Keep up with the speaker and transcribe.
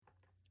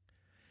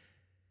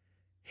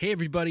Hey,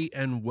 everybody,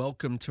 and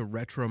welcome to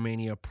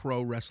Retromania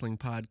Pro Wrestling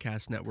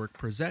Podcast Network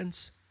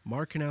presents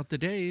Marking Out the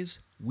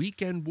Days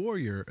Weekend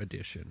Warrior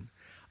Edition.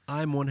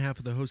 I'm one half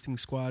of the hosting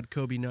squad,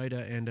 Kobe Naida,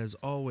 and as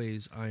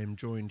always, I am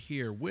joined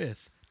here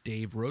with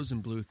Dave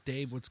Rosenbluth.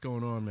 Dave, what's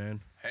going on,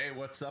 man? Hey,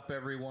 what's up,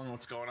 everyone?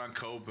 What's going on,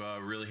 Kobe?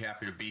 Really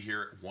happy to be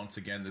here once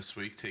again this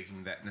week,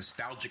 taking that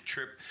nostalgic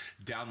trip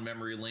down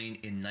memory lane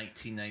in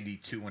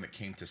 1992 when it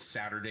came to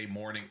Saturday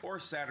morning or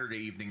Saturday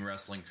evening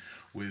wrestling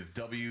with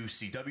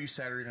WCW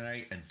Saturday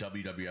Night and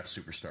WWF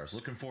Superstars.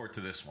 Looking forward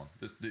to this one.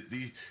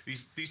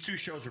 These two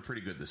shows were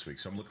pretty good this week,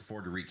 so I'm looking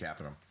forward to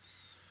recapping them.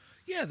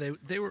 Yeah,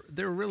 they were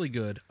really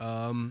good.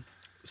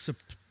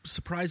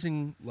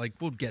 Surprising, like,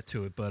 we'll get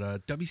to it,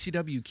 but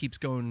WCW keeps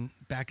going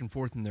back and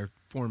forth in their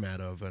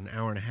format of an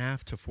hour and a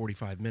half to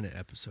 45-minute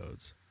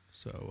episodes.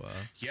 So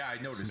yeah,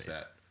 I noticed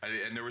that,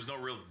 and there was no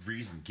real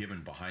reason given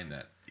behind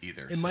that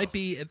either. It might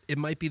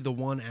be the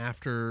one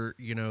after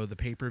the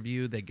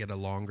pay-per-view. They get a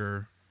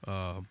longer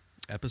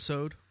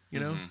episode.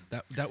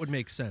 That would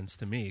make sense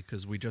to me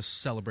because we just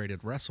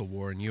celebrated Wrestle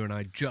War, and you and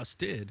I just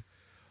did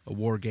a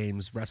War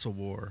Games Wrestle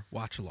War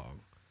watch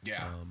along.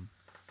 Yeah.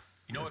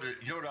 You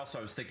know what else I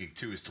was thinking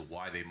too as to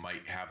why they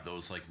might have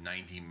those like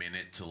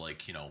 90-minute to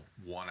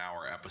 1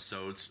 hour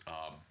episodes.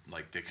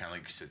 Like they kind of,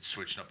 like you said,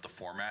 switching up the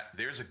format.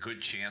 There's a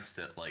good chance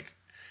that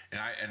and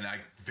I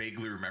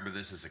vaguely remember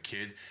this as a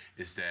kid,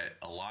 is that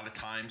a lot of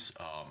times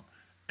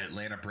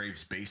Atlanta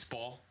Braves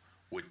baseball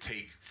would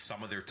take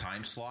some of their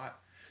time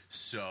slot.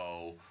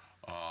 So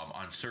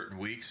on certain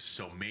weeks,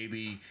 so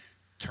maybe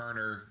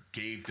Turner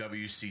gave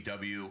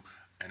WCW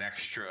an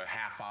extra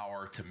half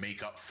hour to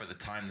make up for the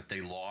time that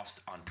they lost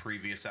on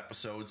previous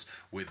episodes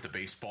with the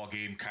baseball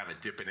game kind of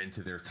dipping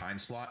into their time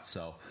slot.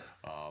 So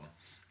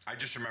I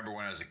just remember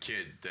when I was a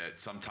kid that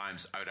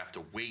sometimes I would have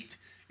to wait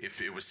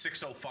if it was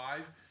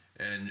 6:05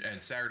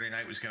 and Saturday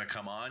night was going to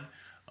come on,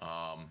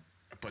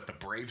 but the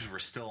Braves were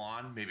still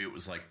on. Maybe it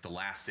was like the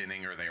last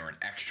inning or they were in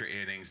extra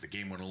innings. The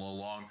game went a little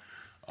long.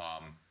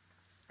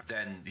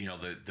 Then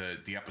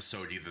the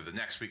episode either the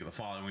next week or the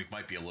following week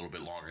might be a little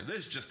bit longer. This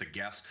is just a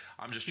guess.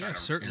 I'm just trying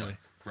to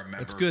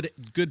remember. It's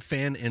good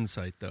fan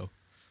insight though,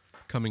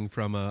 coming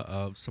from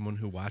someone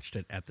who watched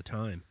it at the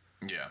time.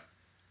 Yeah,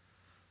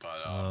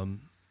 but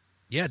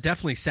yeah,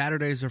 definitely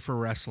Saturdays are for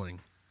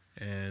wrestling,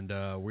 and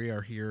we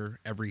are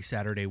here every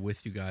Saturday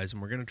with you guys,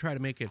 and we're going to try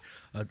to make it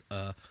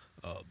a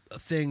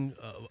thing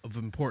of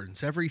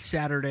importance. Every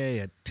Saturday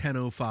at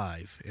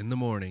 10:05 in the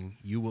morning,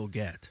 you will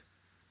get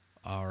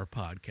our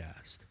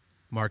podcast,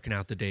 Marking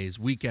Out the Days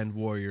Weekend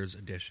Warriors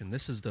Edition.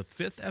 This is the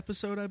 5th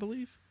episode, I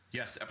believe.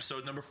 Yes,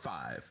 episode number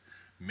 5,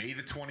 May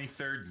the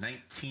 23rd,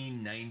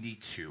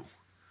 1992.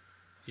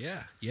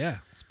 Yeah,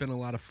 it's been a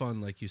lot of fun,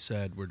 like you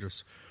said. We're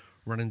just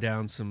running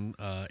down some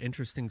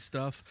interesting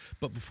stuff.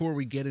 But before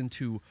we get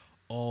into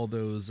all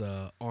those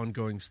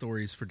ongoing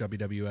stories for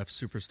WWF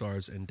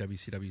Superstars and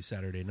WCW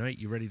Saturday Night,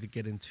 you ready to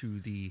get into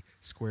the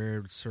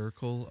squared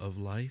circle of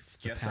life,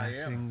 the Yes,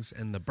 passings,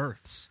 and the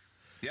births?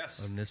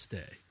 Yes. On this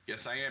day.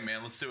 Yes, I am,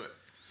 man. Let's do it.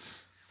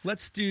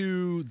 Let's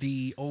do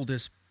the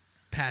oldest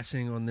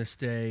passing on this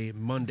day,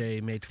 Monday,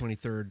 May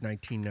 23rd,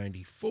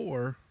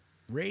 1994,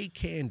 Ray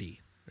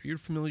Candy. Are you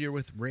familiar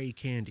with Ray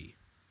Candy?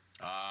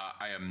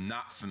 I am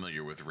not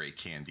familiar with Ray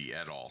Candy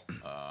at all.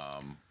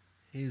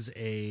 He's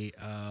a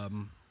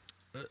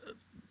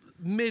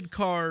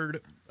mid-card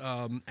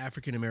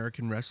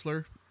African-American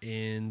wrestler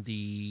in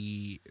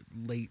the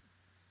late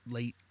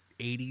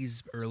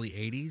 80s, early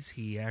 80s.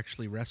 He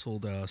actually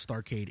wrestled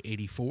Starrcade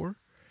 84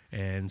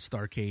 and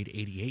Starrcade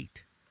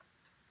 88.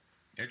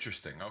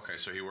 Interesting. Okay,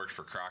 so he worked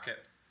for Crockett?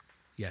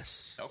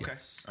 Yes. Okay.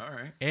 Yes. All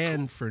right.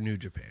 And for New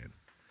Japan.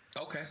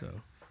 Okay.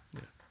 So,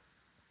 yeah.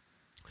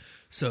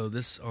 So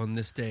on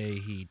this day,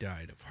 he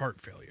died of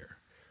heart failure.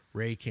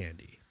 Ray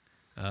Candy.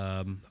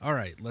 All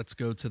right, let's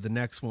go to the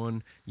next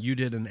one. You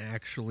did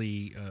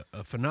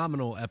a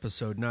phenomenal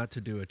episode, not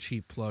to do a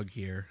cheap plug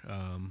here,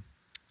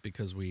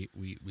 because we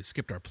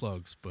skipped our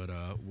plugs, but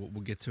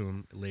we'll get to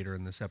them later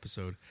in this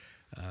episode.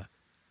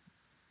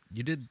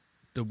 You did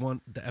the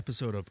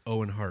episode of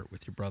Owen Hart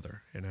with your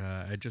brother, and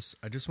I just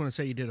want to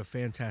say you did a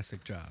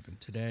fantastic job. And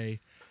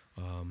today,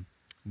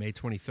 May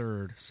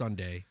 23rd,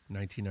 Sunday,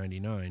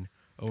 1999,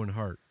 Owen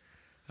Hart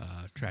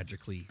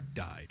tragically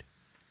died.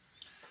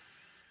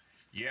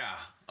 Yeah,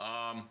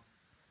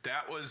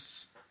 that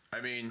was. I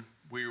mean,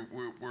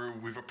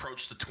 we've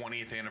approached the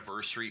 20th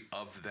anniversary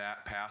of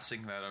that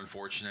passing, that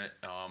unfortunate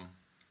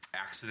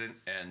accident,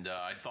 and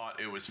I thought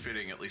it was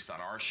fitting, at least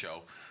on our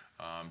show,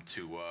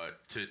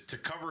 to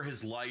cover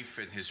his life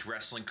and his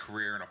wrestling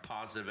career in a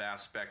positive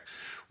aspect.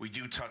 We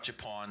do touch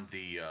upon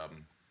the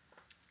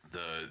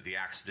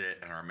accident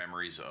and our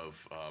memories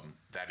of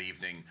that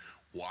evening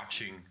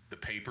watching the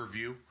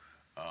pay-per-view,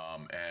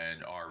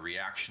 and our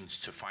reactions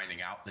to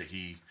finding out that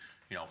he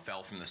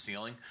fell from the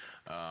ceiling.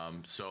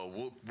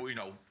 So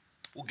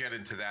we'll get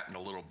into that in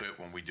a little bit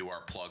when we do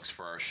our plugs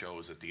for our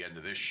shows at the end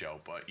of this show.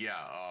 But yeah,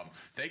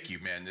 thank you,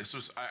 man. This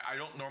was, I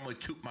don't normally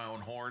toot my own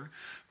horn,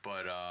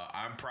 But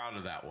I'm proud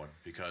of that one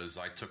because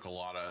I took a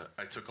lot of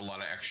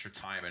extra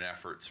time and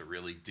effort to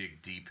really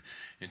dig deep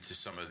into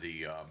some of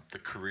the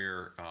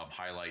career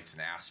highlights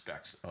and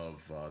aspects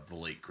of the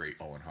late great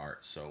Owen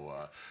Hart.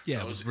 So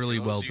it was really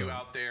well done. Those of you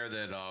out there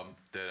that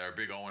are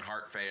big Owen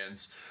Hart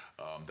fans,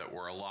 that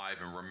were alive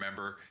and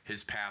remember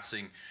his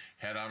passing,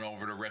 head on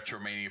over to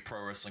Retromania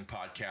Pro Wrestling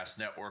Podcast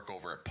Network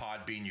over at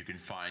Podbean. You can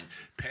find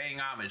Paying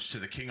Homage to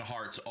the King of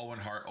Hearts, Owen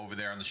Hart, over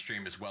there on the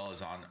stream, as well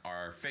as on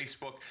our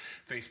Facebook,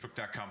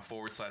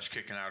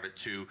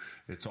 facebook.com/kickingout@2.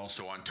 It's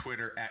also on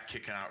Twitter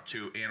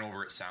 @kickingout2 and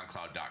over at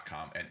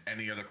soundcloud.com and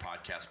any other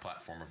podcast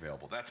platform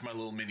available. That's my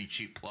little mini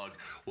cheap plug.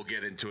 We'll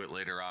get into it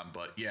later on,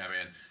 but yeah,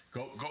 man,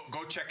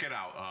 go check it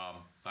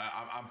out.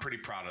 I'm pretty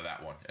proud of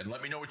that one, and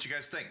let me know what you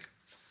guys think.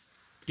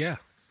 Yeah,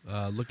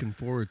 looking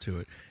forward to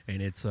it,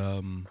 and it's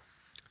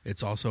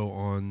also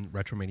on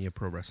Retromania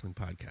Pro Wrestling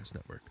Podcast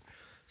Network.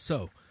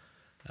 So,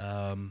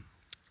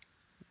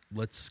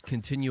 let's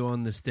continue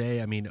on this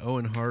day. I mean,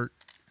 Owen Hart,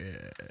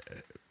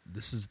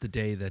 this is the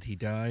day that he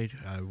died.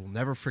 I will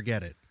never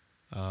forget it.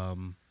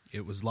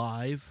 It was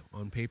live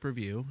on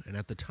pay-per-view, and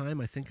at the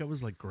time, I think I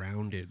was like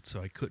grounded, so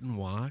I couldn't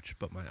watch,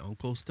 but my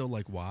uncle still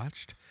like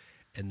watched,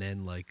 and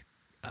then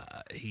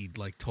he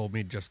like told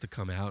me just to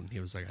come out, and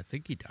he was like, I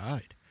think he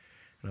died.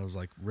 And I was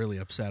like really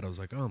upset. I was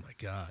like, oh my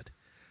God.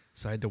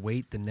 So I had to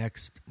wait the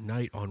next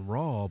night on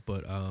Raw.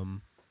 But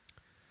an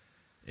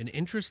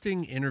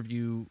interesting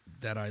interview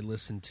that I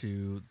listened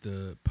to,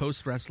 the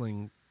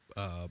post-wrestling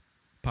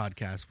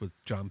podcast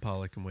with John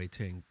Pollock and Wei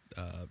Ting.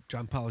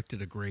 John Pollock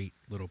did a great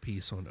little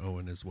piece on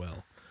Owen as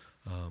well.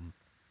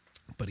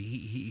 But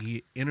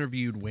he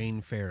interviewed Wayne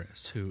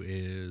Ferris, who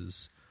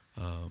is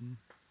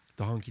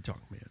the Honky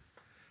Tonk Man.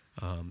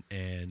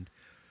 And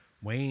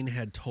Wayne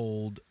had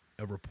told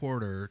a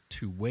reporter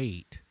to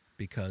wait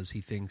because he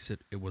thinks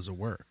it was a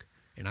work.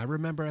 And I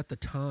remember at the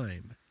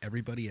time,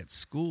 everybody at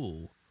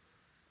school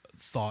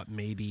thought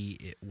maybe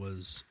it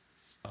was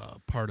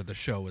part of the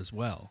show as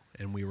well.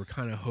 And we were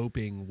kind of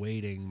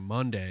waiting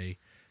Monday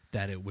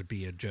that it would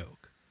be a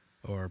joke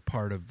or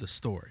part of the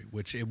story,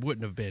 which it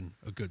wouldn't have been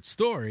a good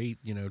story,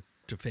 to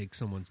fake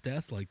someone's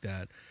death like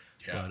that.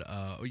 Yeah.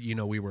 But,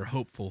 we were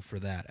hopeful for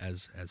that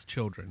as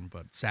children,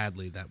 but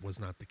sadly that was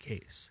not the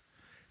case.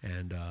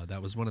 And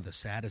that was one of the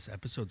saddest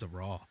episodes of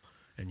Raw.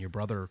 And your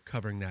brother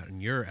covering that in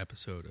your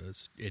episode,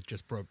 it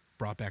just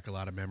brought back a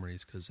lot of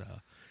memories because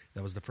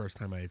that was the first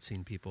time I had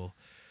seen people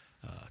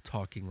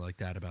talking like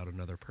that about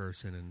another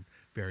person and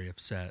very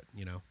upset,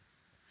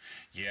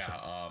 Yeah,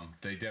 so.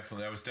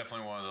 That was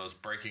definitely one of those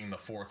breaking the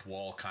fourth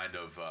wall kind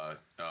of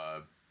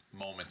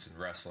moments in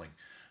wrestling.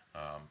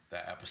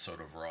 That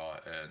episode of Raw,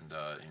 and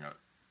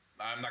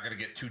I'm not going to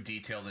get too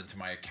detailed into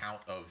my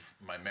account of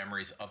my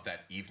memories of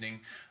that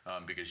evening,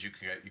 because you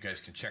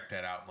guys can check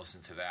that out and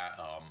listen to that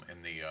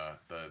in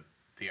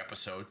the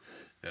episode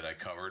that I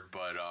covered.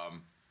 But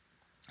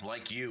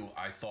like you,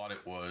 I thought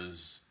it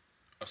was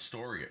a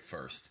story at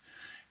first,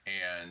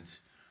 and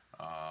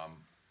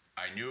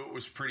I knew it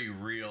was pretty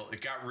real.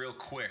 It got real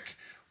quick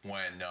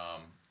when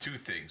two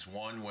things.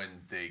 One,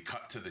 when they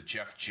cut to the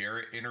Jeff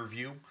Jarrett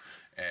interview,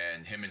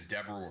 and him and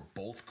Deborah were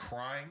both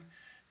crying,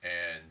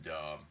 and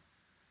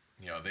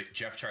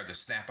Jeff tried to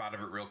snap out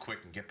of it real quick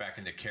and get back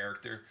into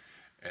character.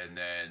 And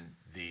then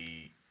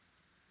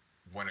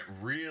when it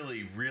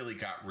really, really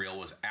got real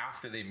was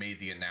after they made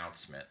the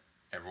announcement.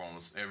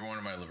 Everyone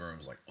in my living room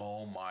was like,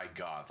 oh my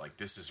God, like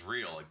this is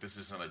real. Like this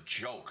isn't a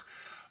joke.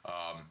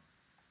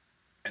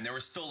 And there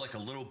was still like a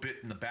little bit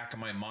in the back of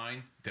my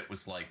mind that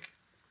was like,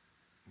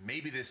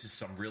 maybe this is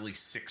some really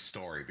sick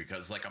story,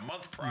 because like a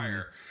month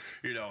prior,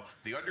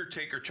 The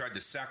Undertaker tried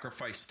to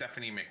sacrifice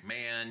Stephanie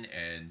McMahon,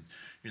 and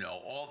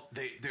all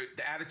the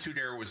Attitude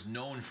Era was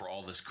known for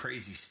all this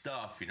crazy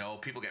stuff.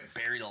 People get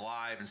buried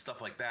alive and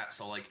stuff like that.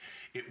 So like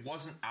it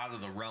wasn't out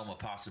of the realm of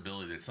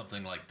possibility that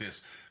something like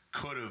this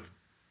could have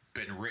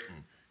been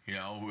written.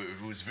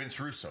 It was Vince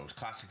Russo, it was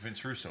classic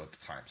Vince Russo at the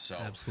time. So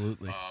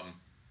absolutely.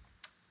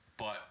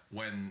 But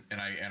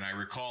I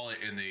recall it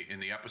in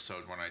the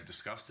episode when I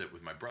discussed it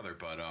with my brother.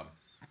 But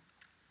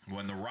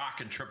when The Rock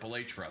and Triple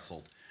H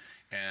wrestled,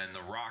 and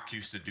The Rock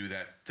used to do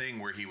that thing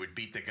where he would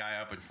beat the guy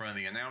up in front of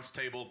the announce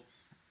table.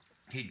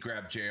 He'd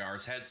grab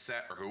JR's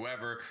headset or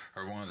whoever,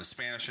 or one of the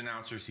Spanish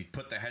announcers. He'd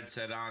put the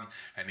headset on,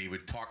 and he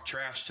would talk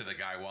trash to the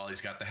guy while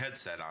he's got the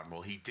headset on.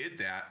 Well, he did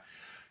that.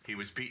 He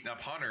was beating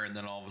up Hunter, and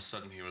then all of a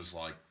sudden he was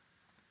like,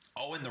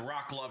 oh, and The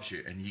Rock loves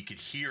you. And you could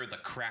hear the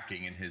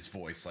cracking in his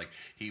voice, like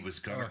he was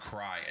going to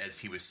cry as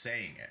he was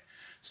saying it.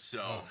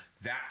 So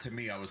that to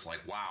me, I was like,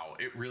 wow,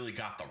 it really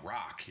got The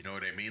Rock. You know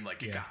what I mean?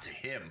 Like it got to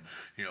him,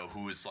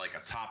 who is like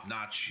a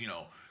top-notch,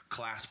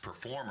 class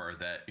performer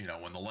that,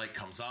 when the light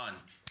comes on,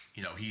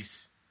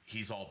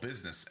 he's all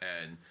business.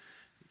 And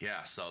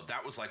yeah, so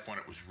that was like when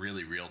it was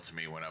really real to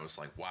me, when I was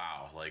like,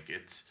 wow, like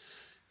it's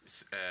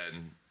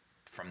and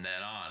from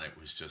then on, it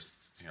was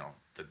just,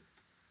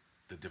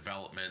 the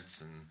developments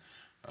and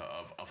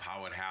of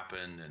how it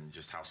happened and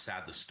just how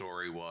sad the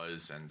story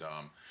was. And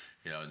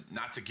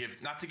not to give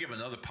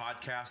another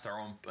podcast our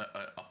own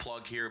a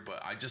plug here,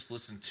 but I just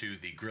listened to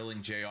the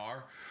Grilling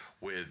JR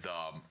with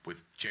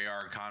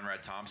JR and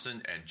Conrad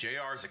Thompson, and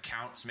JR's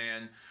accounts,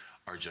 man,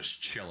 are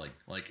just chilling.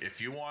 Like,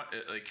 if you want,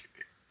 like,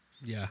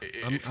 yeah,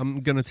 I'm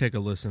gonna take a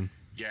listen.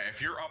 Yeah,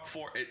 if you're up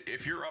for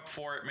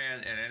it, man,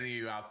 and any of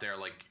you out there,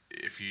 like,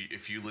 if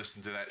you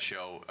listen to that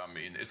show, I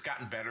mean, it's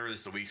gotten better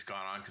as the week's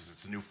gone on because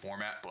it's a new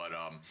format. But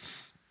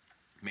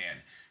man,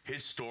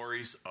 his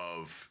stories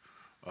of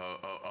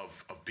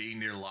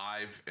being there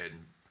live and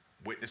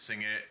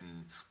witnessing it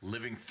and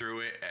living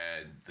through it,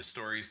 and the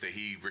stories that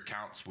he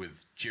recounts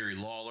with Jerry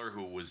Lawler,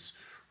 who was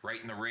right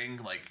in the ring,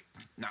 like,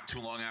 not too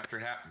long after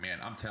it happened. Man,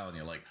 I'm telling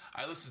you, like,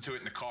 I listened to it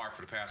in the car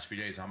for the past few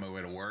days on my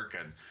way to work,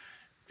 and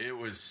it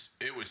was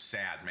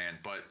sad, man,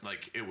 but,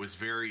 like, it was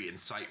very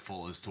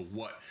insightful as to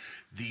what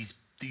these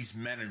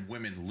men and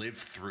women lived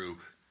through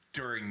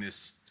during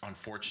this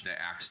unfortunate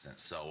accident.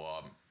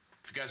 So,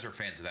 if you guys are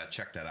fans of that,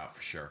 check that out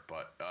for sure.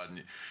 But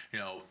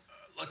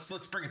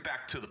let's bring it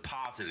back to the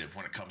positive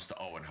when it comes to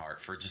Owen Hart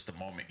for just a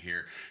moment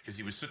here, because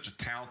he was such a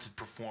talented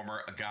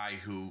performer, a guy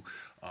who,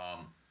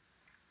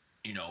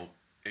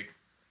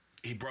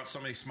 he brought so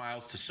many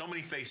smiles to so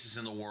many faces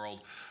in the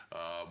world,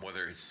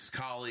 whether it's his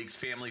colleagues,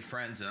 family,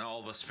 friends, and all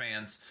of us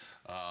fans.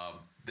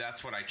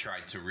 That's what I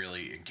tried to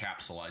really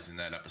encapsulate in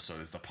that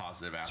episode, is the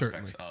positive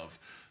aspects of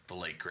the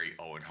late, great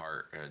Owen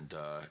Hart. And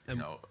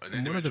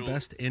one of the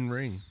best in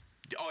ring.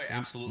 Oh, yeah,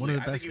 absolutely. One of the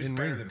best I think he was in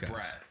better ring than guys.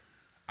 Brett.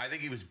 I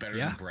think he was better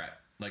than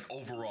Brett, like,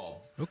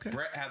 overall. Okay.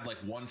 Brett had, like,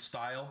 one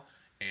style,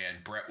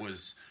 and Brett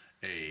was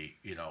a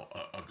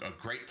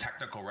great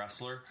technical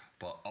wrestler,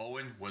 but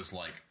Owen was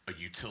like a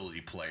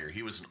utility player.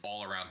 He was an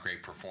all-around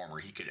great performer.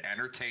 He could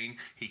entertain,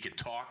 he could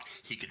talk,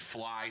 he could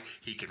fly,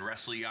 he could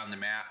wrestle you on the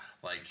mat.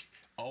 Like,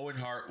 Owen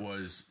Hart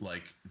was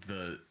like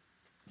the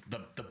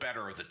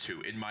better of the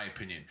two, in my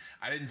opinion.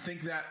 I didn't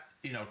think that,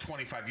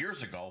 25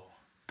 years ago,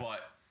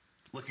 but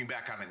looking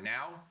back on it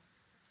now,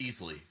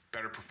 easily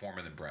better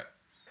performer than Brett.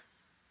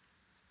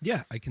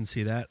 Yeah, I can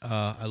see that.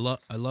 I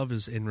love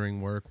his in-ring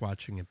work.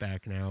 Watching it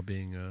back now,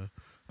 being a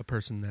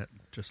person that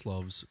just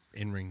loves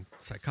in-ring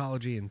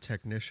psychology and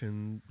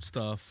technician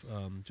stuff,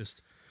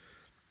 just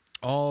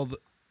all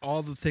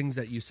the things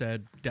that you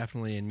said,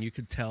 definitely. And you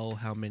could tell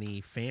how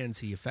many fans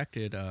he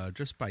affected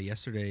just by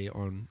yesterday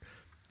on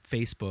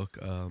Facebook,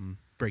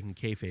 Breaking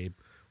Kayfabe,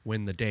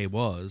 when the day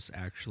was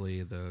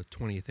actually the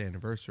 20th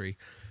anniversary.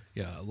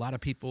 Yeah, a lot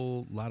of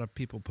people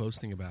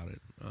posting about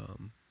it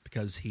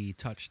because he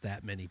touched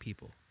that many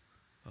people.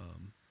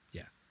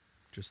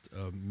 Just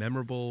a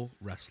memorable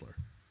wrestler.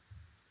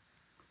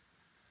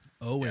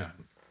 Owen. Yeah,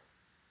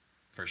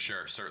 for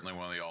sure. Certainly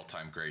one of the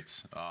all-time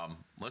greats.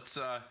 Let's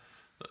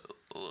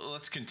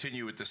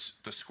continue with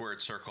the squared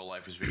circle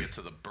life as we get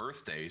to the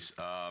birthdays.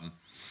 Why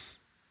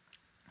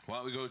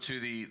don't we go to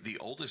the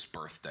oldest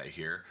birthday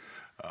here?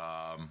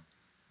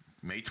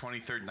 May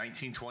 23rd,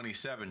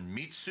 1927.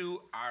 Mitsu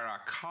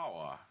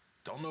Arakawa.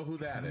 Don't know who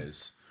that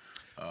is.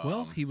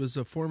 Well, he was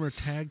a former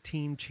tag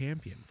team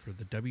champion for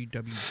the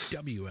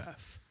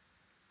WWF.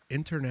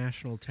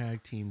 International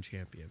Tag Team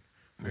Champion.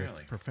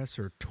 Really?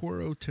 Professor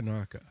Toru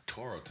Tanaka.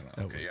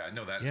 Okay, yeah, I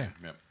know that. Yeah. Name.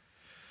 Yep.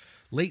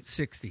 Late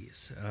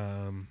 60s.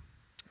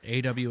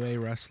 AWA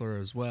wrestler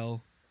as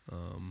well.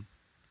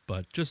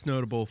 But just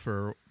notable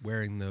for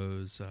wearing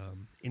those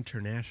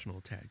international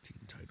tag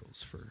team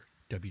titles for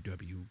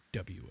WWF.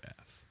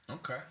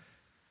 Okay.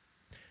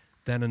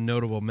 Then a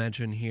notable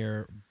mention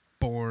here,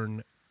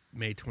 born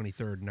May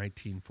 23rd,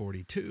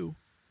 1942,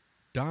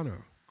 Donna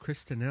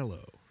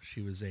Cristanello.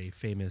 She was a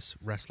famous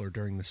wrestler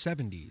during the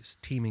 70s,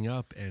 teaming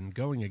up and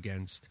going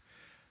against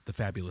the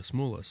Fabulous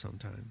Moolah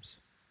sometimes.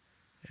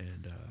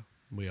 And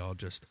we all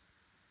just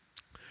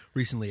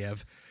recently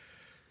have,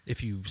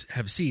 if you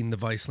have seen the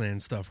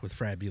Viceland stuff with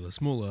Fabulous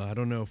Moolah, I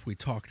don't know if we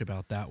talked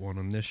about that one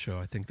on this show.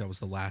 I think that was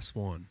the last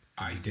one.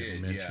 I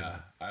did, yeah.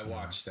 I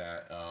watched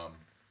that.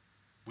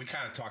 We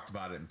kind of talked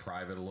about it in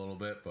private a little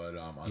bit, but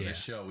on this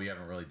show, we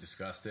haven't really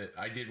discussed it.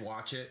 I did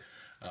watch it.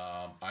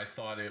 I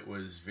thought it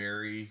was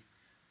very...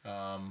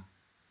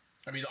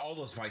 all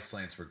those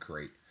Vicelands were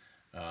great.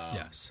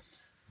 Yes.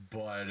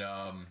 But,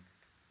 I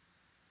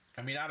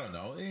don't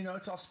know.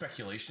 It's all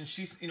speculation.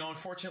 She's,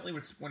 unfortunately,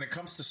 when it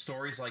comes to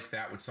stories like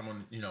that with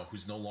someone,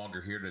 who's no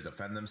longer here to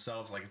defend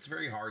themselves, like, it's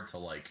very hard to,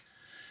 like,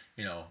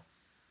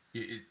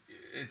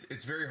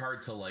 it's very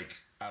hard to, like,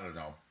 I don't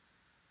know,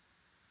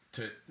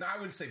 I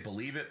wouldn't say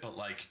believe it, but,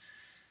 like,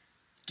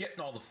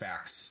 getting all the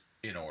facts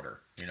in order,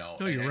 No,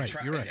 you're right.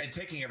 You're right. And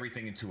taking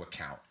everything into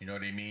account. You know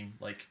what I mean?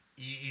 Like,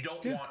 you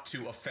don't want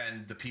to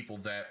offend the people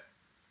that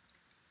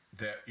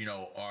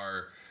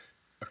are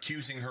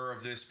accusing her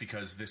of this,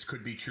 because this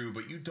could be true,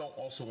 but you don't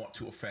also want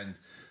to offend,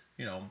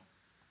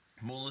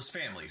 Moolah's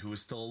family, who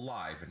is still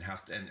alive and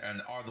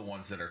and are the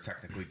ones that are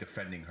technically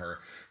defending her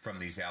from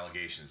these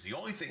allegations. The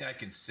only thing I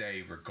can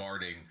say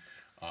regarding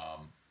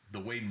the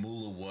way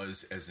Moolah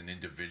was as an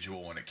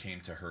individual when it came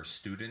to her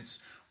students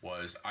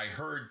was, I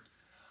heard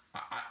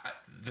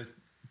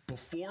the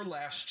before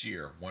last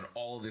year, when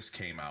all of this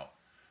came out,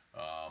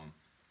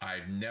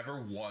 I've never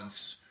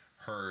once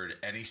heard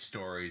any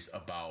stories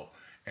about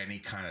any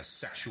kind of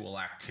sexual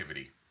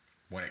activity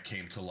when it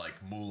came to like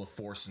Moolah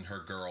forcing her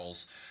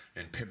girls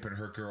and pimping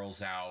her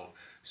girls out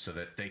so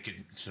that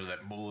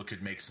Moolah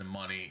could make some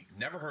money.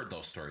 Never heard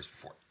those stories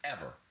before,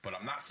 ever. But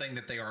I'm not saying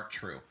that they aren't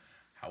true.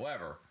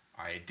 However,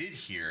 I did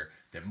hear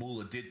that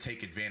Moolah did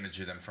take advantage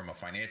of them from a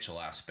financial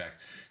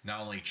aspect, not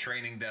only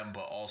training them,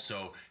 but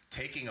also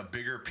taking a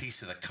bigger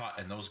piece of the cut.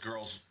 And those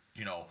girls,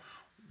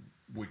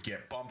 would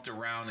get bumped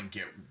around and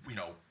get,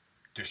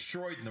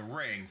 destroyed in the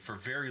ring for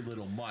very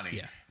little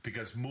money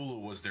because Moolah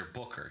was their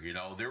booker.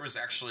 There was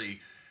actually,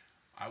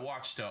 I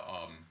watched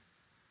a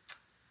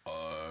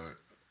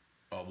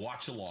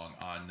watch along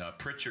on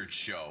Pritchard's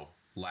show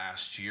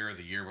last year,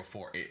 the year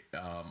before,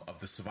 of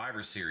the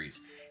Survivor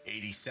Series,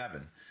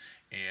 87.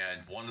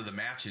 And one of the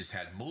matches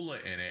had Moolah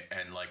in it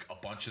and like a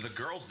bunch of the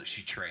girls that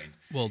she trained.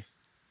 Well,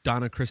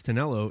 Donna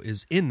Cristinello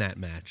is in that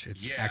match.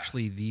 It's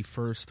actually the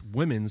first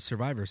women's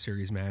Survivor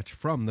Series match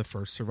from the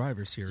first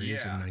Survivor Series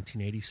in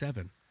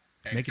 1987,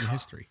 making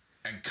history.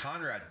 And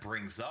Conrad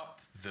brings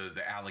up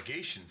the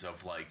allegations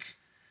of like,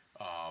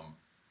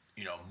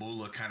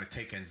 Moolah kind of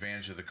taking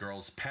advantage of the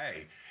girls'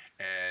 pay.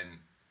 And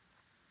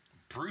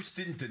Bruce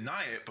didn't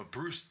deny it, but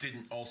Bruce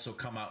didn't also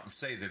come out and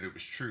say that it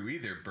was true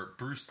either. But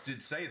Bruce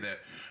did say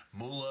that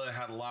Moolah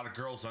had a lot of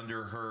girls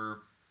under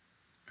her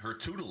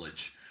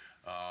tutelage.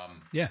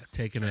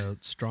 Taking a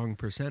strong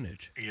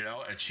percentage.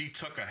 And she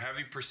took a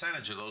heavy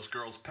percentage of those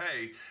girls'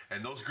 pay,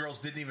 and those girls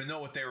didn't even know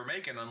what they were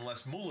making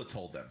unless Moolah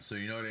told them. So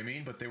you know what I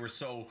mean? But they were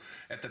so,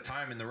 at the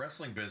time in the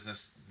wrestling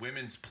business,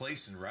 women's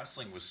place in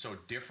wrestling was so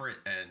different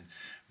and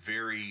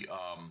very,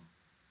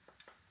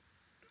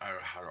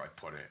 how do I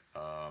put it?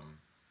 I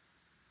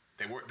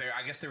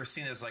guess they were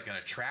seen as like an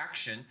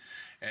attraction,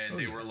 and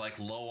they were like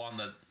low on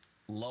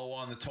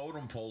the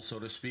totem pole, so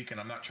to speak. And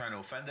I'm not trying to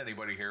offend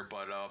anybody here,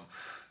 but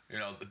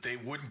they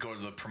wouldn't go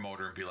to the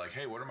promoter and be like,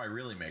 hey, what am I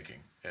really making?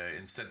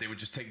 Instead, they would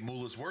just take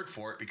Moolah's word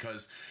for it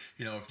because,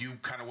 if you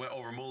kind of went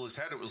over Moolah's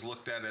head, it was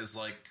looked at as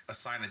like a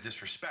sign of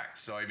disrespect.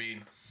 So, I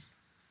mean,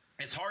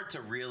 it's hard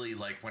to really,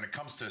 like, when it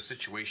comes to a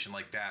situation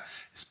like that,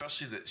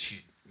 especially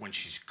when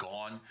she's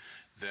gone,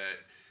 that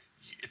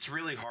it's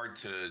really hard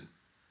to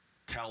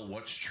tell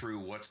what's true,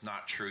 what's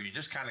not true. You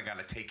just kind of got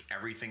to take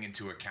everything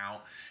into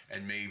account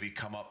and maybe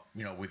come up,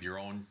 with your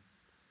own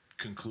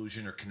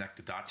conclusion or connect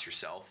the dots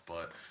yourself.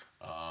 But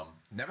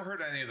never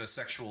heard any of the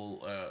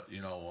sexual,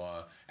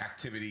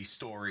 activity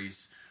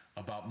stories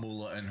about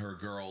Moolah and her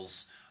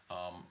girls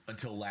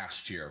until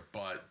last year.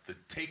 But the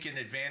taking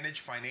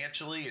advantage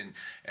financially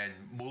and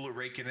Moolah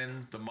raking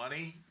in the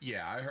money,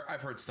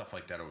 I've heard stuff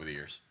like that over the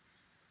years.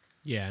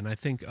 Yeah, and I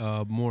think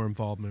more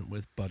involvement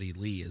with Buddy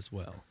Lee as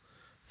well.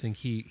 I think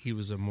he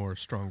was a more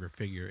stronger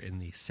figure in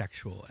the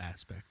sexual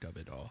aspect of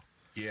it all.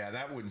 Yeah,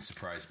 that wouldn't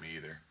surprise me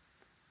either.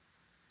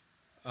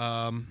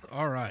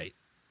 All right.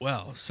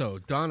 Well, so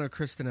Donna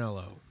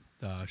Cristinello,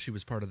 she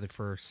was part of the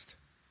first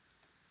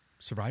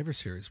Survivor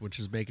Series, which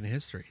is making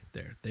history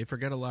there. They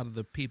forget a lot of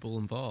the people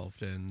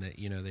involved, and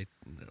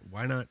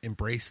why not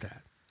embrace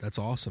that? That's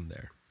awesome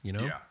there,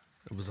 Yeah.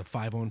 It was a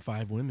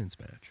 5-on-5 women's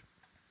match.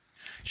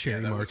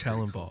 Sherry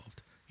Martel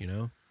involved,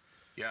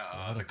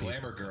 Yeah, the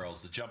Glamour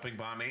Girls, the Jumping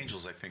Bomb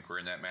Angels, I think, were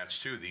in that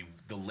match too.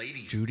 The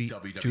ladies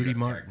WWF Judy Tag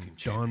Martin, Team Dawn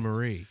Champions.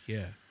 Marie,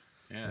 yeah.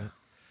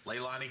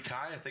 Leilani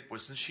Kai, I think,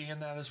 wasn't she in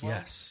that as well?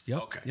 Yes.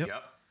 Yep. Okay.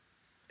 Yep.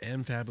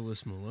 And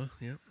Fabulous Moolah.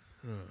 Yep.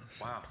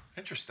 Wow.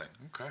 Interesting.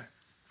 Okay.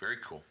 Very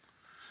cool.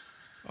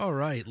 All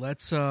right.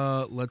 Let's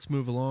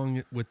move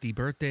along with the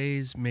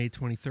birthdays. May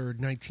 23rd,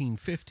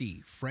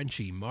 1950.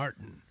 Frenchie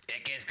Martin.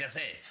 Qu'est-ce que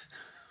c'est?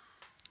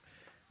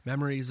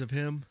 Memories of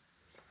him?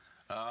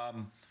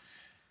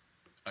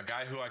 A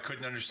guy who I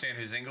couldn't understand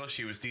his English.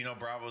 He was Dino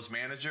Bravo's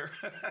manager.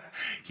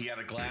 He had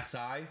a glass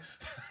eye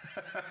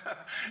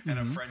and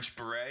a French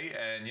beret,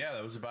 and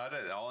that was about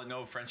it. All I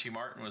know of Frenchie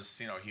Martin was,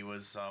 he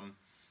was,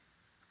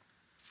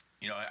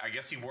 I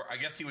guess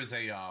he was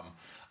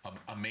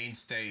a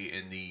mainstay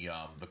in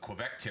the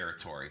Quebec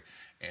territory,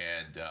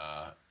 and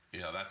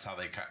that's how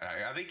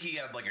I think he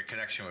had like a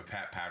connection with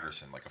Pat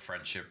Patterson, like a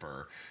friendship,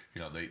 or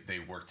they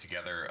worked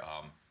together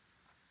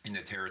in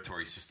the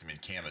territory system in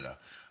Canada.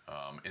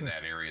 In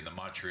that area, in the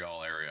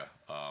Montreal area.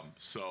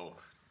 So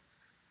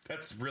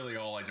that's really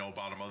all I know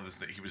about him, other than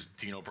that he was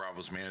Dino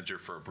Bravo's manager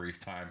for a brief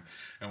time.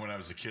 And when I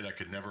was a kid, I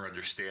could never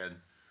understand,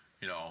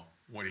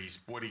 what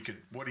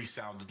he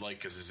sounded like,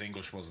 because his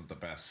English wasn't the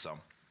best. So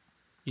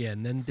yeah,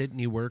 and then didn't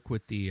he work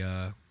with the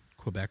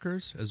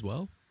Quebecers as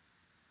well?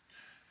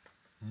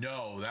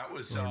 No, that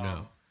was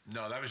no,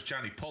 that was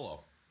Johnny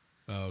Pullo.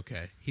 Oh,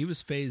 okay, he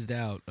was phased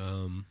out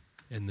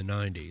in the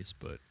 90s,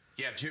 but.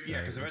 Yeah,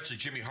 because eventually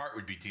Jimmy Hart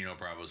would be Dino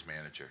Bravo's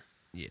manager.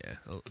 Yeah.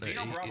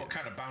 Dino Bravo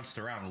kind of bounced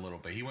around a little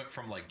bit. He went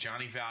from like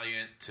Johnny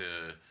Valiant to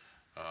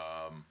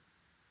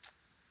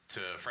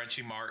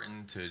Frenchie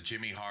Martin to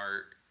Jimmy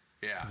Hart.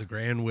 Yeah. The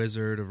Grand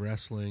Wizard of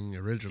Wrestling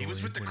originally. He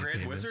was with the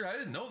Grand Wizard? I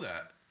didn't know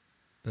that.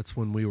 That's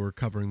when we were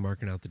covering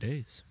Marking Out the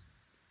Days.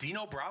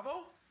 Dino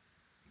Bravo?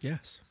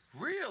 Yes.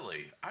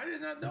 Really? I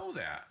did not know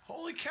that.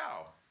 Holy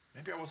cow.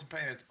 Maybe I wasn't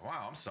paying it.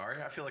 Wow, I'm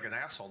sorry. I feel like an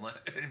asshole.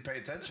 I didn't pay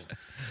attention.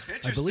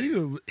 I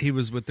believe he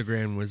was with the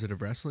Grand Wizard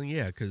of Wrestling.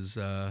 Yeah, because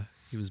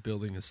he was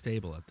building a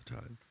stable at the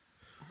time.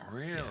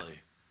 Really? Yeah.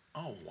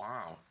 Oh,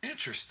 wow.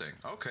 Interesting.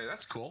 Okay,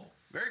 that's cool.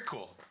 Very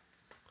cool.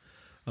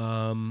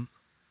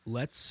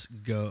 Let's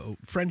go.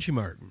 Frenchie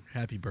Martin,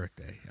 happy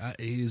birthday.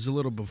 He's a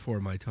little before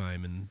my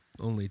time, and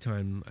only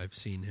time I've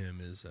seen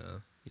him is,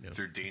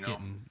 through Dino?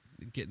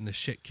 Getting the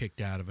shit kicked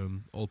out of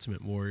him.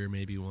 Ultimate Warrior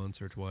maybe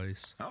once or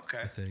twice. Okay.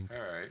 I think. All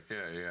right.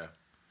 Yeah.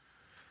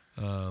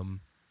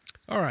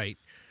 All right.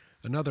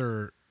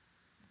 Another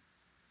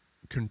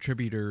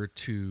contributor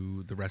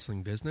to the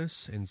wrestling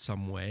business in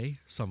some way,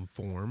 some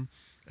form.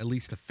 At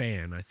least a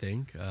fan, I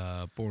think.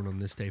 Born on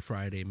this day,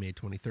 Friday, May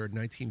 23rd,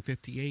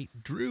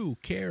 1958. Drew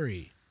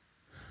Carey.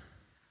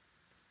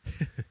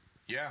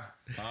 Yeah.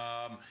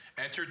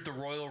 Entered the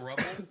Royal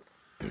Rumble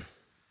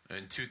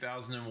in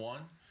 2001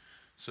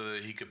 so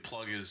that he could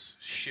plug his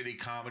shitty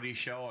comedy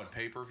show on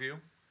pay-per-view.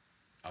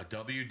 A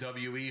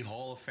WWE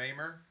Hall of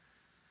Famer.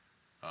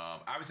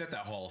 I was at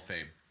that Hall of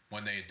Fame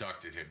when they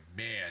inducted him.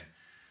 Man,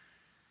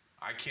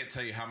 I can't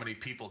tell you how many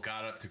people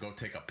got up to go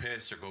take a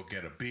piss or go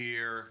get a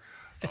beer.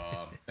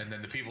 And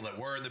then the people that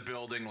were in the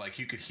building, like,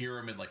 you could hear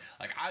them. And, like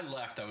I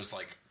left, I was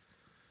like,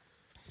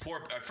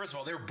 first of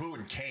all, they were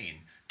booing Kane.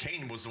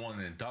 Kane was the one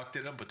that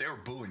inducted him, but they were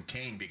booing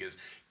Kane because,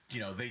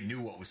 they knew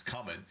what was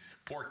coming.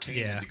 Poor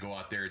Kane had to go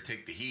out there and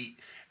take the heat.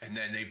 And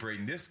then they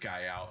bring this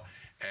guy out.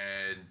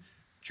 And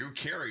Drew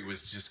Carey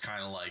was just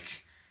kind of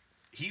like,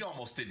 he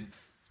almost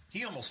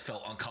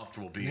felt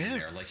uncomfortable being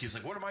there. Like, he's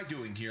like, what am I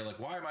doing here? Like,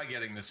 why am I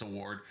getting this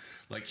award?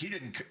 Like, he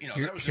didn't,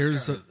 that was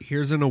just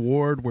here's an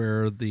award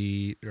where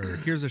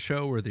here's a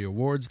show where the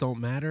awards don't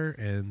matter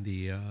and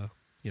the,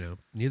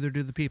 neither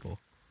do the people.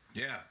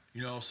 Yeah.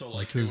 So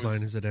like whose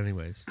line is it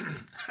anyways?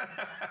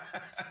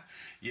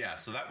 Yeah.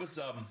 So that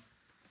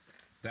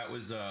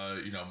was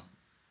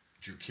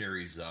Drew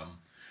Carey's,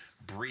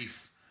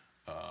 brief,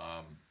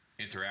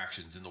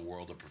 interactions in the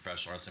world of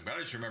professional wrestling. But I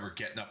just remember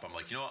getting up. I'm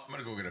like, I'm going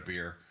to go get a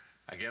beer.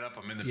 I get up,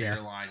 I'm in the beer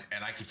line,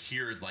 and I could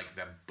hear, like,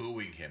 them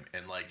booing him.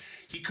 And, like,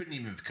 he couldn't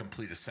even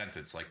complete a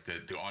sentence. Like,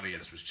 the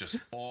audience was just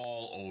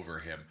all over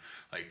him.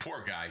 Like,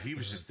 poor guy. He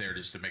was just there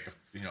just to make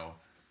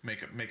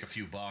a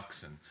few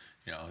bucks. And,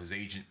 his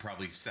agent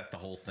probably set the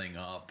whole thing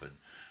up. And,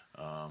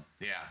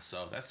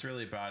 so that's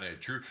really about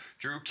it.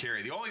 Drew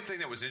Carey. The only thing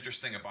that was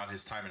interesting about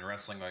his time in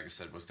wrestling, like I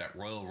said, was that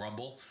Royal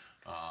Rumble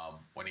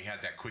when he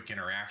had that quick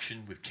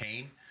interaction with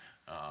Kane.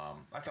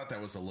 I thought that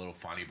was a little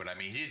funny, but I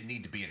mean, he didn't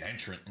need to be an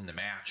entrant in the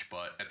match.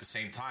 But at the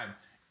same time,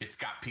 it's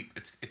got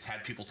people. It's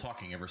had people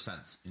talking ever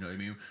since. You know what I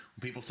mean?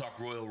 When people talk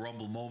Royal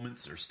Rumble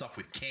moments or stuff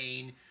with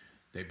Kane,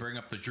 they bring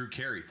up the Drew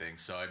Carey thing.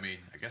 So I mean,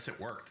 I guess it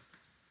worked.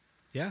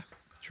 Yeah,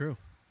 true.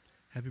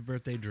 Happy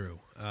birthday, Drew.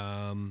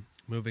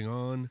 Moving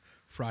on,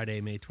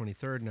 Friday, May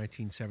 23rd,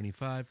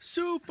 1975.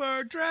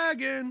 Super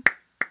Dragon.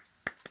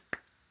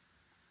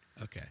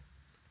 Okay,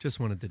 just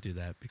wanted to do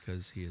that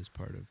because he is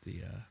part of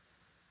the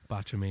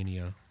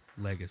Botchamania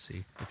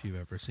legacy, if you've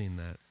ever seen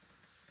that,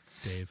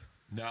 Dave.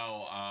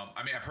 No,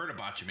 I mean, I've heard of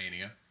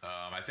Botchamania.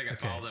 I think I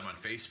follow them on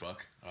Facebook.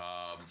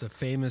 It's a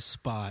famous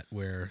spot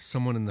where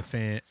someone in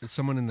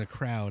the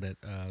crowd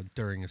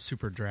during a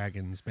Super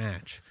Dragons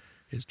match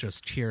is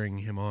just cheering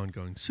him on,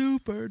 going,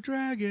 Super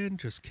Dragon,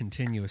 just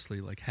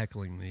continuously, like,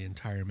 heckling the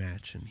entire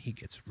match, and he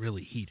gets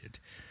really heated.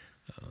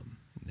 And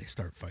they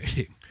start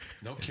fighting.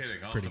 No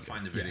kidding. I'll have to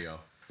find the video.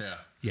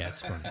 Yeah,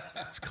 it's funny.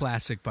 It's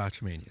classic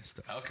Botchamania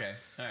stuff. Okay.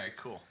 All right,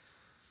 cool.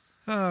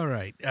 All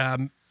right.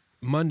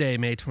 Monday,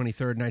 May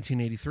 23rd,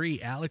 1983,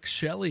 Alex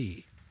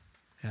Shelley.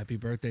 Happy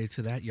birthday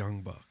to that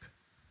young buck.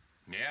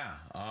 Yeah.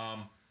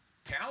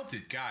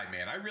 Talented guy,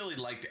 man. I really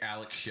liked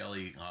Alex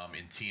Shelley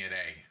in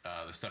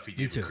TNA. The stuff he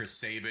did with Chris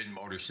Sabin,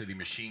 Motor City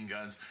Machine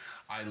Guns.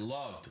 I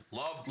loved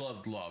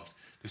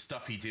the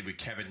stuff he did with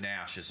Kevin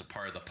Nash as a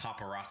part of the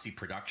Paparazzi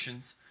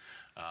Productions.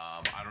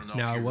 I don't know.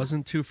 Now, I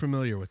wasn't too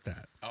familiar with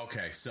that.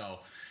 Okay, so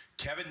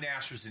Kevin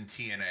Nash was in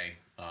TNA,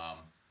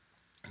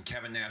 and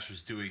Kevin Nash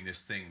was doing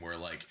this thing where,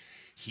 like,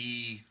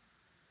 he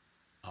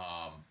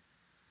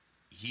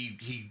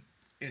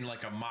in,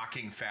 like, a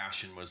mocking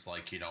fashion was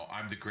like,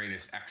 I'm the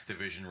greatest X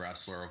Division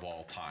wrestler of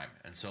all time.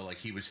 And so, like,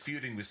 he was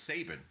feuding with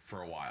Sabin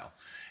for a while.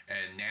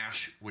 And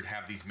Nash would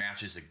have these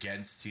matches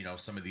against,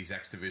 some of these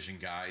X Division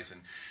guys.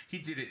 And he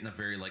did it in a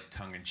very, like,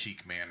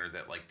 tongue-in-cheek manner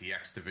that, like, the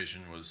X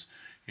Division was,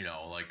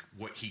 like,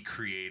 what he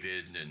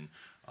created. And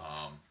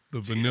the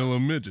vanilla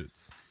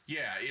midgets.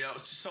 Yeah,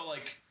 so,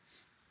 like,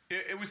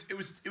 it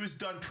was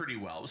done pretty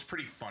well. It was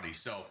pretty funny.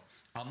 So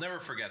I'll never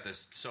forget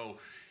this. So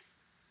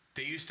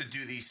they used to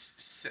do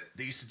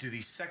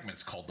these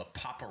segments called the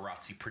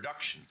Paparazzi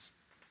Productions,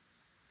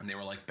 and they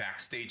were like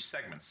backstage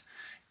segments.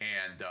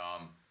 And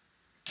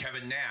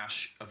Kevin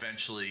Nash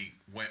eventually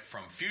went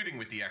from feuding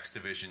with the X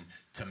Division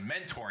to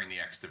mentoring the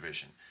X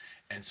Division.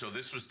 And so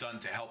this was done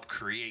to help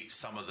create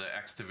some of the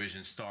X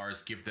Division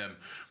stars, give them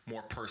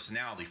more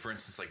personality. For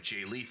instance, like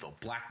Jay Lethal.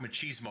 Black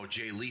Machismo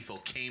Jay Lethal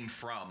came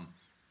from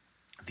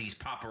these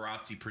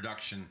paparazzi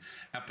production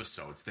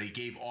episodes. They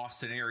gave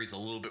Austin Aries a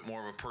little bit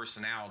more of a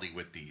personality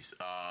with these.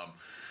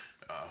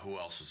 Who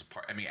else was a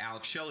part? I mean,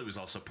 Alex Shelley was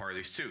also part of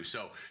these too.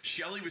 So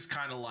Shelley was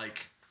kind of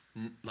like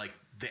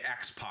the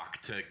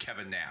X-Pac to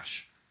Kevin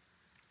Nash.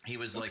 He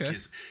was like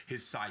his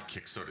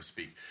sidekick, so to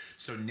speak.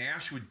 So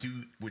Nash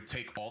would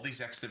take all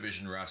these X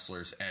Division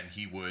wrestlers and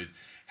he would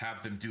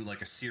have them do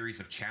like a series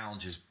of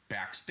challenges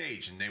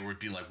backstage, and they would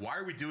be like, "Why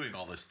are we doing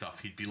all this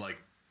stuff?" He'd be like,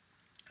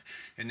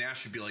 and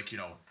Nash would be like,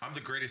 "I'm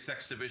the greatest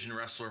X Division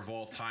wrestler of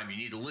all time. You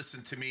need to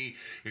listen to me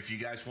if you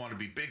guys want to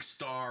be big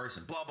stars,"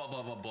 and blah blah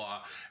blah blah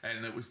blah.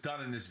 And it was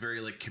done in this very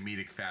like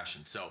comedic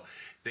fashion. So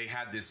they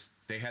had this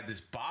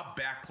Bob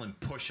Backlund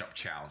push-up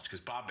challenge,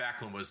 because Bob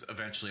Backlund was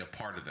eventually a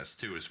part of this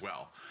too as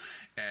well.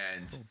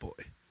 And oh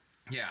boy,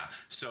 yeah.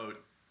 So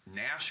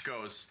Nash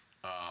goes,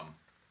 "All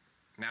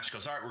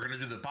right, we're going to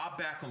do the Bob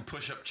Backlund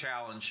push-up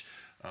challenge.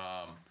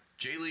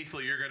 Jay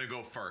Lethal, you're going to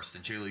go first."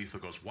 And Jay Lethal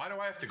goes, "Why do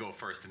I have to go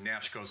first?" And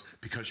Nash goes,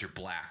 "Because you're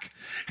black."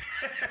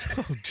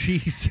 Oh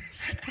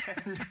Jesus!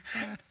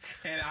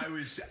 and I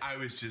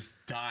was just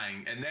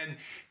dying. And then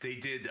they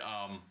did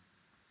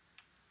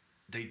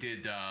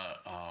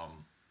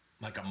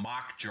like a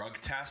mock drug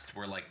test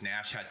where like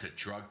Nash had to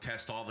drug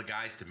test all the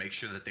guys to make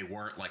sure that they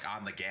weren't like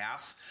on the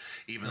gas,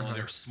 even though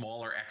they're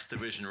smaller X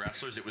Division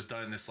wrestlers. It was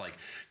done in this like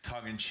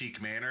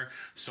tongue-in-cheek manner.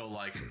 So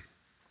like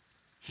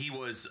he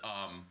was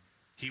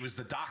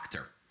the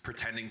doctor,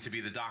 pretending to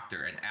be the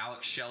doctor, and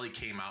Alex Shelley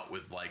came out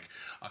with like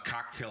a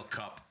cocktail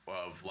cup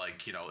of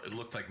like, it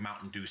looked like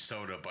Mountain Dew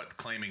soda, but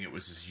claiming it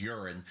was his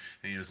urine.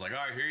 And he was like, "All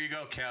right, here you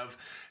go, Kev,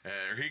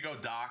 or here you go,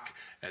 Doc."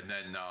 And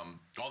then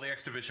all the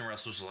X Division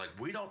wrestlers were like,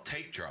 "We don't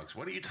take drugs.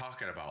 What are you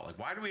talking about? Like,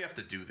 why do we have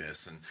to do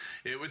this?" And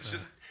it was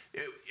just,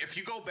 if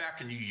you go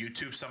back and you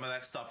YouTube some of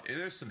that stuff,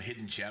 there's some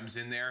hidden gems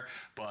in there,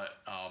 but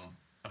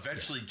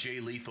eventually, Jay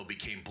Lethal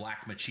became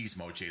Black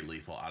Machismo Jay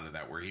Lethal out of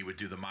that, where he would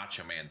do the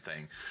Macho Man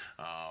thing.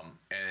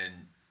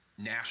 And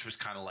Nash was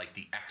kind of like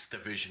the X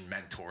Division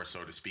mentor,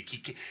 so to speak.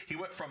 He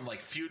went from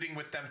like feuding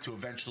with them to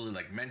eventually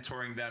like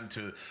mentoring them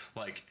to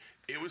like,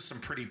 it was some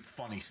pretty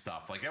funny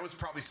stuff. Like, that was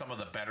probably some of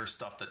the better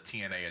stuff that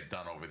TNA had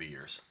done over the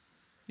years.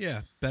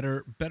 Yeah,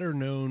 better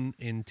known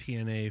in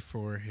TNA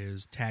for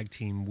his tag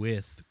team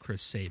with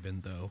Chris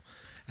Sabin, though.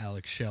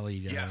 Alex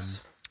Shelley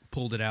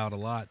pulled it out a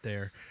lot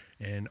there.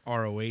 And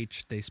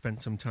ROH, they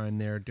spent some time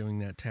there doing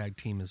that tag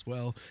team as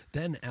well.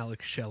 Then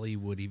Alex Shelley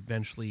would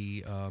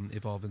eventually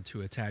evolve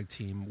into a tag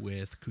team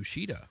with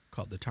Kushida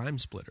called the Time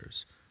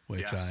Splitters,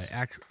 which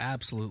I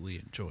absolutely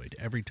enjoyed.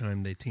 Every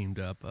time they teamed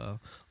up, a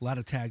lot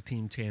of tag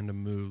team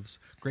tandem moves.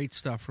 Great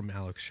stuff from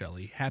Alex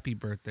Shelley. Happy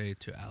birthday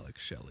to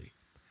Alex Shelley.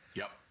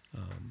 Yep.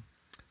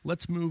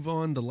 Let's move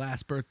on. The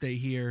last birthday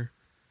here.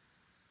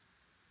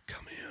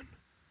 Come in.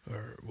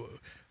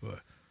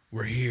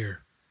 We're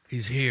here.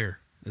 He's here.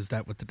 Is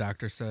that what the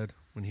doctor said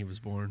when he was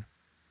born?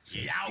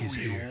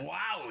 Yowie,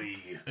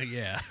 wowie.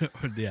 Yeah.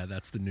 Yeah,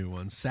 that's the new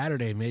one.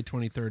 Saturday, May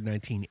 23rd,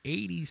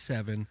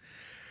 1987.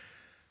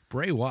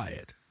 Bray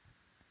Wyatt.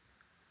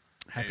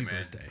 Happy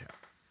birthday.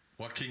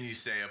 What can you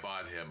say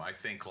about him? I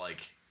think,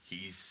 like,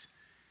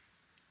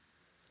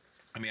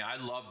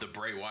 I love the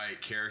Bray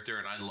Wyatt character,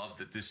 and I love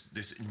that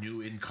this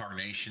new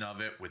incarnation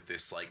of it with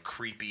this, like,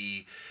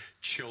 creepy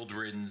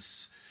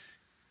children's,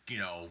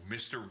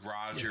 Mr.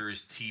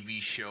 Rogers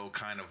TV show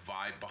kind of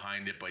vibe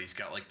behind it, but he's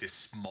got like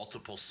this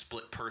multiple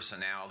split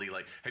personality.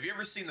 Like, have you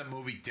ever seen the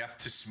movie Death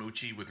to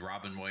Smoochie with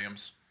Robin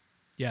Williams?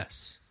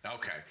 Yes.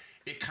 Okay.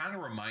 It kind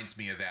of reminds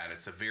me of that.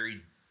 It's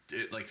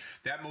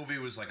that movie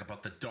was like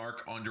about the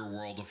dark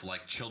underworld of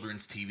like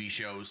children's TV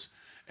shows.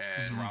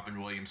 And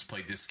Robin Williams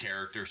played this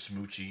character,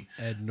 Smoochie.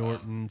 Ed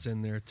Norton's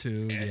in there,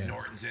 too.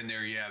 Norton's in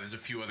there, yeah. There's a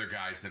few other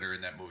guys that are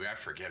in that movie. I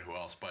forget who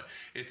else, but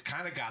it's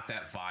kind of got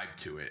that vibe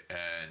to it.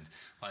 And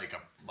like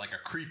a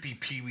creepy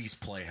Pee-wee's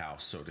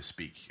Playhouse, so to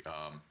speak.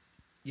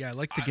 Yeah, I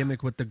like the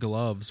gimmick with the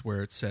gloves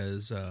where it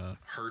says...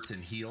 hurt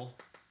and heal.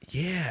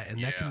 Yeah,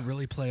 and that can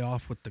really play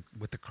off with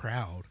the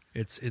crowd.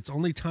 It's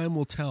only time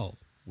will tell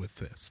with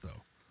this,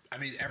 though. I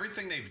mean,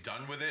 everything they've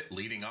done with it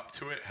leading up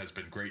to it has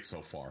been great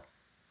so far.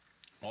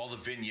 All the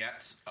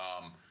vignettes.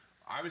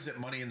 I was at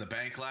Money in the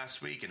Bank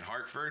last week in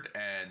Hartford,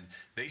 and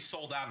they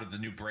sold out of the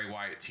new Bray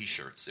Wyatt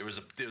T-shirts. There was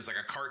like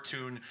a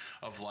cartoon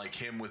of like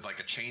him with like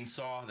a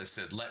chainsaw that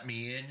said "Let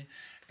me in,"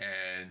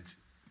 and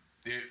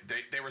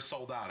they were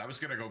sold out. I was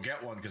gonna go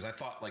get one because I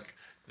thought like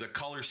the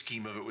color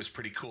scheme of it was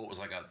pretty cool. It was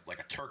like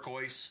a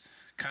turquoise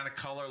kind of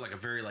color, like a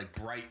very like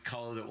bright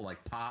color that will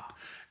like pop.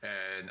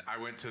 And I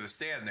went to the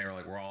stand, and they were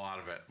like, "We're all out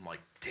of it." I'm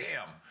like,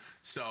 "Damn."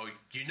 So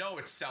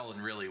it's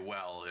selling really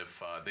well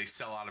if they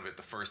sell out of it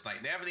the first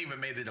night. They haven't even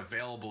made it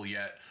available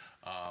yet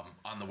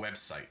on the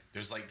website.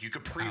 There's like, you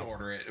could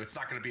pre-order it. It's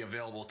not going to be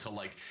available till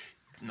like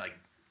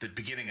the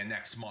beginning of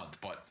next month,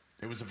 but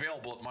it was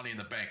available at Money in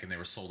the Bank, and they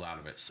were sold out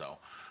of it. So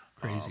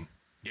crazy.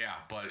 Yeah,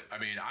 but I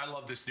mean, I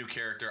love this new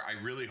character. I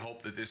really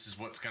hope that this is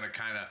what's going to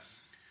kind of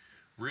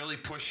really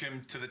push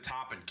him to the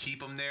top and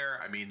keep him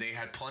there. I mean, they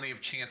had plenty of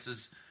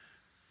chances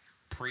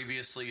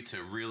previously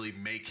to really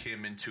make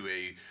him into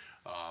a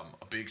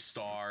big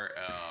star.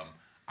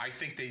 I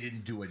think they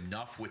didn't do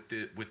enough with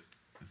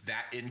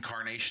that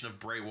incarnation of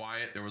Bray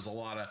Wyatt. There was a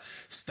lot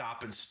of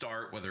stop and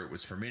start, whether it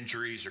was from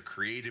injuries or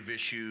creative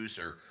issues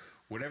or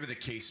whatever the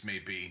case may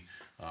be.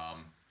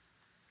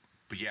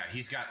 But yeah,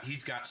 he's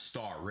got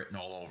star written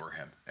all over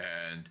him,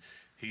 and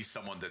he's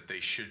someone that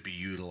they should be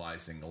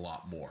utilizing a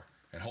lot more.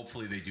 And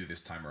hopefully they do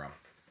this time around.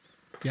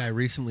 Yeah, I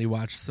recently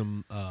watched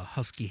some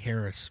Husky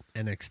Harris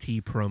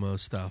NXT promo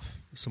stuff.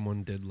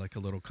 Someone did like a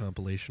little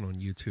compilation on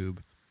YouTube.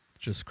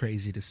 Just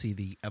crazy to see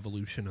the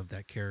evolution of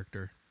that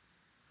character.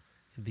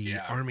 The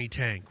army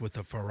tank with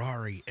a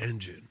Ferrari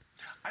engine.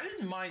 I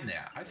didn't mind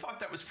that. I thought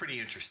that was pretty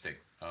interesting.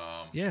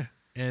 Yeah,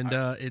 and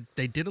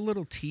they did a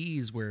little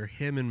tease where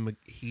him and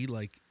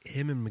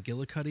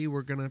McGillicuddy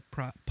were gonna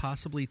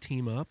possibly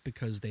team up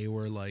because they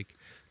were like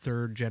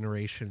third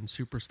generation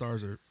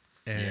superstars,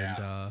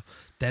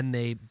 then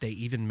they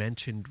even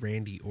mentioned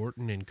Randy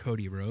Orton and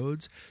Cody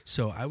Rhodes.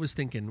 So I was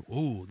thinking,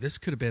 ooh, this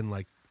could have been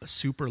like a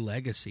super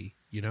legacy,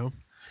 you know?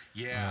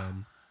 Yeah.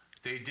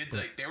 They did.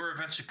 They were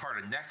eventually part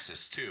of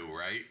Nexus too,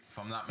 right? If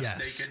I'm not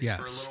mistaken,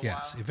 for a little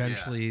while.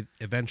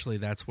 Eventually,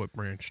 that's what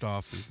branched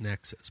off as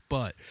Nexus.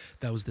 But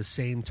that was the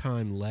same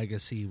time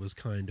Legacy was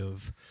kind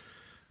of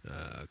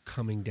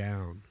coming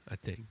down, I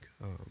think,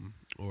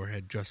 or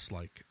had just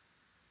like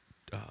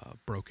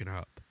broken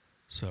up.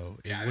 So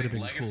it would have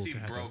been Legacy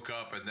cool to broke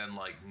up, and then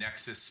like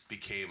Nexus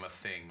became a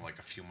thing like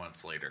a few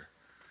months later.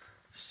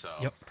 So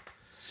yep.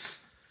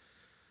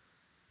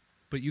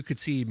 But you could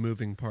see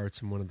moving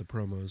parts in one of the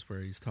promos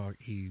where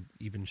he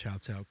even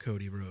shouts out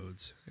Cody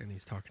Rhodes, and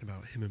he's talking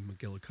about him and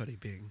McGillicuddy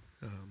being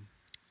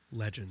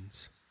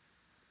legends,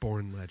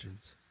 born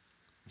legends.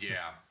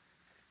 Yeah.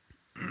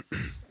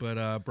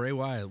 But Bray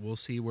Wyatt, we'll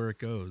see where it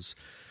goes.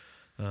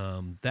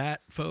 That,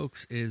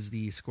 folks, is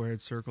the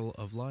squared circle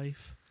of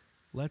life.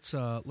 Let's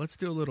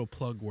do a little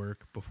plug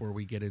work before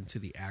we get into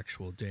the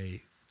actual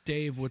day.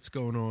 Dave, what's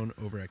going on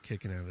over at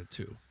Kicking Out at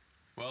 2?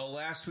 Well,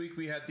 last week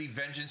we had the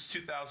Vengeance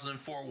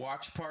 2004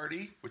 watch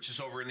party, which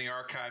is over in the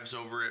archives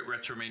over at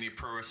Retromania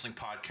Pro Wrestling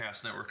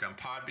Podcast Network on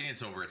Podbean.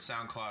 It's over at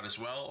SoundCloud as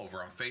well,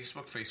 over on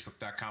Facebook,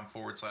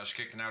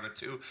 facebook.com/Kicking Out at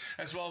 2,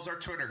 as well as our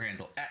Twitter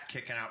handle at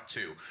Kicking Out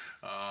 2.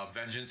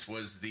 Vengeance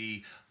was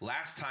the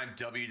last time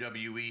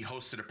WWE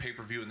hosted a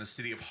pay-per-view in the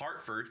city of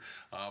Hartford.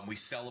 We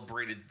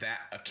celebrated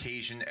that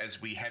occasion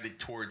as we headed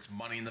towards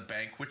Money in the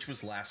Bank, which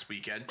was last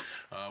weekend,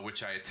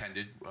 which I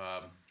attended.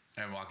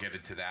 And I'll get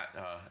into that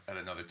at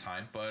another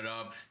time. But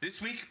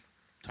this week,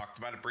 talked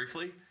about it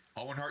briefly,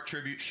 Owen Hart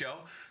Tribute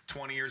Show.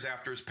 20 years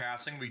after his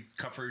passing, we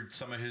covered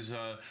some of his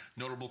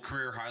notable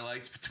career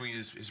highlights between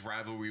his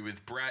rivalry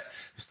with Brett,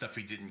 the stuff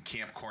he did in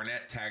Camp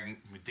Cornette, tagging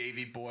with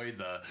Davey Boy,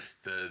 the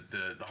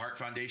Hart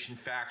Foundation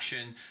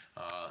faction,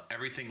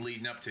 everything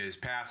leading up to his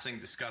passing,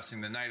 discussing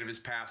the night of his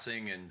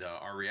passing and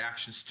our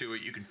reactions to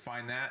it. You can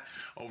find that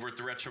over at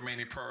the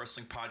Retromania Pro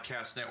Wrestling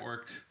Podcast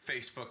Network,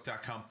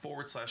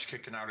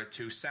 facebook.com/Kicking Out at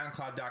 2,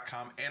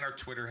 soundcloud.com, and our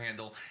Twitter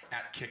handle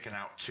at Kicking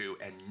Out 2.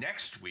 And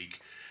next week's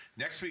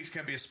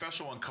going to be a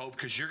special one, Cope,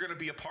 because you're going to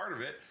be a part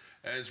of it,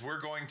 as we're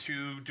going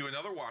to do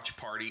another watch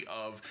party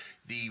of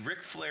the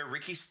Ric Flair,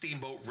 Ricky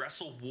Steamboat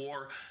Wrestle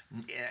War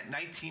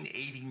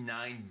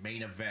 1989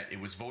 main event. It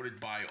was voted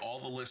by all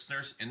the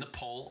listeners in the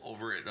poll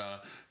over at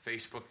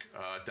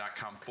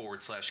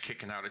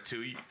facebook.com/Kicking Out at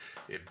 2.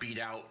 It beat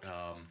out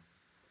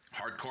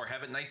Hardcore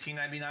Heaven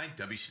 1999,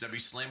 WCW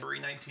Slamboree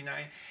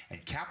 1999,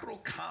 and Capital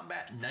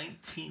Combat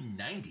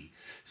 1990.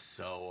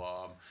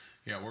 So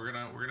we're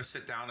gonna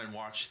sit down and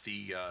watch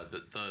the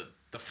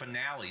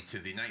finale to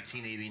the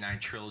 1989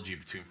 trilogy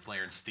between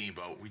Flair and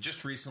Steamboat. We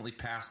just recently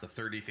passed the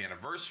 30th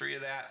anniversary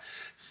of that,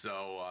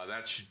 so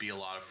that should be a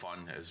lot of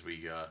fun as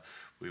we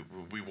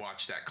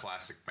watch that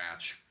classic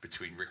match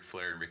between Ric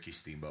Flair and Ricky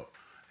Steamboat,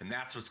 and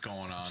that's what's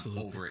going on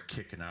over at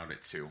Kicking Out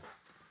at 2.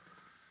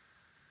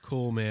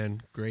 Cool,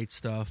 man. Great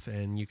stuff,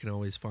 and you can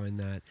always find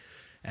that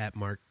at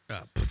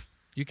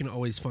You can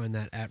always find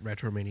that at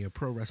Retromania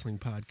Pro Wrestling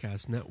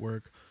Podcast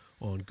Network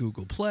on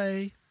Google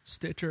Play,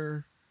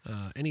 Stitcher,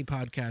 any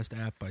podcast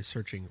app by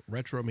searching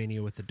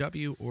Retromania with a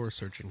W or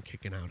searching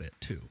Kicking Out at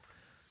 2.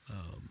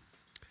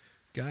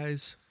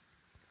 Guys,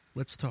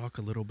 let's talk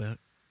a little bit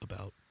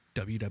about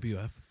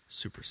WWF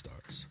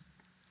Superstars.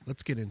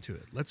 Let's get into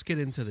it. Let's get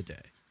into the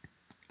day.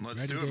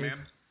 Let's do it, Dave?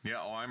 Man.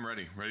 Yeah, I'm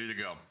ready. Ready to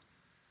go.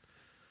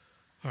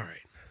 All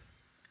right.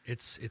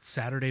 It's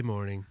Saturday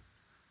morning,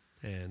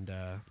 and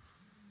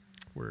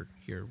we're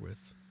here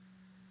with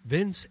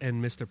Vince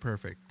and Mr.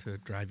 Perfect to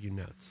drive you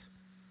nuts.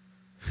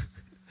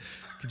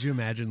 Could you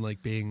imagine,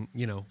 like, being,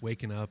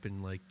 waking up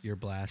and, like, you're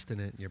blasting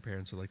it and your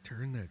parents are like,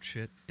 turn that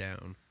shit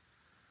down?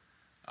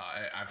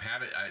 I've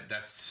had it.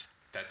 That's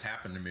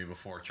happened to me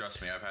before.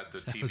 Trust me. I've had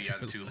the TV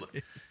on too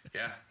loud.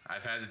 Yeah,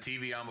 I've had the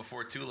TV on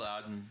before too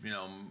loud, and,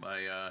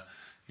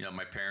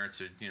 my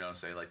parents would,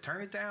 say, like,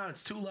 turn it down.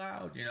 It's too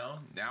loud,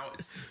 Now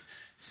it's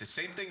the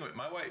same thing with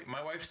my wife.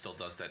 My wife still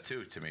does that,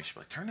 too, to me. She's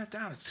like, turn that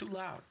down. It's too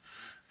loud,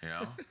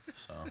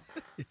 So,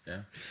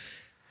 yeah.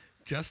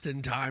 Just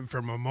in time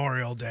for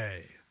Memorial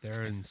Day.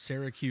 They're in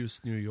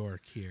Syracuse, New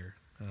York here.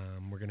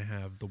 We're going to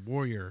have the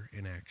Warrior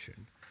in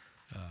action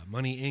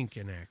Money Inc.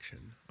 in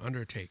action.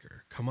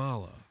 Undertaker,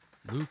 Kamala,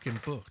 Luke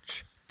and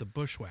Butch, the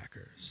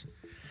Bushwhackers.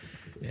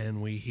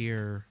 And we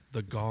hear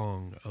the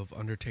gong of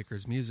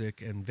Undertaker's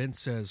music, and Vince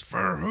says,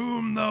 "For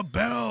whom the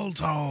bell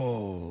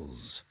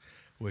tolls,"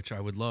 which I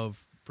would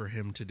love for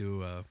him to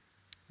do a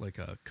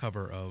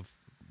cover of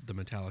the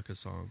Metallica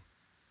song.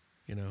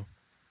 You know,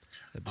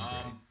 that'd be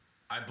great.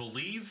 I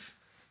believe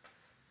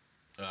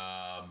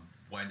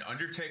when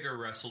Undertaker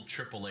wrestled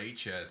Triple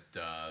H at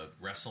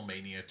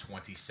WrestleMania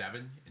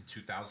 27 in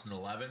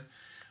 2011,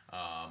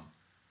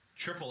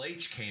 Triple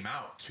H came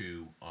out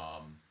to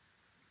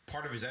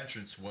part of his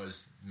entrance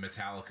was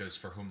Metallica's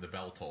 "For Whom the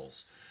Bell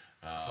Tolls."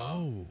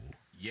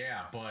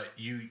 Yeah, but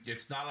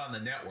it's not on the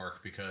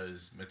network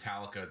because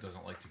Metallica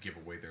doesn't like to give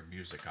away their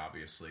music,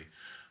 obviously.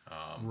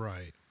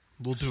 Right.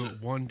 We'll do it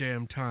one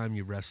damn time,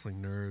 you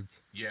wrestling nerds.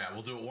 Yeah,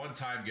 we'll do it one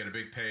time, get a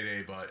big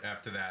payday, but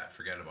after that,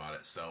 forget about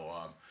it.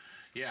 So,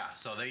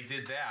 so they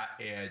did that,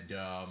 and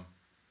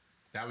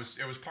it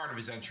was part of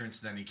his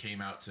entrance, and then he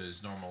came out to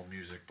his normal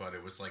music, but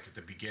it was like at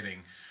the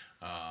beginning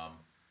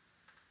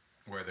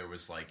where there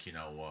was like,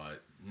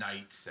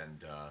 knights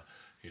and,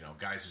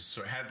 guys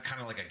who had kind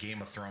of like a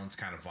Game of Thrones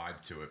kind of vibe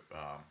to it.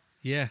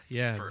 Yeah.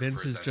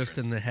 Vince is just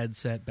in the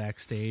headset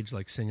backstage,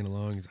 like singing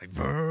along. He's like,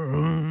 "For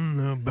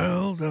the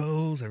bell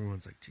tolls."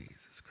 Everyone's like,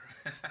 Jesus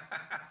Christ.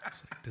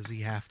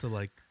 It's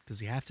like, does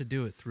he have to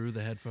do it through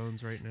the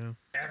headphones right now?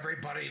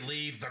 Everybody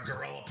leave the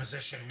gorilla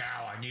position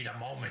now. I need a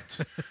moment.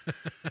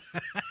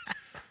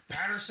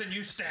 Patterson,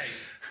 you stay.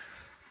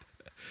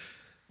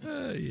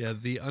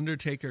 The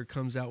Undertaker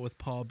comes out with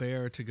Paul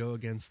Bearer to go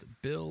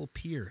against Bill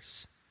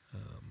Pierce.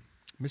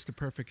 Mr.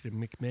 Perfect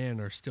and McMahon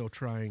are still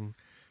trying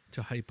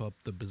to hype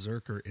up the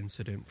Berserker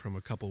incident from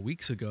a couple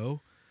weeks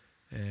ago.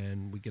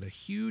 And we get a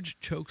huge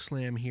choke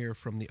slam here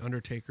from The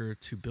Undertaker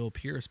to Bill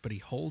Pierce, but he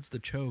holds the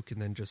choke and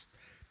then just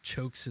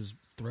chokes his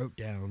throat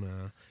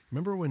down.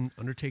 Remember when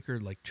Undertaker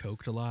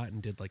choked a lot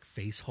and did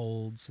face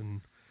holds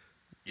and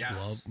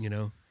yes,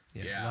 glove,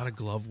 a lot of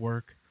glove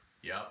work.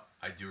 Yep,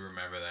 I do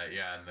remember that.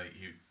 Yeah, and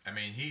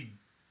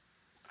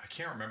I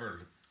can't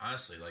remember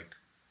honestly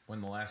when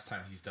the last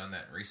time he's done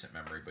that in recent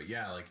memory, but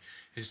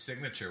his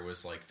signature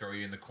was throw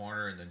you in the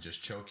corner and then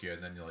just choke you,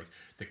 and then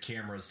the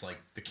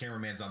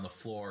cameraman's on the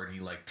floor and he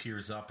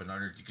peers up and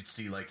you could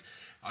see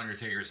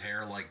Undertaker's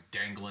hair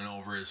dangling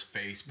over his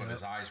face, but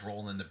his eyes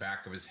rolling in the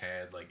back of his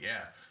head.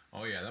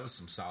 That was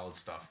some solid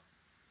stuff.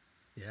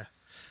 Yeah.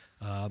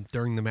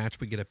 During the match,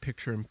 we get a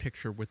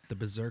picture-in-picture with the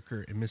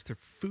Berserker and Mr.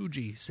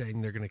 Fuji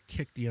saying they're going to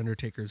kick the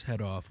Undertaker's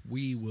head off.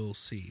 We will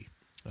see.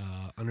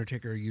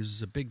 Undertaker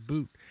uses a big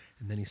boot,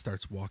 and then he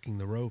starts walking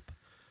the rope.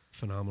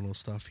 Phenomenal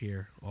stuff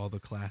here. All the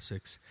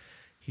classics.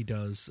 He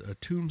does a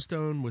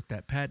tombstone with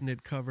that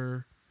patented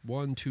cover.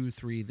 1, 2,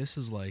 3. This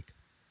is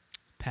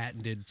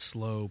patented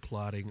slow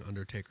plotting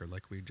Undertaker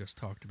like we just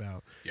talked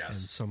about.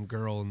 Yes. And some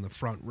girl in the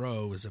front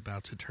row is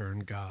about to turn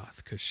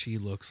goth because she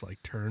looks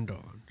turned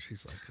on.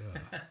 She's like,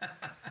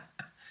 ugh.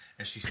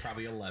 And she's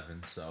probably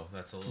 11, so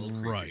that's a little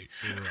creepy. Right.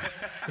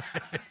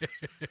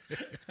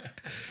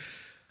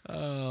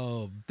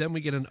 Oh, then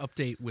we get an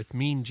update with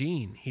Mean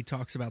Gene. He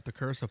talks about the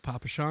curse of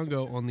Papa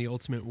Shango on the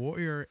Ultimate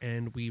Warrior,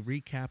 and we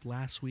recap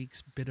last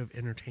week's bit of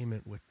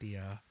entertainment with the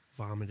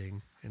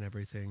vomiting and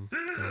everything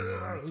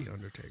going on with the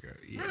Undertaker.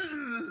 Yeah.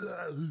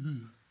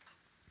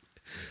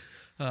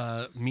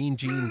 Mean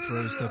Gene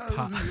throws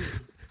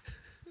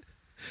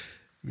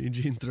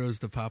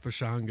the Papa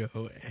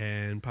Shango,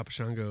 and Papa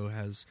Shango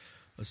has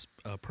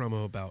a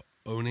promo about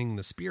owning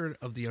the spirit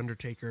of the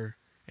Undertaker,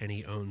 and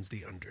he owns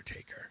the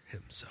Undertaker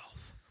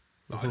himself.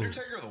 The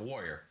Undertaker or the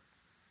Warrior?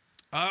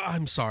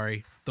 I'm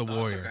sorry, the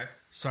Warrior. Okay.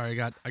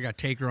 Sorry, I got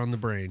Taker on the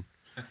brain.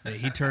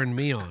 He turned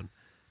me on.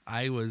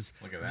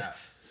 Look at that.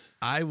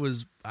 I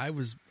was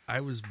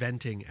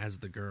venting as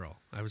the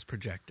girl. I was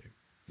projecting.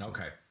 So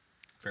okay.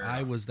 Fair enough.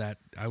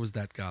 I was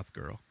that goth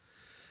girl.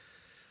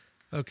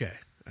 Okay.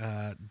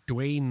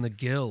 Dwayne the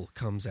Gill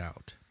comes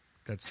out.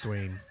 That's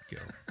Dwayne Gill,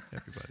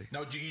 everybody.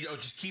 No,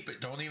 just keep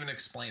it. Don't even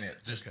explain it.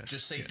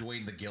 Just say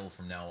Dwayne the Gill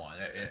from now on.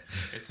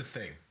 It's a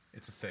thing.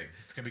 It's a thing.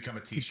 It's going to become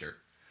a T-shirt.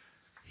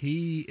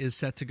 He is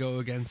set to go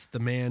against the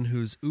man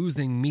who's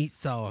oozing meat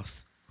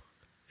sauce.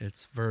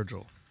 It's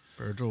Virgil.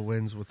 Virgil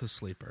wins with a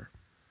sleeper.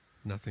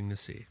 Nothing to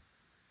see.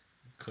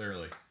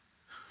 Clearly.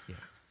 Yeah.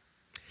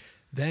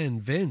 Then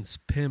Vince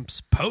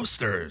pimps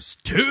posters,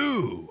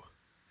 too.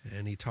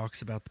 And he talks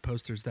about the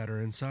posters that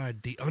are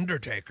inside. The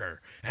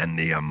Undertaker and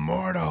the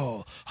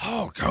immortal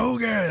Hulk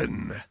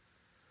Hogan.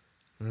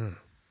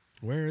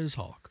 Where is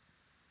Hulk?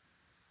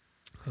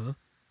 Huh?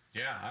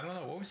 Yeah, I don't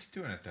know. What was he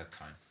doing at that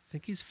time? I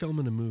think he's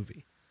filming a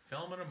movie.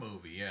 Filming a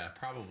movie, yeah,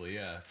 probably,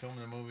 yeah.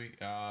 Filming a movie.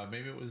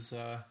 Maybe it was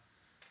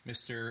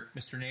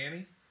Mr.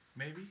 Nanny,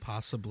 maybe?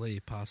 Possibly.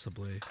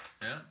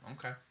 Yeah,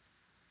 okay.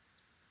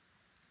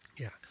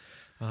 Yeah.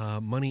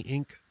 Money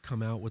Inc.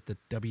 come out with the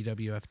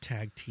WWF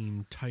Tag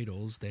Team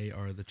titles. They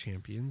are the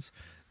champions.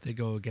 They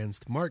go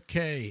against Mark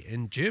Kay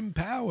and Jim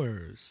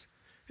Powers.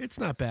 It's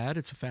not bad.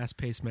 It's a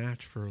fast-paced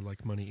match for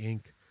Money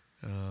Inc.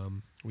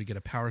 We get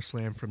a power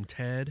slam from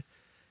Ted,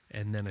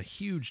 And then a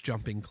huge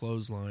jumping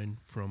clothesline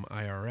from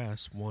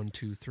IRS, 1,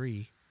 2,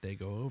 3. They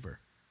go over.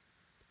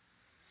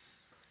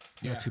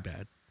 Not too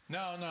bad.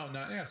 No.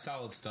 Yeah,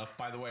 solid stuff.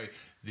 By the way,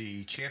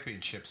 the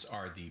championships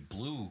are the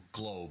Blue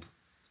Globe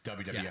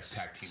WWF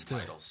Tag Team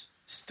titles.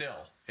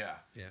 Still, yeah.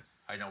 Yeah.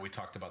 I know we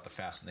talked about the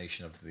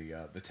fascination of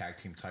the tag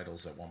team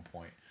titles at one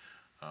point.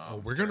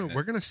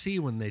 We're gonna see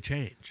when they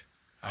change.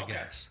 I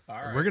guess. All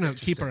right. We're gonna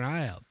keep our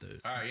eye out,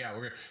 dude. All right, yeah.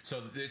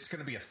 So it's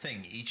going to be a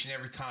thing each and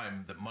every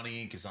time that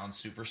Money Inc. is on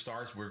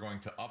Superstars. We're going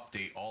to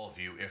update all of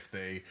you if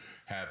they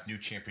have new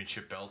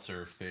championship belts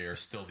or if they are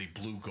still the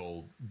Blue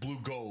Globe,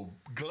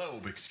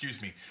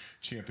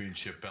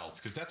 championship belts.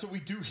 Because that's what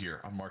we do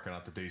here on Marking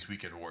Out the Days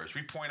Weekend Warriors.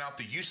 We point out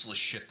the useless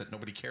shit that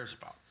nobody cares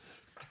about.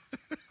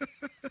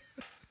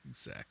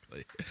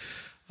 Exactly.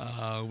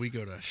 We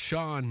go to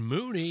Sean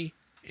Mooney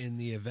in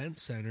the event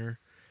center,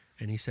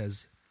 and he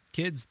says,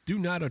 "Kids, do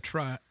not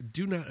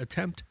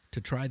attempt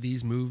to try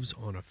these moves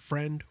on a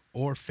friend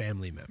or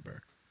family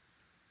member."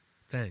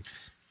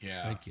 Thanks.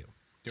 Yeah. Thank you.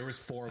 There was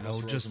 4 of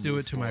us. I'll just do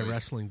it to my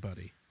wrestling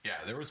buddy. Yeah,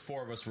 there was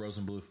 4 of us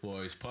Rosenbluth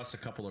boys, plus a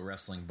couple of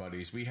wrestling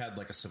buddies. We had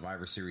like a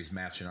Survivor Series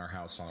match in our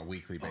house on a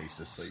weekly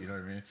basis. So you know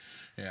what I mean?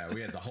 Yeah, we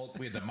had the Hulk,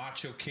 we had the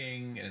Macho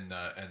King and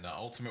the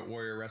Ultimate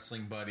Warrior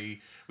wrestling buddy.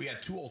 We had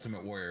 2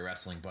 Ultimate Warrior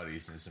wrestling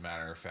buddies, as a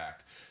matter of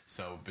fact.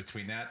 So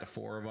between that, the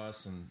 4 of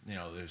us, and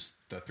there's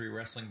the 3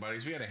 wrestling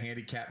buddies. We had a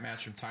handicap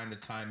match from time to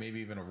time,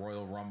 maybe even a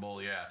Royal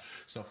Rumble. Yeah.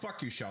 So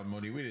fuck you, Sean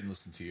Mooney. We didn't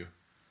listen to you.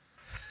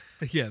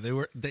 Yeah,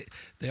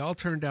 they all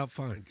turned out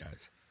fine,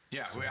 guys.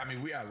 Yeah, so, and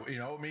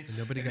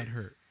nobody got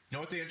hurt. You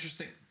know what the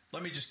interesting?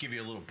 Let me just give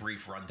you a little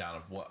brief rundown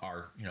of what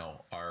our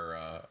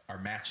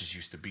matches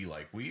used to be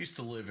like. We used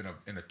to live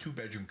in a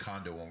 2-bedroom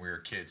condo when we were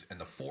kids,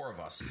 and the 4 of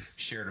us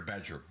shared a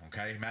bedroom.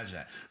 Okay, imagine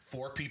that,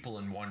 4 people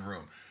in one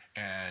room,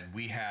 and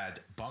we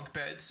had bunk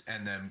beds,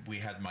 and then we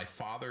had my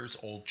father's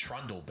old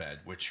trundle bed.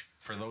 Which,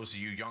 for those of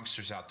you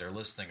youngsters out there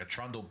listening, a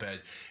trundle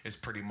bed is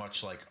pretty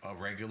much like a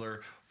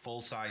regular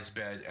full-size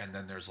bed, and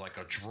then there's like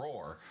a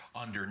drawer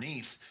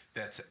underneath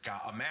that's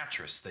got a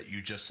mattress that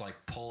you just like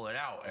pull it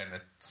out, and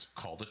it's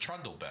called a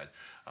trundle bed.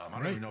 I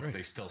don't even know if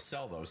they still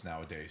sell those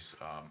nowadays.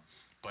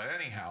 But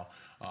anyhow,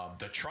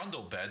 the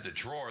trundle bed, the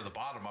drawer, the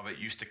bottom of it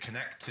used to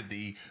connect to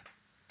the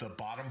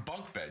bottom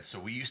bunk bed. So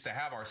we used to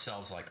have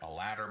ourselves like a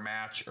ladder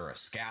match or a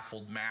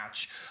scaffold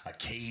match, a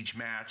cage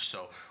match.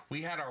 So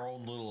we had our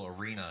own little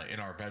arena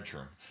in our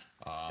bedroom.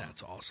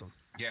 That's awesome.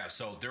 Yeah,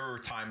 so there were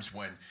times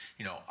when,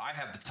 I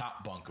had the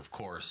top bunk, of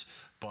course,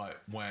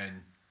 but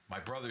when my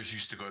brothers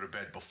used to go to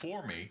bed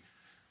before me,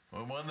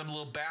 one of them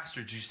little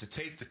bastards used to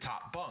tape the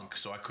top bunk,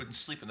 so I couldn't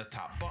sleep in the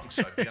top bunk,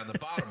 so I'd be on the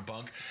bottom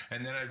bunk,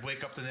 and then I'd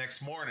wake up the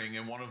next morning,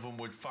 and one of them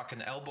would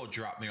fucking elbow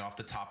drop me off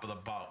the top of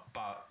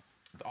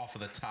off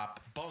of the top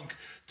bunk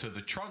to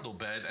the trundle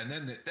bed, and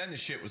then the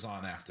shit was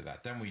on after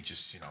that. Then we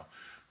just,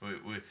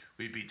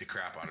 we beat the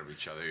crap out of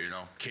each other,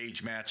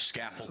 cage match,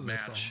 scaffold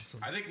match.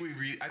 Awesome. I think we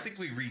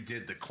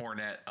redid the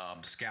Cornette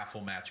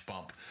scaffold match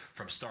bump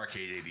from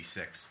Starrcade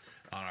 '86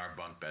 on our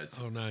bunk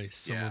beds. Oh, nice!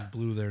 Someone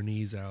blew their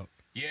knees out.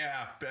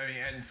 Yeah,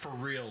 and for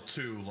real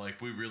too.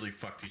 Like, we really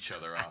fucked each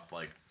other up.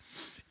 Like,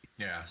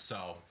 yeah.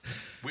 So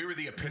we were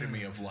the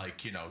epitome of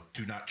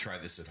do not try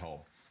this at home,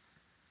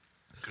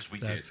 because we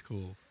did. That's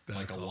cool. That's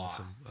like a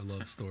awesome. lot. I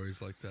love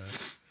stories like that.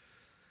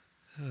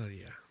 Oh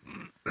yeah,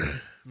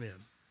 man.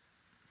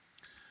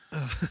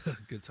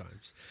 Good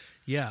times.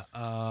 Yeah,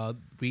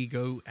 we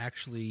go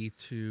actually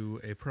to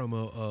a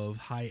promo of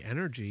High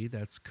Energy.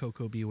 That's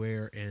Coco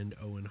Beware and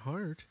Owen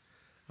Hart.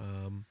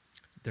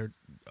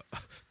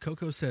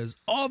 Coco says,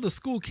 all the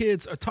school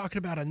kids are talking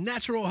about a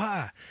natural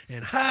high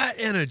and high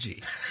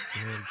energy.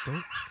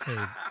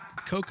 Hey,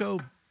 Coco,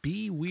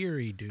 be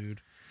weary,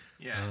 dude.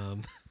 Yeah.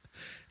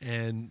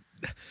 And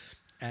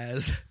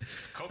as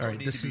Coco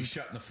needs to be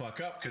shutting the fuck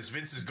up, because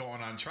Vince is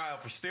going on trial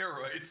for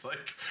steroids.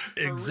 Like,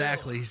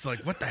 exactly. He's like,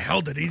 what the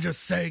hell did he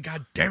just say?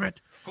 God damn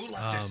it! Who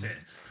let this in?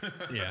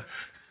 Yeah.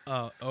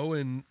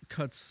 Owen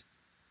cuts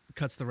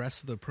the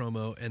rest of the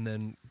promo, and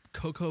then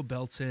Coco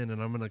belts in,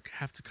 and I'm gonna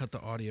have to cut the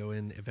audio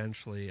in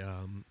eventually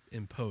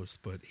in post.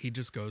 But he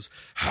just goes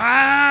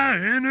high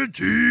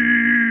energy.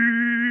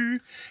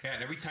 Yeah,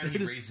 and every time he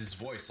raised his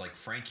voice, like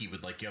Frankie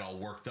would get all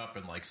worked up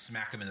and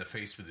smack him in the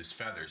face with his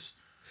feathers.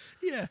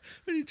 Yeah,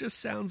 but he just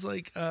sounds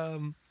like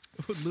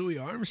Louis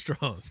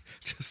Armstrong,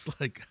 just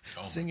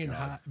singing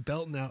high,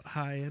 belting out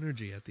high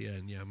energy at the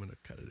end. Yeah, I'm going to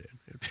cut it in.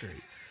 It's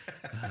great.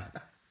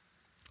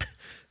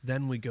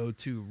 Then we go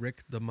to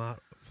Rick the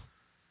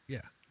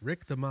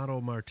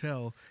Model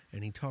Martel,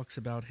 and he talks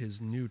about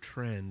his new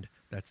trend.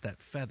 That's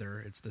that feather.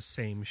 It's the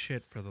same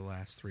shit for the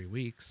last 3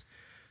 weeks.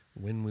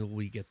 When will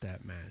we get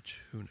that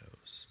match? Who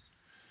knows?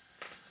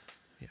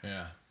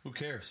 Yeah, who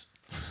cares?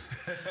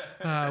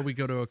 We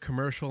go to a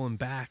commercial and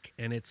back,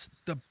 and it's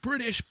the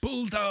British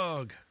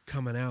Bulldog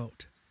coming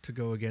out to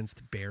go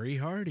against Barry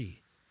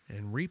Hardy.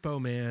 And Repo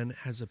Man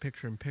has a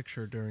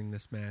picture-in-picture during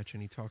this match,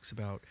 and he talks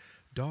about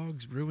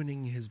dogs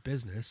ruining his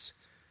business,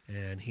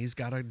 and he's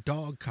got a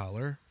dog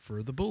collar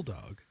for the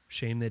Bulldog.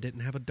 Shame they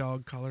didn't have a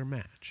dog collar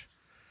match.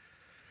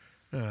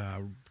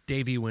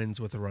 Davey wins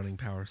with a running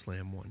power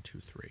slam, 1, 2,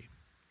 3.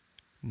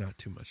 Not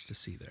too much to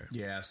see there.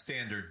 Yeah,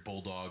 standard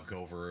Bulldog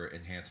over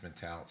enhancement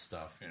talent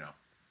stuff, you know.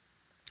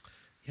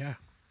 Yeah.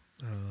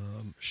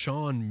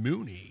 Sean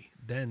Mooney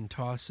then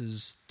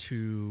tosses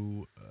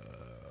to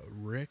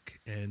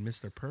Rick and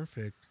Mr.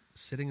 Perfect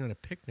sitting on a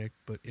picnic,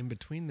 but in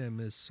between them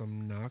is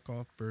some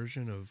knockoff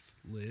version of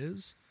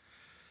Liz.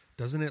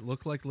 Doesn't it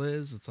look like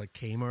Liz? It's like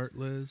Kmart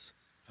Liz.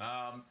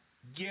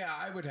 Yeah,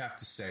 I would have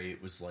to say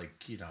it was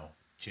like, you know,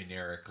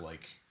 generic,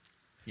 like,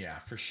 yeah,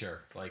 for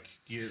sure. Like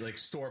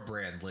store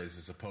brand Liz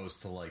as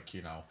opposed to like,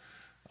 you know,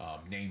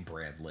 name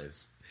brand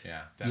Liz.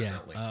 Yeah,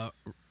 definitely. Yeah,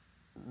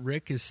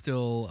 Rick is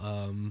still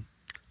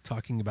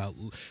talking about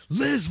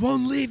Liz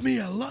won't leave me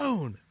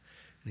alone,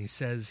 and he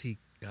says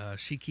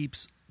she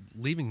keeps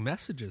leaving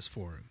messages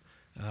for him.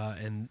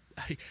 And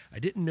I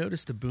didn't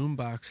notice the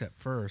boombox at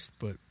first,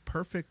 but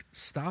Perfect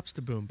stops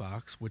the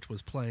boombox, which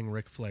was playing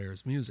Ric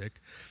Flair's music,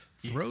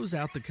 throws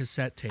out the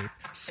cassette tape,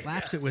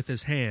 slaps it with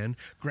his hand,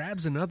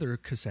 grabs another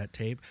cassette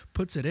tape,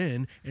 puts it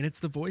in, and it's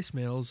the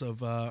voicemails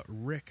of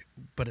Rick,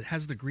 but it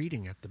has the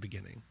greeting at the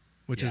beginning,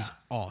 which is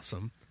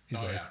awesome.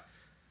 He's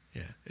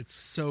yeah, it's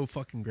so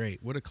fucking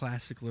great. What a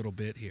classic little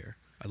bit here.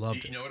 I loved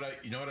it. You know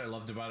what I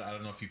loved about it? I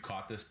don't know if you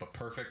caught this, but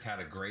Perfect had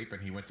a grape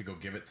and he went to go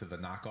give it to the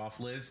knockoff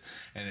Liz,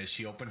 and as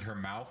she opened her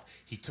mouth,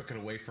 he took it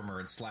away from her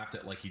and slapped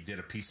it like he did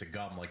a piece of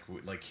gum, like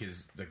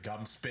the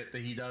gum spit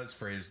that he does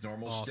for his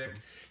normal shtick.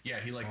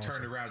 Yeah, he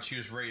turned around. She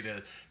was ready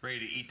to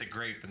eat the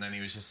grape, and then he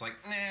was just like,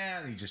 nah,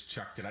 and he just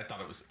chucked it. I thought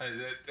it was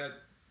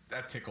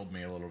that tickled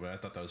me a little bit. I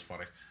thought that was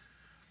funny.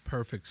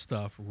 Perfect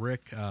stuff.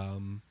 Rick's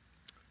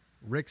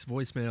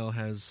voicemail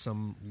has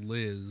some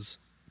Liz,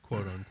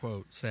 quote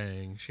unquote,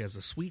 saying she has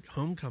a sweet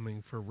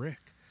homecoming for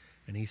Rick.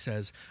 And he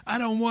says, I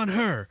don't want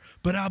her,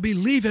 but I'll be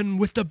leaving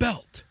with the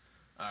belt.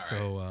 All right.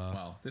 So,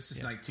 well, this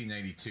is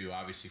 1992.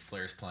 Obviously,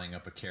 Flair's playing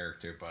up a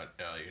character, but,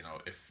 you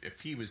know,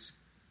 if he was...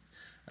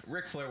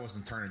 Ric Flair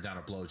wasn't turning down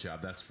a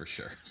blowjob, that's for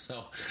sure.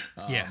 So,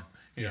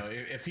 you know,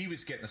 if he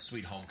was getting a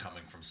sweet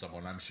homecoming from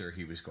someone, I'm sure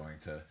he was going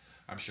to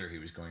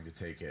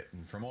take it.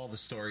 And from all the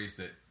stories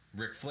that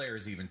Ric Flair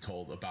has even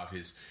told about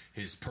his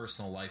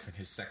personal life and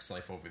his sex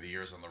life over the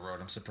years on the road,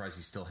 I'm surprised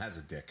he still has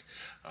a dick.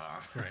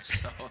 Right.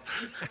 So I'm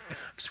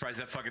surprised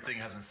that fucking thing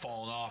hasn't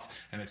fallen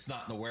off and it's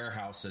not in the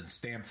warehouse in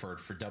Stamford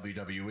for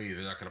WWE.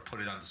 They're not going to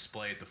put it on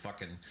display at the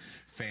fucking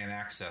fan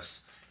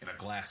access in a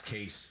glass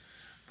case.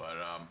 But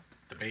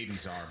the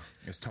baby's arm,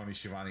 as Tony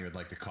Schiavone would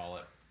like to call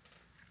it.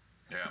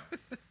 Yeah.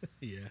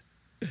 Yeah.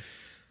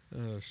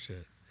 Oh,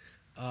 shit.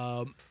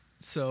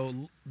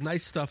 So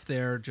nice stuff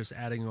there, just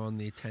adding on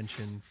the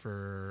tension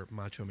for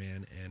Macho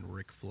Man and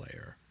Ric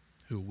Flair,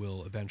 who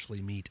will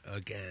eventually meet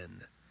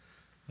again.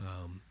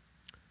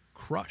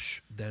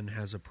 Crush then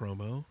has a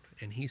promo,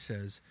 and he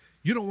says,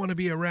 you don't want to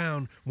be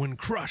around when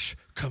Crush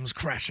comes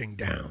crashing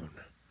down.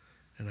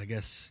 And I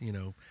guess, you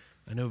know,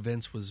 I know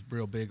Vince was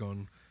real big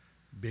on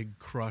Big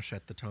Crush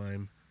at the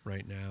time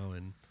right now,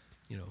 and,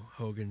 you know,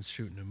 Hogan's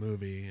shooting a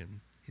movie,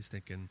 and he's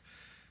thinking...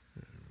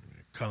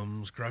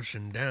 comes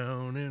crushing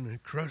down and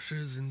it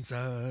crushes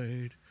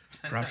inside.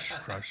 Crush,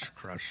 crush,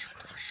 crush,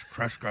 crush,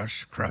 crush,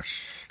 crush,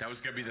 crush. That was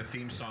going to be the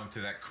theme song to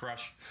that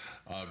Crush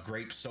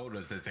grape soda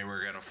that they were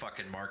going to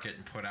fucking market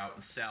and put out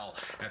and sell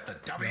at the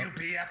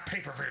WBF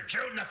pay-per-view,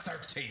 June the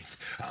 13th,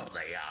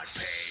 only on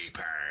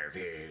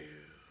pay-per-view.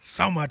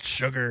 So much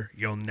sugar,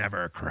 you'll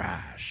never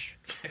crash.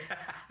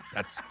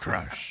 That's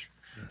Crush.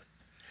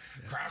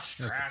 Crush,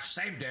 crash,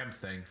 same damn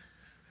thing.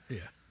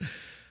 Yeah.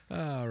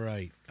 All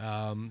right.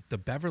 The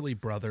Beverly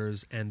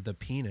Brothers and the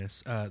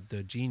Genius,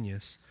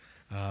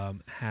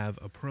 have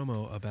a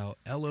promo about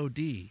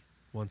LOD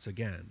once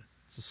again.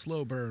 It's a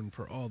slow burn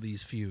for all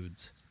these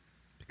feuds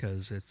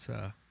because it's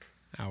a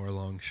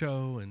hour-long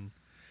show, and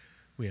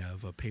we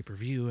have a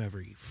pay-per-view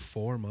every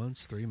 4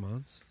 months, 3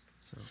 months.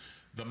 So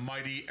the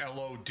mighty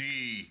LOD,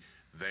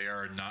 they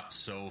are not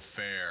so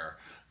fair.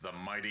 The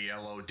mighty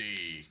LOD.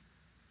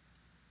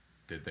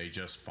 Did they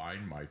just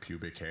find my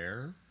pubic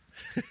hair?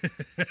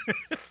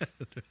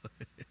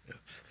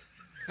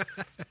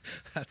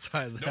 That's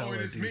why the no,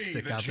 it is me,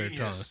 stick the out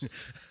genius. Their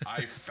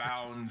tongue. I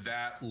found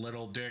that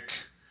little dick,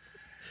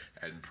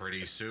 and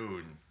pretty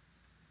soon,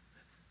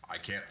 I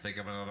can't think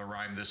of another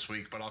rhyme this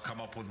week, but I'll come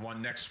up with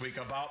one next week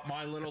about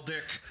my little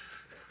dick.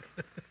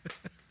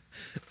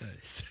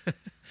 Nice.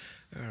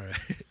 All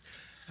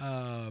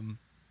right.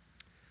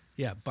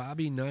 Yeah,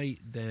 Bobby Knight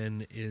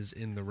then is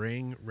in the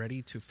ring,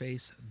 ready to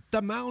face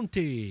the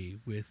Mountie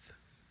with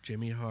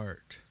Jimmy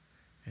Hart.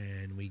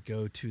 And we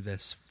go to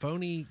this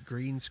phony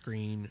green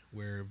screen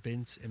where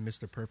Vince and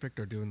Mr. Perfect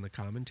are doing the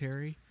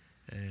commentary,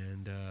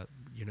 and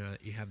you know,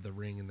 you have the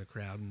ring and the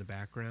crowd in the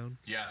background.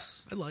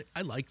 Yes,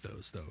 I like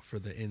those though for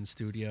the in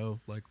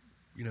studio, like,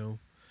 you know,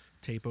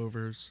 tape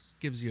overs.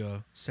 Gives you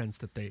a sense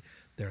that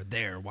they're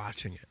there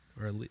watching it,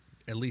 or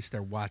at least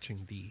they're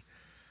watching the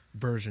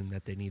version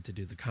that they need to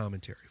do the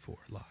commentary for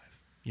live.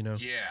 You know?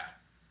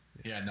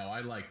 Yeah. No, I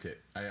liked it.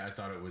 I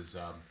thought it was.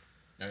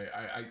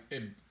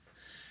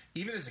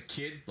 Even as a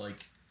kid,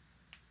 like,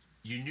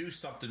 you knew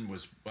something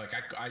was like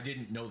I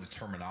didn't know the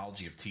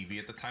terminology of TV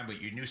at the time,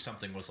 but you knew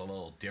something was a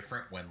little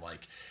different when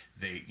like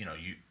they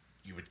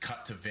you would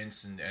cut to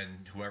Vince and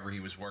whoever he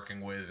was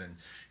working with, and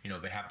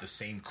they have the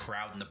same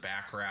crowd in the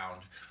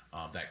background,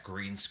 that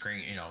green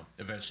screen.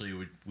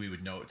 Eventually we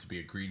would know it to be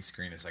a green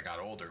screen as I got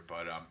older,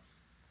 but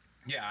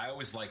yeah, I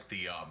always liked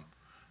the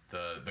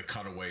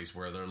cutaways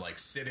where they're like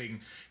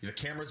sitting, the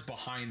camera's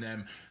behind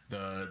them,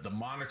 the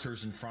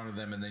monitors in front of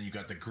them, and then you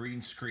got the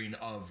green screen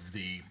of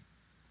the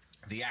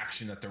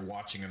action that they're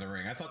watching in the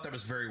ring. I thought that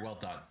was very well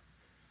done.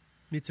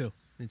 Me too.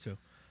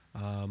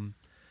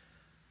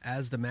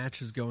 As the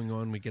match is going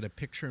on, we get a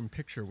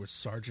picture-in-picture with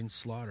Sergeant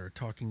Slaughter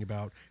talking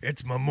about,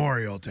 it's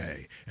Memorial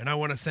Day, and I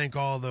want to thank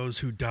all those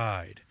who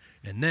died.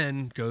 And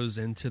then goes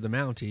into the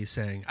Mountie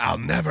saying, I'll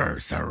never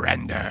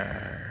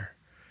surrender.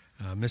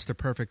 Mr.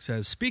 Perfect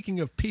says,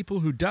 speaking of people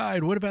who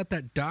died, what about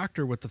that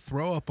doctor with the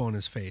throw-up on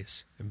his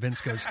face? And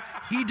Vince goes,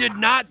 he did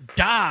not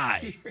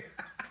die.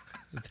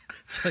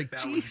 It's like,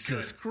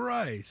 Jesus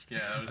Christ. Yeah,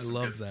 that was I some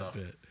love good that stuff.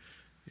 bit.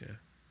 Yeah.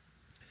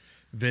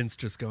 Vince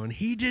just going,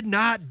 he did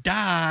not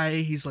die.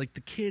 He's like,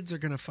 the kids are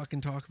going to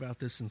fucking talk about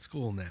this in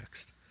school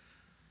next.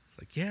 It's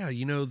like, yeah,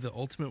 the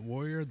Ultimate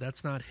Warrior,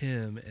 that's not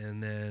him.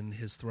 And then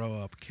his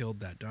throw-up killed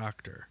that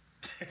doctor.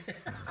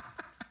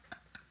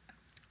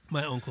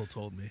 My uncle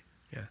told me.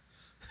 Yeah.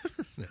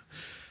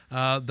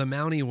 No. The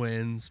Mountie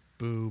wins.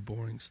 Boo,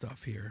 boring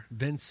stuff here.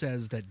 Vince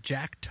says that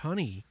Jack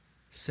Tunney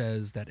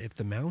says that if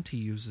the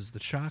Mountie uses the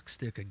shock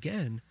stick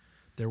again,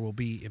 there will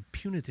be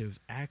punitive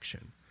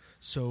action.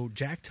 So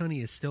Jack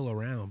Tunney is still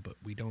around, but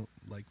we don't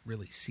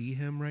really see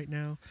him right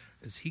now.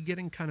 Is he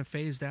getting kind of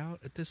phased out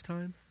at this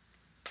time?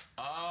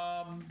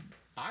 How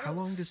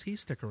long does he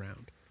stick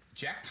around?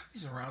 Jack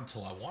Tunney's around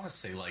till I want to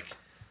say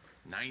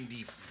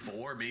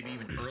 94, maybe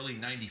even early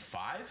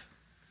 95.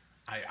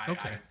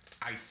 Okay.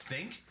 I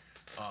think.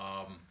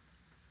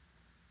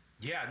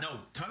 Yeah, no,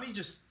 Tunney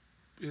just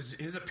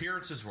his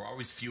appearances were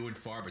always few and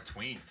far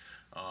between.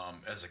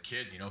 As a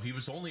kid, he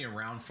was only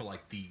around for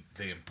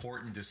the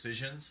important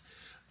decisions.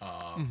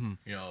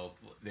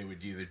 They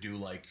would either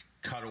do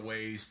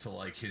cutaways to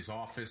his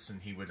office,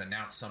 and he would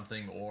announce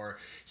something, or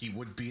he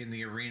would be in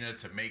the arena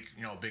to make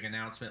a big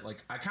announcement.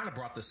 I kind of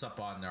brought this up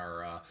on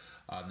our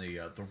on the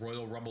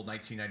Royal Rumble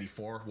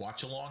 1994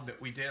 watch along that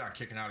we did on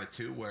Kicking Out at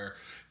 2, where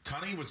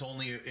Tunney was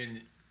only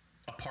in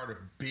a part of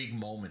big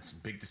moments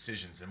and big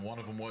decisions, and one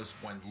of them was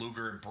when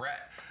Luger and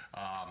Brett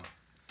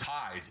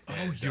tied.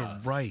 Oh, you're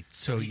right.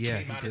 So he he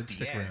came did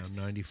stick around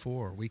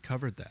 94. We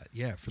covered that.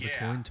 Yeah, for the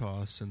coin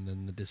toss and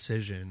then the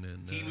decision.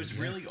 And he was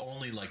really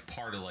only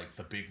part of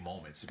the big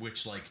moments,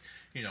 which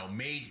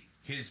made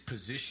his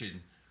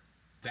position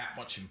that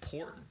much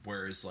important.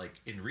 Whereas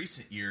in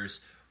recent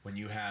years, when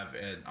you have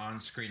an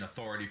on-screen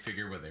authority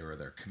figure, whether they were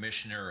their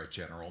commissioner, a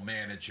general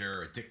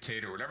manager, a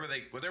dictator, whatever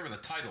the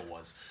title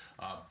was,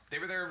 they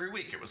were there every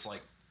week. It was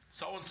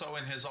so-and-so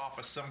in his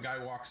office, some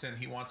guy walks in,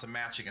 he wants a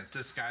match against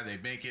this guy, they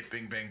make it,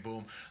 bing, bang,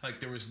 boom.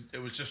 It was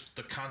just,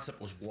 the concept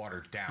was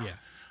watered down.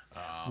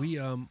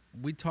 Yeah.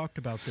 We talked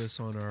about this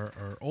on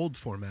our old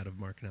format of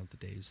Marking Out the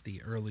Days,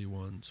 the early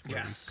ones,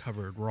 where we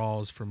covered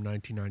Raws from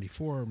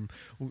 1994.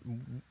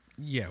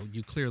 Yeah,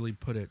 you clearly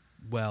put it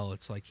well.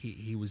 It's like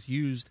he was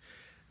used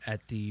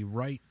at the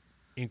right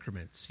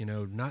increments,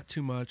 not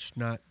too much,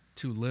 not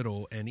too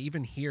little. And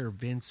even here,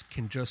 Vince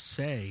can just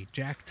say,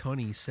 Jack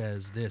Tunney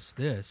says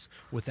this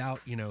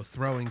without,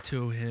 throwing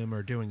to him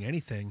or doing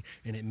anything.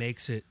 And it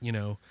makes it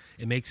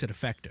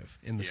effective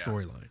in the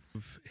storyline.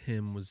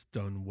 Him was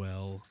done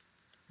well.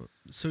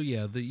 So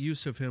yeah, the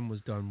use of him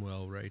was done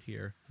well right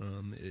here.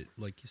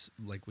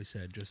 Like we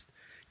said, just,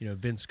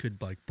 Vince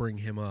could bring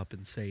him up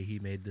and say he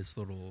made this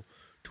little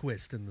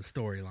twist in the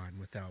storyline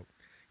without,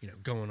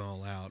 going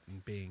all out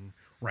and being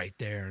right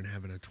there and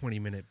having a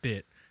 20-minute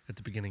bit at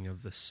the beginning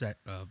of the set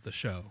of the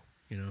show,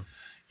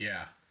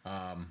 Yeah.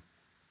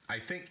 I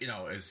think,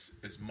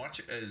 as much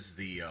as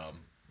the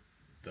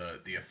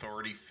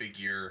authority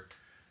figure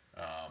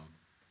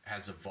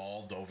has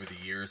evolved over the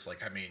years,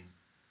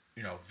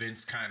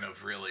 Vince kind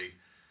of really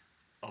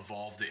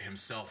evolved it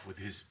himself with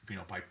his,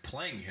 by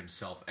playing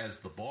himself as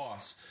the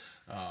boss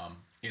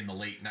in the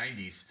late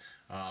 90s.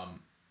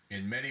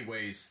 In many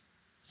ways,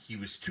 he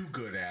was too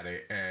good at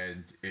it,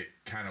 and it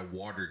kind of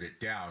watered it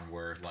down,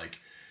 where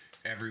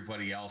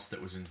everybody else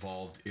that was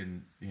involved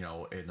in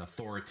an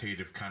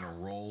authoritative kind of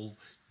role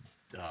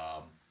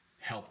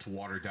helped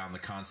water down the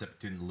concept,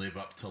 didn't live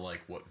up to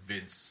what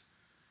Vince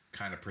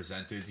kind of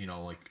presented,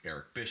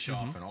 Eric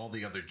Bischoff and all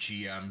the other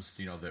GMs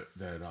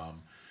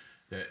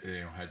that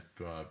had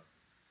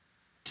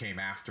came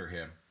after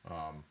him.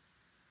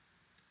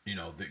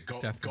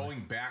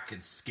 Going back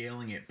and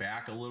scaling it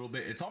back a little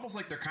bit, it's almost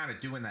like they're kind of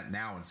doing that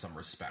now in some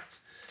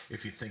respects,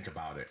 if you think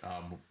about it.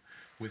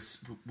 With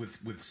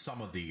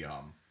some of the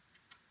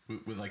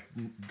with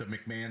the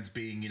McMahons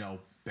being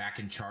back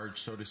in charge,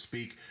 so to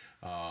speak,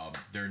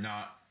 they're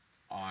not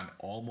on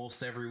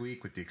almost every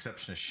week, with the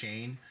exception of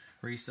Shane.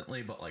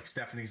 recently, but like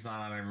Stephanie's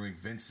not on every week,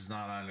 Vince is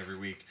not on every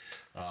week.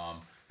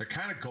 They're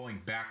kind of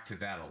going back to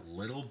that a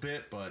little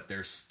bit, but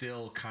they're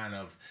still kind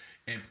of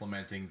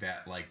implementing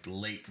that like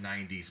late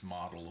 90s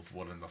model of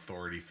what an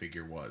authority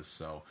figure was.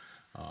 So,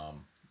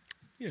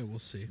 Yeah, we'll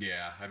see.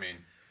 yeah, I mean,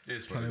 it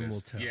is what Time it is.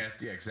 will tell. Yeah,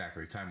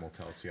 exactly. Time will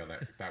tell. See how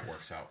that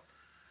works out.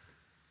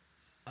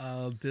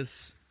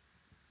 This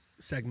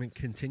segment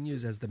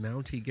continues as the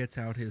Mountie gets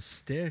out his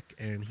stick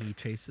and he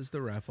chases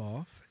the ref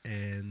off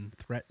and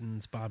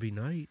threatens Bobby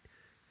Knight.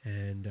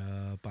 And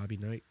Bobby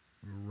Knight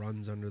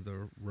runs under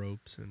the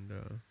ropes. And,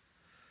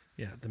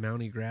 the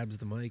Mountie grabs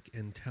the mic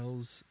and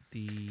tells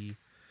the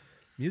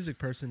music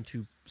person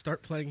to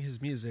start playing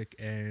his music.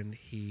 And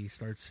he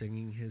starts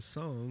singing his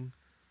song,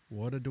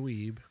 What a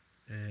Dweeb.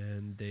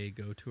 And they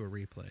go to a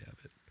replay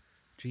of it.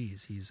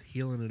 Jeez, he's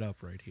healing it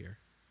up right here.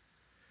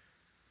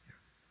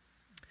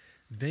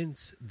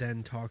 Vince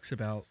then talks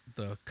about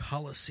the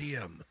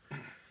Coliseum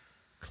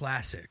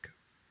Classic,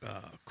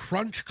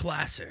 Crunch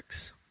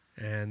Classics,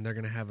 and they're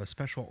going to have a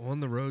special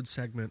on-the-road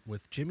segment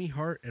with Jimmy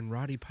Hart and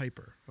Roddy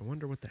Piper. I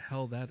wonder what the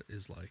hell that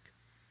is like.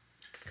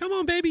 Come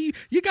on, baby.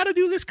 You got to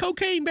do this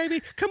cocaine,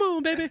 baby. Come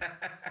on, baby.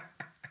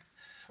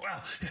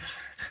 Well,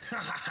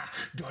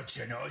 don't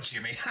you know,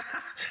 Jimmy?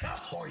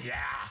 Oh,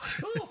 yeah.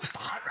 Ooh,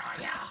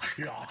 yeah.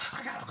 You know,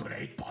 I got a good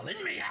 8-ball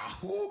in me.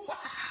 Ooh.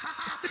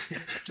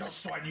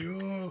 Just when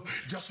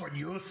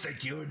you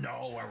think you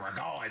know where we're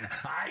going,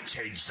 I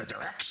change the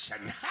direction.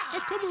 Oh,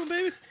 come on,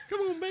 baby.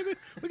 Come on, baby.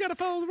 We got to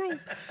follow the rule.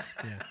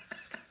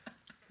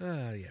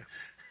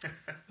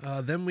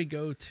 Yeah. Then we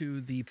go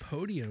to the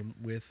podium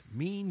with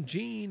Mean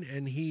Gene,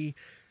 and he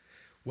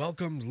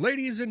welcomes,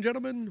 ladies and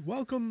gentlemen,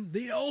 welcome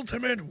the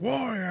Ultimate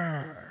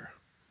Warrior.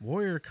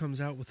 Warrior comes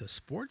out with a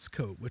sports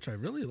coat, which I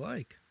really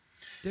like.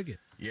 Dig it.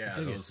 Yeah,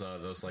 Dig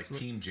those like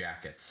team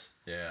jackets.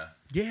 Yeah.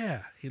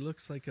 Yeah, he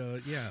looks like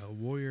a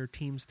warrior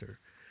teamster.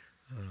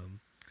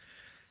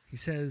 He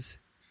says,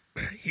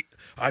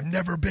 I've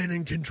never been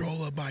in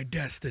control of my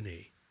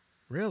destiny.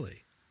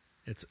 Really?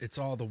 It's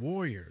all the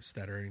warriors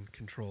that are in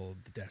control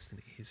of the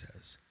destiny, he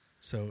says.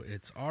 So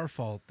it's our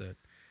fault that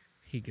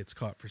he gets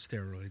caught for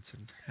steroids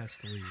and has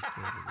to leave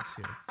later this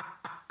year.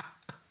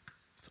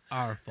 It's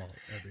our fault,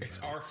 everybody. It's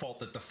our fault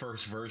that the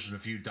first version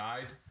of you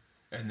died,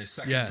 and the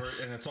second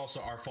Yes. and it's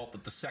also our fault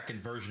that the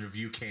second version of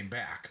you came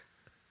back,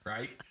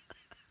 right?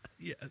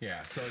 Yes.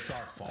 Yeah, so it's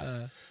our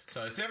fault.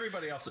 So it's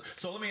everybody else.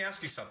 So let me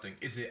ask you something.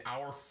 Is it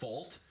our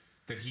fault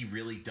that he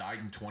really died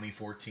in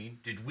 2014?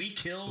 Did we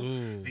kill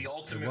the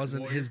Ultimate It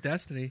wasn't Warrior? his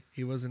destiny.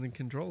 He wasn't in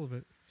control of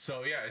it.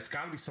 So, yeah, it's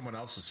got to be someone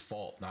else's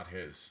fault, not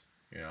his,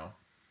 you know?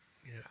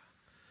 Yeah.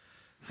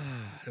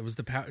 It was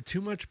too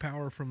much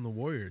power from the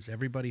Warriors.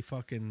 Everybody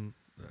fucking...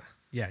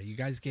 you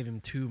guys gave him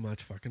too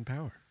much fucking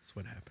power. That's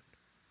what happened.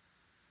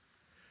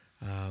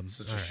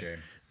 Such a shame.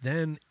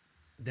 Then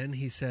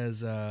he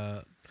says,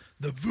 the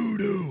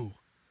voodoo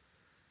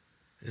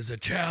is a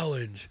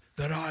challenge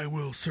that I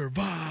will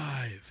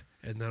survive.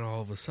 And then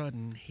all of a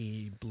sudden,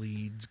 he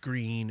bleeds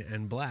green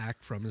and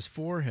black from his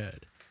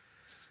forehead.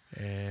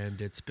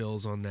 And it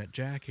spills on that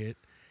jacket.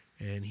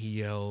 And he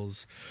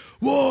yells,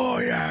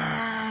 Warrior!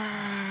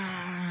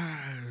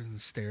 And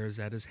stares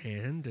at his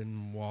hand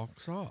and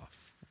walks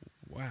off.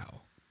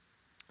 Wow.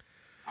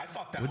 I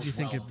thought that What'd was you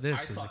think well, of this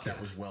I as a thought that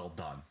kid? was well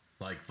done.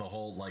 Like the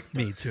whole, like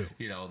Me too.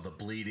 You know, the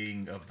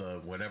bleeding of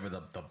the whatever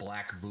the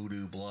black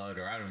voodoo blood,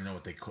 or I don't know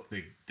what they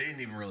didn't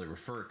even really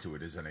refer to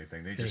it as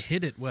anything. They They just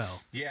hit it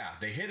well. Yeah,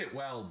 they hit it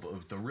well, but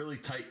with the really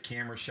tight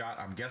camera shot.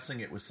 I'm guessing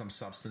it was some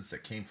substance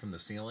that came from the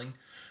ceiling,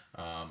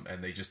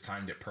 and they just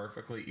timed it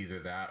perfectly. Either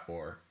that,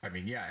 or I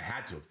mean, yeah, it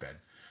had to have been.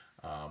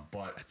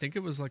 But I think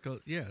it was like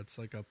it's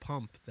like a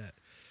pump that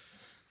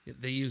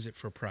they use it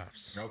for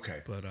props.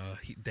 okay, But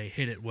they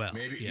hit it well.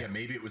 maybe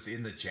maybe it was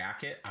in the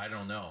jacket. I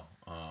don't know.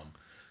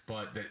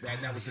 But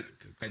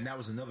that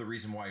was another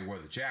reason why he wore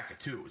the jacket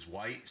too. It was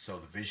white, so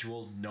the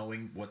visual,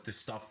 knowing what this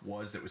stuff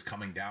was that was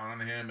coming down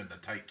on him, and the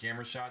tight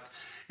camera shots,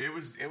 it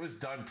was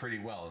done pretty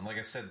well. And like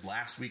I said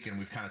last week, and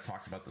we've kind of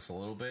talked about this a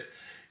little bit.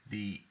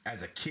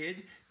 As a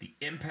kid, the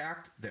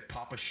impact that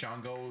Papa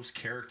Shango's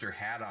character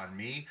had on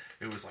me,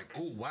 it was like,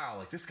 oh wow,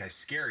 like this guy's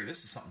scary.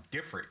 This is something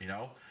different, you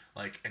know.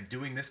 Like, and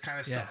doing this kind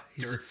of stuff.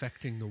 He's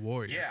affecting the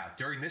warrior. Yeah,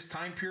 during this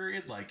time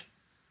period, like.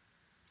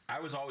 I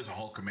was always a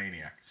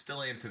Hulkamaniac.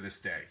 Still am to this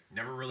day.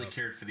 Never really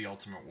cared for the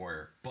Ultimate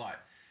Warrior. But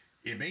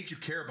it made you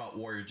care about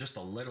Warrior just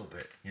a little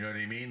bit. You know what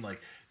I mean? Like,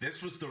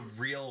 this was the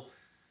real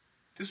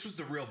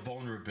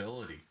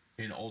vulnerability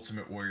in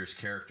Ultimate Warrior's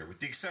character. With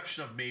the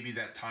exception of maybe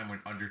that time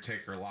when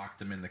Undertaker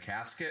locked him in the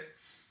casket.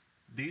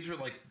 These were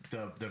like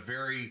the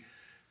very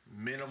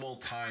minimal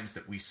times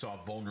that we saw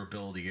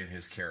vulnerability in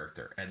his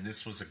character. And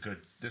this was a good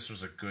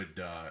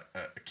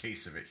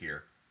case of it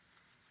here.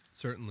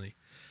 Certainly.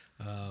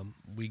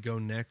 We go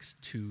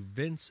next to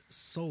Vince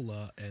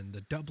Sola and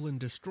the Dublin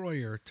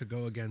Destroyer to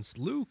go against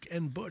Luke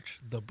and Butch,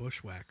 the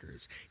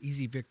Bushwhackers.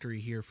 Easy victory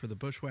here for the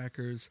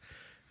Bushwhackers.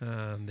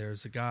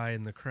 There's a guy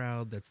in the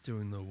crowd that's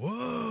doing the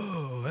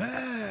whoa,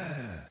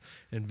 ah.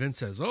 And Vince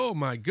says, oh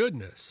my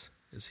goodness,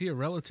 is he a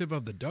relative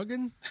of the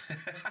Duggan?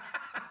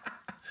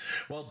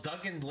 Well,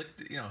 Duggan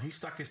licked, he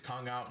stuck his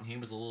tongue out and he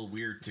was a little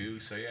weird too.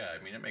 So yeah,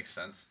 I mean, it makes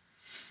sense.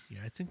 Yeah,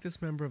 I think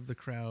this member of the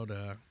crowd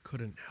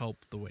couldn't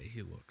help the way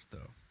he looked,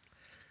 though.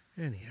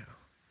 Anyhow,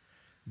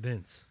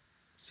 Vince,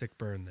 sick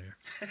burn there.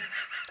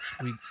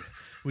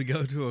 we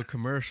go to a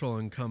commercial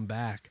and come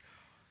back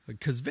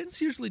because Vince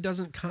usually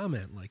doesn't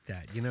comment like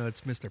that.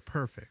 It's Mr.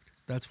 Perfect.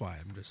 That's why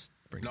I'm just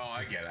bringing. No,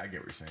 I get it. I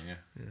get what you're saying.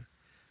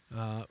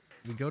 Yeah.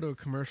 We go to a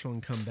commercial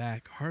and come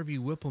back. Harvey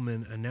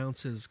Whippleman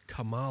announces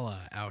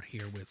Kamala out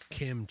here with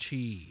Kim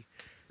Chi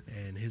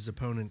and his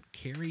opponent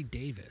Kerry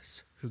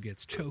Davis, who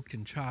gets choked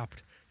and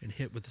chopped and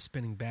hit with a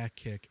spinning back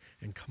kick.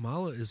 And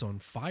Kamala is on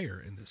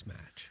fire in this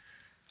match.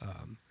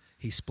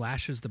 He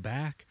splashes the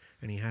back,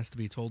 and he has to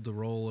be told to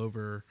roll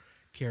over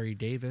Kerry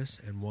Davis.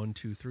 And 1,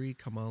 2, 3,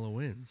 Kamala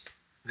wins.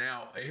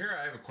 Now, here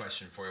I have a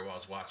question for you while I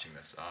was watching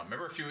this.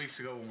 Remember a few weeks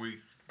ago when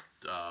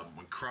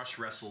Crush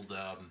wrestled,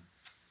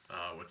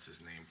 what's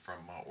his name from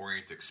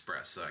Orient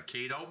Express,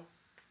 Kato?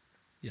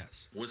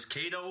 Yes. Was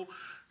Kato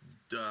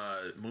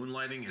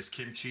moonlighting as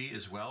Kim Chi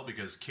as well?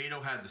 Because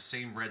Kato had the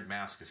same red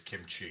mask as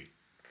Kim Chi.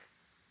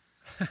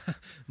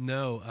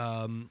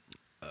 No,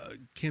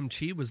 Kim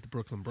Chi was the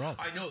Brooklyn Brawler.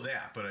 I know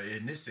that, but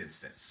in this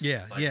instance,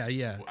 Yeah.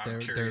 I'm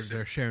curious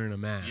They're sharing a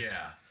mask.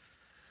 Yeah.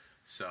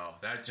 So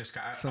that just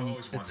I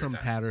always wondered it's some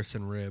that.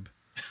 Patterson rib.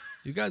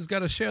 You guys got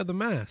to share the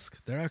mask.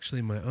 They're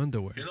actually my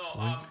underwear.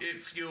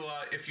 If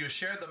you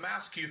share the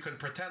mask, you can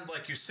pretend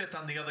like you sit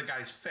on the other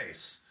guy's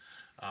face.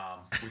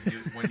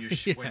 When you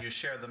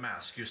share the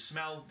mask, you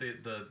smell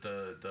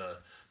the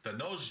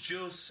nose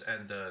juice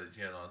and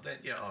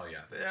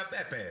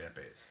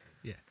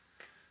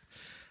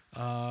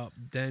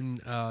Then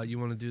you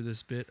want to do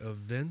this bit of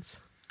Vince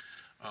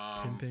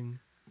pimping.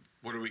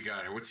 What do we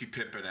got here? What's he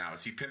pimping out?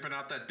 Is he pimping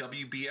out that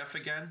WBF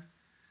again?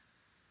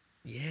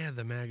 Yeah,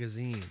 the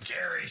magazine.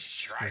 Gary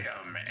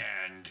Stridham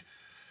and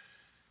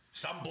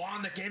some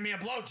blonde that gave me a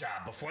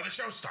blowjob before the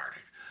show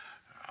started.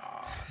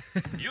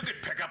 You could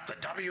pick up the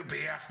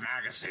WBF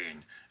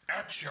magazine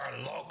at your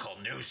local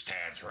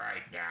newsstands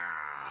right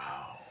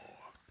now.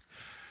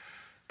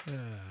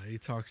 He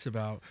talks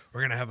about we're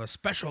going to have a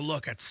special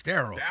look at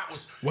steroids. That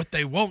was what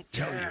they won't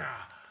tell you.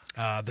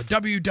 The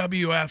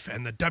WWF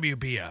and the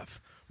WBF.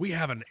 We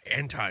have an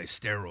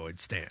anti-steroid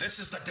stance. This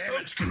is the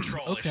damage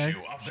control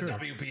issue of the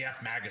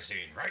WBF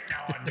magazine right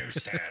now on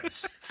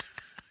newsstands.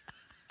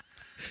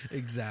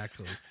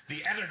 Exactly.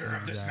 The editor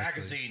of this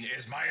magazine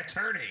is my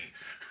attorney.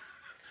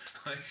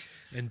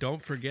 And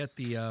don't forget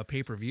the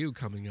pay-per-view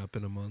coming up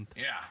in a month.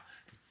 Yeah.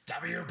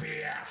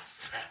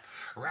 WBF.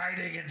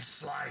 Riding and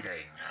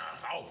sliding.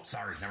 Oh,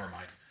 sorry. Never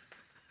mind.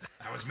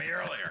 That was me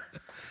earlier.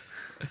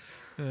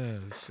 Oh,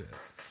 shit.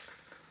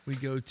 We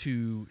go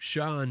to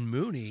Sean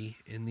Mooney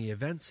in the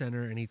event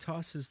center, and he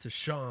tosses to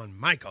Shawn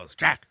Michaels.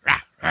 The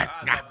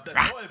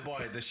toy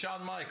boy, the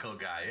Shawn Michael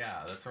guy.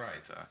 Yeah, that's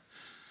right.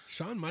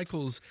 Shawn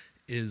Michaels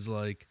is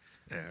like,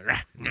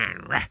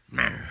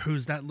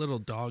 who's that little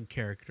dog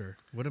character?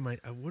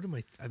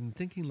 I'm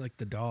thinking like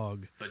the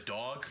dog. The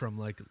dog? From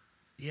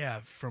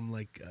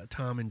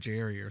Tom and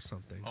Jerry or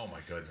something. Oh,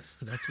 my goodness.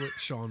 That's what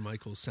Shawn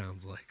Michaels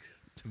sounds like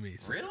to me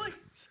sometimes. Really?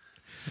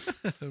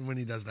 When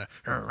he does that.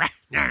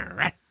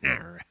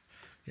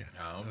 Yeah.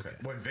 Oh, okay.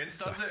 When Vince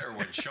does it or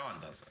when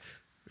Sean does it?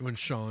 When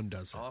Sean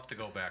does it. I'll have to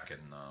go back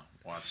and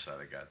watch that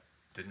again.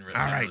 Didn't really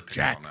right, pick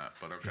Jack. up on that,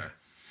 but okay.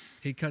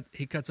 Yeah.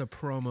 He cuts a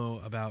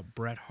promo about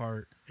Bret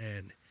Hart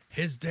and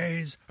his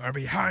days are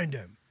behind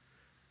him.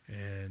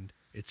 And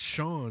it's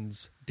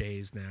Sean's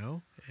days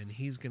now, and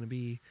he's going to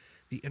be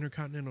the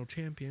Intercontinental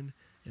Champion,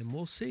 and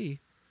we'll see.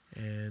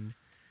 And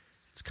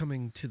it's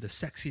coming to the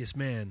sexiest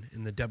man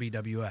in the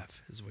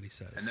WWF, is what he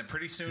says. And then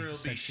pretty soon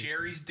it'll be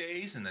Sherry's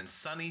days, and then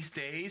Sonny's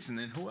days, and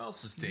then who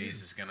else's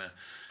days is gonna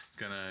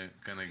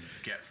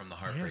get from the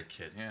Heartbreak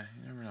Kid? Yeah,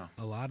 you never know.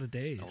 A lot of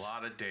days. A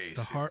lot of days.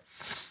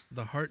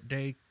 The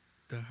Heartbreak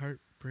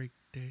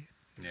Day.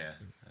 Yeah,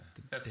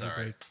 that's all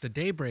right. The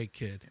Daybreak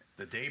Kid.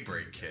 The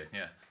Daybreak Kid.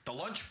 Yeah, the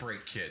Lunch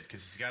Break Kid,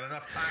 because he's got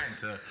enough time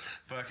to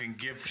fucking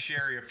give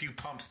Sherry a few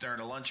pumps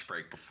during a lunch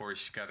break before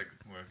she's got to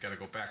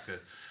go back to.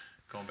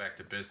 Going back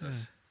to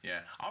business.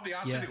 Yeah. I'll be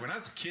honest with you. When I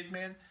was a kid,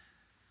 man,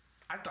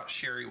 I thought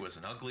Sherry was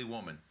an ugly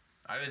woman.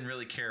 I didn't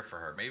really care for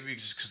her. Maybe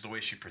just because the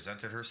way she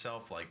presented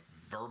herself, like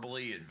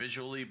verbally and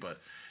visually. But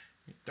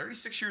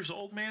 36 years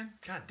old, man.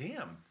 God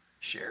damn.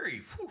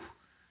 Sherry. Whew,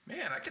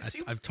 man, I can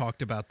see. I've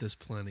talked about this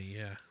plenty.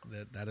 Yeah.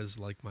 That is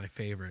like my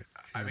favorite.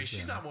 I mean,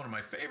 she's not one of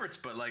my favorites,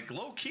 but like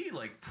low key,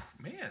 like,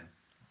 man,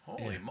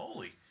 holy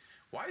moly.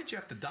 Why did you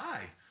have to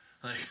die?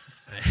 Like.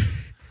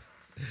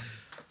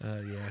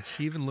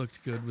 She even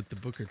looked good with the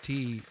Booker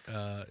T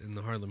in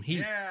the Harlem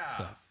Heat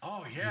stuff.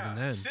 Oh yeah, even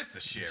then, Sister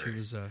Sherry. She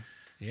was,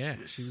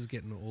 she was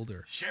getting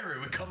older. Sherry,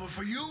 we're coming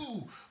for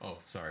you. Oh,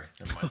 sorry,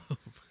 never mind.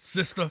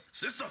 Sister,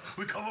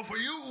 we're coming for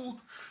you.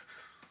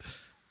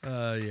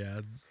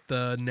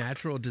 the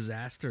Natural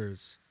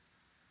Disasters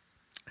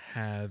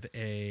have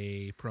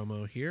a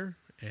promo here,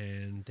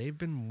 and they've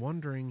been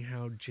wondering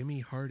how Jimmy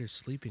Hart is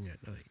sleeping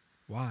at night.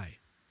 Why?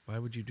 Why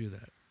would you do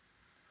that?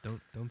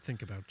 Don't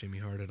think about Jimmy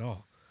Hart at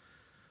all.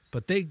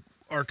 But they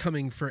are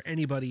coming for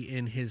anybody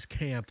in his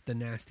camp, the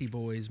Nasty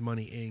Boys,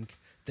 Money Inc.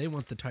 They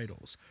want the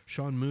titles.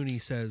 Sean Mooney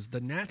says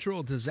the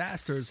Natural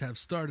Disasters have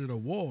started a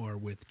war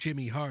with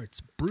Jimmy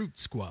Hart's Brute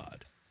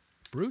Squad.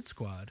 Brute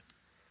Squad?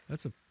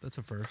 That's a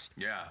first.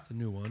 Yeah. It's a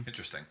new one.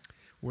 Interesting.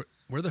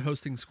 We're the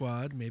hosting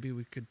squad. Maybe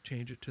we could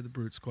change it to the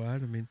Brute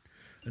Squad. I mean,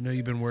 I know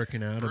you've been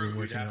working out. I've Brute, been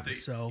we'd working have out to,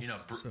 myself.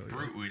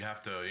 Brute, we'd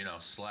have to,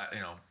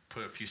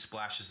 put a few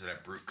splashes of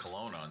that Brute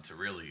cologne on to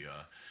really,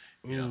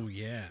 Oh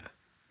yeah,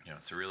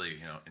 to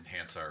really,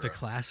 enhance our the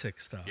classic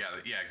stuff. Yeah,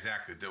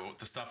 exactly.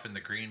 The stuff in the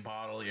green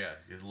bottle, yeah,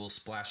 a little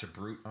splash of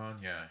Brute on,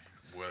 yeah,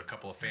 with a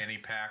couple of fanny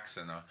packs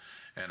and a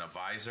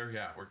visor,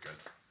 yeah, we're good.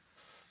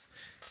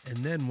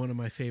 And then one of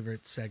my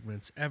favorite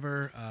segments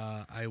ever,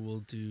 I will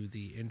do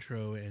the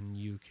intro and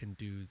you can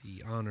do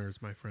the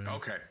honors, my friend.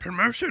 Okay.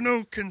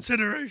 Promotional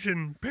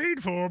consideration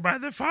paid for by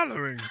the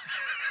following.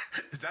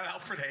 Is that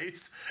Alfred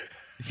Hayes?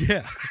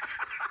 Yeah.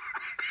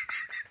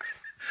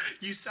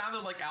 You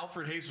sounded like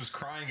Alfred Hayes was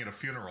crying at a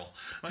funeral.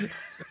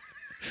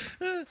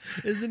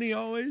 Isn't he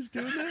always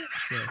doing that?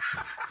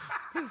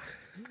 Yeah.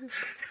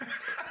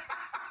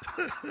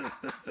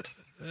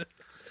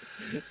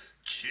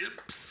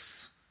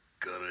 Chips.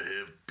 Gotta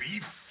have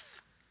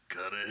beef.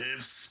 Gotta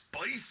have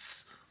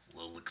spice. A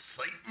little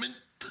excitement.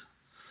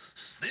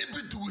 Snap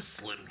into a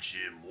Slim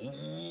Jim.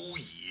 Oh,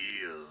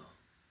 yeah.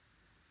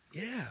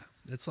 Yeah.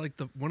 It's like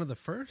one of the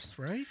first,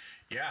 right?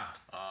 Yeah.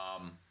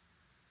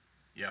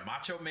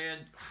 Macho Man,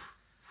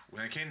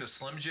 when it came to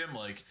Slim Jim,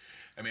 I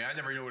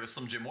never knew what a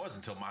Slim Jim was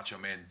until Macho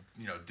Man,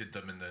 did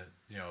them in the,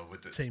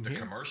 with the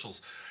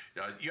commercials.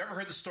 You ever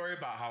heard the story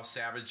about how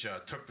Savage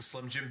took the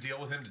Slim Jim deal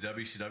with him to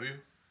WCW?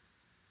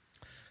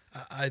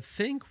 I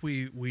think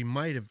we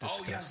might have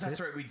discussed it. Oh, yes, that's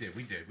right. We did.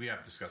 We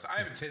have discussed it. I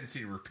have a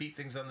tendency to repeat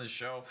things on this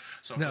show.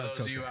 So for No, those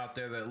it's of you okay. out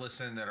there that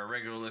listen, that are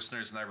regular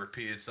listeners, and I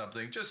repeated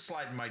something, just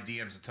slide in my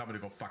DMs and tell me to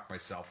go fuck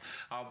myself.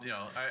 I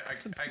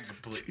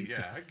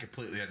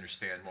completely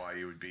understand why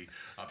you would be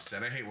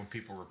upset. I hate when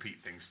people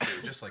repeat things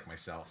too, just like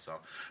myself.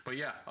 So, but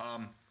yeah,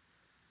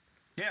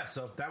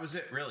 so that was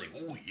it, really.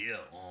 Oh yeah.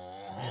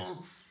 Uh-huh.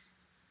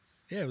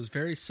 Yeah, it was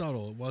very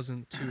subtle. It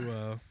wasn't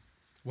too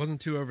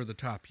over the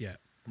top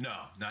yet. No,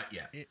 not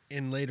yet.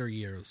 In later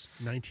years,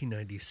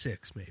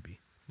 1996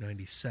 maybe,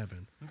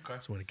 97. Okay.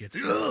 That's when it gets,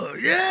 oh,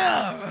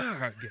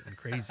 yeah, getting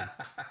crazy.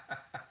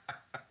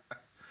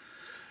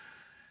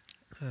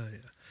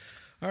 Yeah.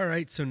 All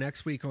right, so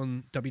next week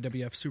on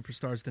WWF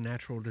Superstars, The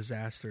Natural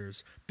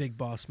Disasters, Big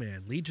Boss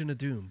Man, Legion of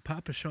Doom,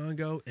 Papa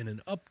Shango, and an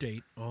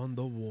update on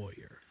The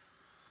Warrior.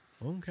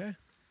 Okay,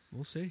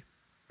 we'll see.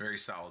 Very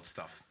solid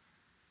stuff.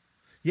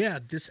 Yeah,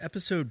 this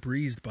episode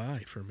breezed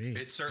by for me.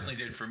 It certainly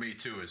did for me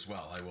too, as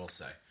well. I will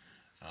say,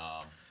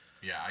 I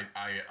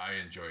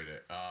enjoyed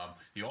it.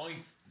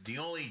 The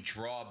only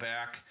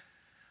drawback,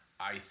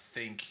 I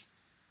think,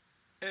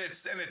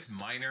 it's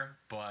minor,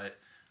 but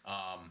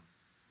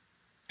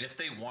if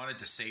they wanted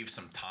to save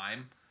some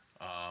time,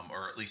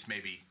 or at least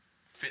maybe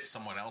fit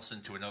someone else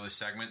into another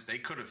segment, they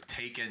could have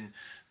taken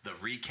the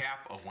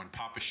recap of when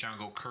Papa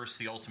Shango cursed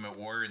the Ultimate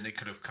Warrior, and they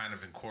could have kind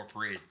of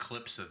incorporated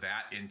clips of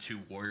that into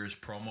Warrior's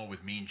promo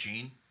with Mean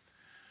Gene.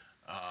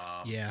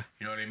 Yeah.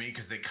 You know what I mean?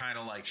 Because they kind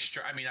of I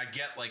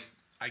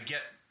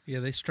get.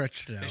 Yeah, they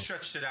stretched it out. They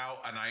stretched it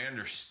out, and I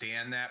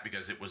understand that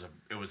because it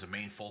was a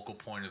main focal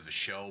point of the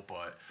show.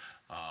 But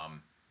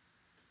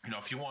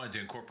if you wanted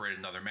to incorporate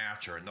another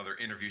match or another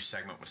interview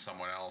segment with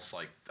someone else,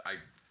 I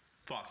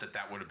thought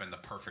that would have been the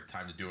perfect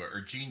time to do it.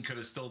 Or Gene could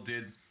have still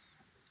did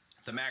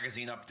the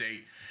magazine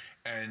update,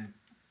 and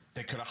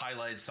they could have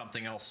highlighted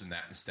something else in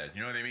that instead. You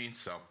know what I mean?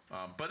 So,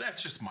 but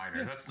that's just minor.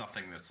 Yeah. That's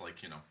nothing that's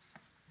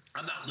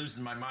I'm not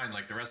losing my mind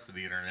like the rest of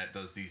the internet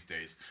does these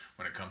days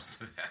when it comes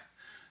to that.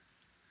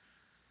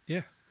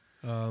 Yeah.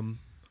 All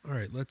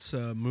right, let's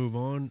move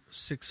on.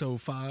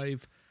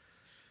 6:05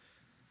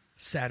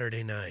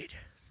 Saturday night.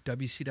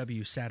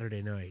 WCW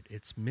Saturday night.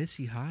 It's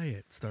Missy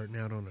Hyatt starting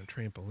out on a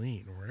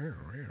trampoline.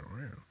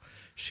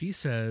 She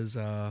says,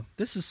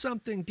 this is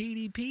something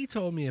DDP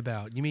told me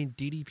about. You mean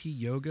DDP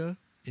Yoga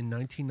in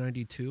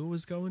 1992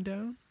 was going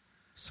down?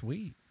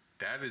 Sweet.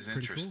 That is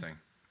interesting.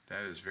 Cool.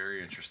 That is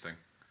very interesting.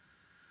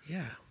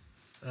 Yeah.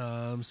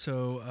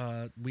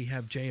 So we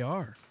have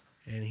JR,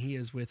 and he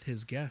is with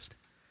his guest,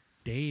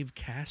 Dave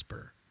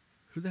Casper.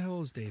 Who the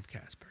hell is Dave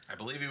Casper? I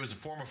believe he was a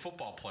former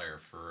football player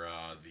for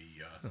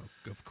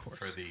of course,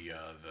 for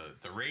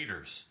the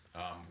Raiders.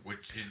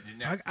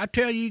 I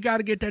tell you got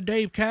to get that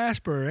Dave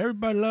Casper.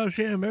 Everybody loves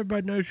him.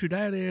 Everybody knows who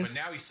that is. But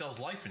now he sells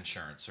life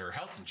insurance or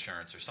health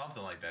insurance or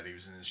something like that. He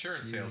was an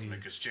insurance salesman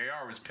because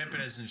JR was pimping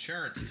his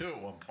insurance too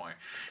at one point.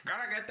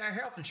 Gotta get that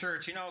health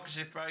insurance, because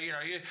if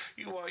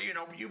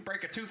you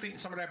break a tooth eating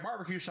some of that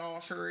barbecue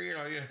sauce, or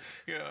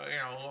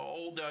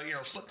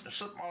slip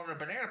on a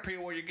banana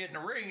peel while you're getting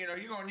a ring, you're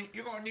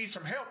gonna need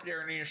some help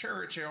there in the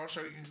insurance,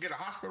 so you can get a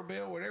hospital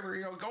bill, whatever.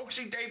 Go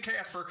see Dave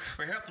Casper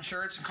for health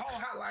insurance and call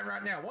the hotline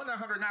right now.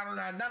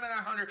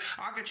 1-900-909-9900.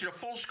 I'll get you the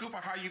full scoop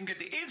on how you can get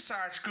the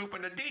inside scoop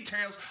and the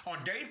details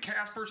on Dave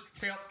Casper's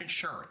health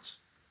insurance.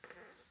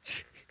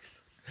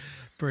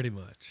 Pretty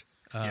much.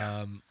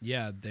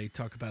 Yeah, they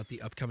talk about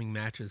the upcoming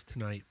matches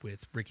tonight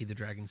with Ricky the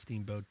Dragon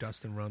Steamboat,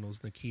 Dustin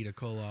Runnels, Nikita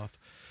Koloff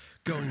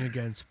going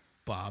against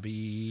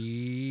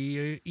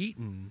Bobby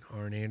Eaton,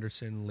 Arn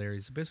Anderson, Larry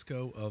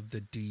Zbyszko of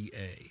the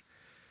DA.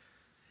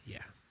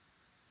 Yeah.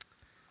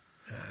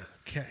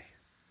 Okay.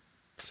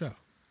 So,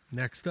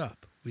 next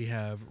up, we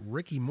have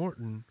Ricky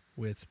Morton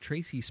with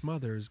Tracy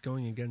Smothers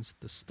going against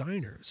the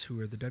Steiners, who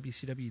are the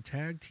WCW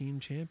Tag Team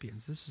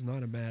Champions. This is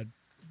not a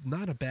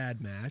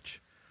bad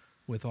match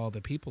with all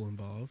the people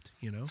involved,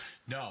 you know?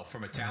 No,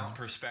 from a talent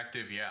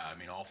perspective, yeah. I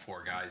mean, all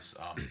four guys,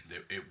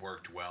 it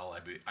worked well.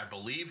 I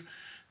believe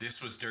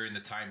this was during the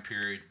time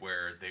period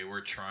where they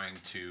were trying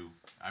to,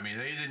 I mean,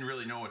 they didn't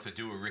really know what to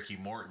do with Ricky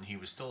Morton. He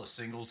was still a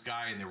singles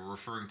guy, and they were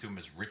referring to him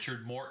as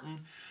Richard Morton.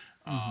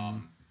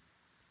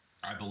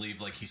 I believe,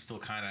 like, he still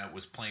kind of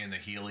was playing the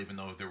heel, even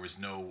though there was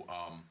no,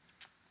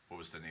 what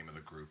was the name of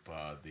the group?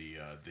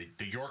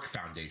 The York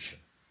Foundation.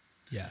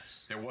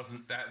 Yes, there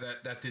wasn't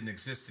that didn't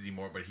exist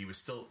anymore, but he was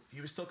still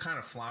kind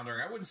of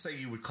floundering. I wouldn't say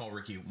you would call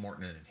Ricky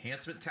Morton an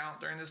enhancement talent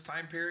during this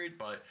time period,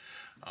 but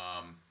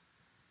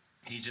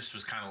he just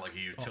was kind of like a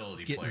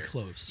utility player. Getting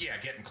close. Yeah,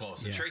 getting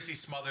close. And Tracy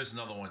Smothers,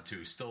 another one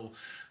too. Still,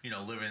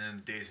 living in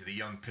the days of the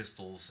Young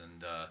Pistols,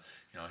 and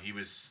he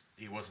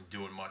wasn't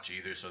doing much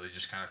either. So they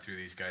just kind of threw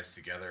these guys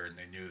together, and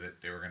they knew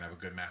that they were going to have a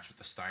good match with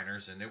the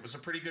Steiners, and it was a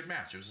pretty good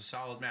match. It was a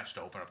solid match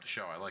to open up the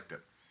show. I liked it.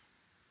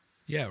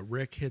 Yeah,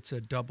 Rick hits a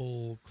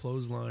double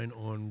clothesline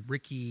on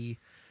Ricky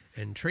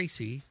and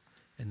Tracy,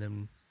 and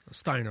then a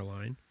Steiner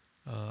line.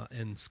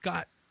 And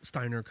Scott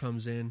Steiner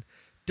comes in,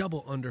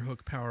 double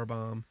underhook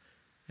powerbomb,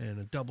 and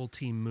a double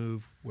team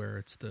move where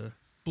it's the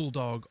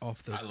bulldog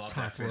off the top rope. I love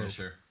that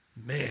finisher.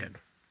 Man,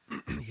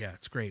 yeah,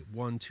 it's great.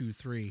 1, 2,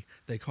 3.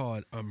 They call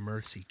it a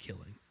mercy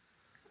killing.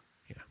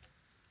 Yeah,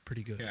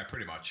 pretty good. Yeah,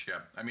 pretty much. Yeah,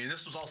 I mean,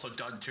 this was also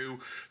done too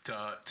to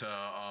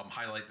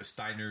highlight the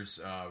Steiners'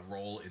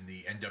 role in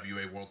the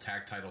NWA World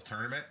Tag Title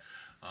Tournament,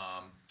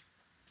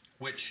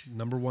 which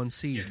number 1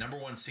 seed. Yeah, number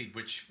 1 seed,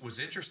 which was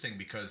interesting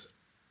because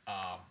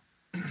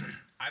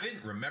I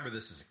didn't remember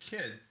this as a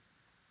kid,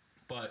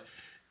 but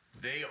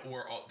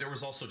there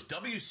was also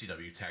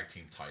WCW Tag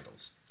Team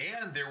titles,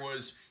 and there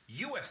was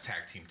U.S.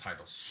 Tag Team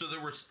titles. So there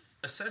was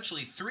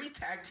essentially 3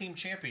 Tag Team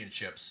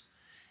championships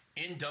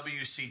in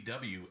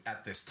WCW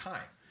at this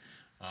time.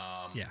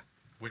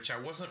 Which I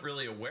wasn't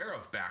really aware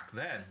of back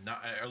then.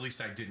 Or at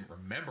least I didn't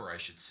remember, I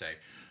should say,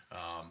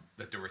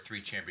 that there were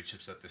 3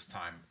 championships at this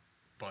time.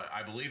 But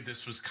I believe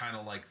this was kind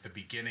of like the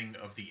beginning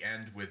of the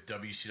end with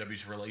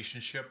WCW's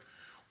relationship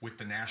with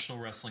the National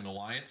Wrestling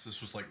Alliance. This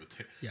was like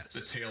the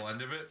tail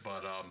end of it.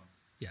 But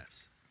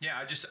yes. Yeah,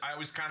 I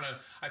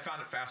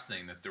found it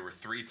fascinating that there were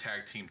 3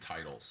 tag team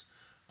titles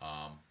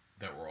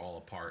that were all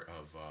a part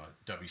of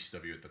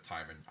WCW at the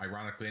time. And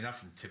ironically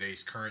enough, in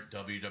today's current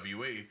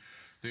WWE,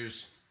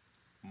 there's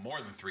more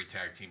than 3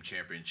 tag team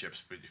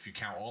championships. But if you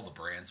count all the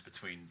brands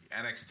between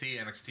NXT,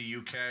 NXT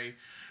UK,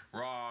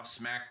 Raw,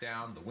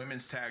 SmackDown, the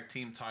women's tag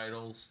team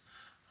titles,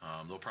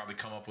 they'll probably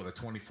come up with a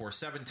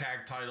 24/7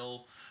 tag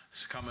title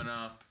coming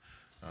up,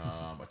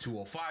 a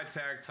 205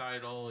 tag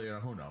title.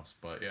 Who knows?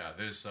 But yeah,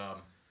 there's.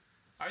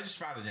 I just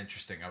found it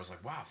interesting. I was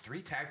like, wow,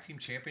 3 tag team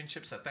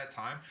championships at that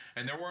time,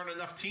 and there weren't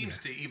enough teams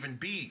to even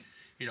be,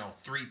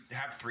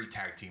 3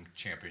 tag team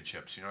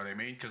championships. You know what I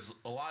mean? Because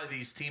a lot of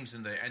these teams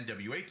in the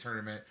NWA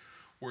tournament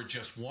were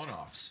just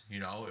one-offs.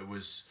 It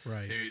was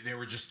right. They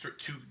were just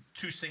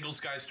two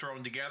singles guys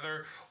thrown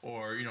together,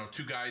 or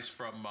 2 guys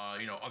from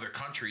other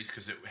countries,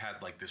 because it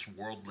had like this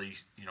worldly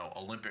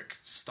Olympic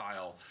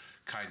style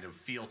kind of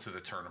feel to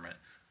the tournament.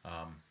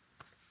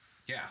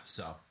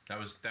 So that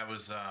was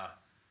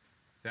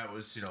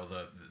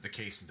the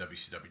case in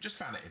WCW. Just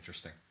found it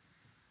interesting.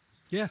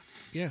 Yeah,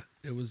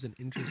 it was an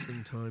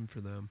interesting time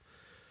for them.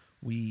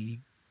 We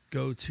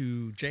go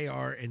to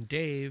JR and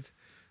Dave,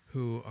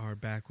 who are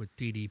back with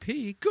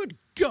DDP. Good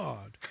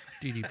God!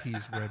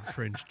 DDP's red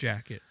fringe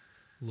jacket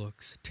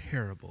looks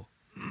terrible.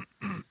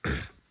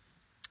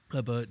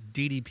 But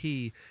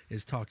DDP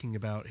is talking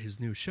about his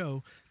new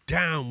show,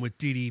 Down with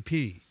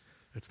DDP.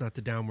 That's not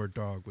the downward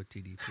dog with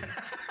DDP.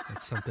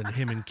 That's something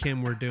him and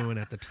Kim were doing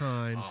at the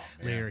time. Oh,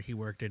 later, he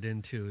worked it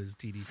into his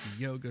DDP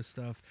yoga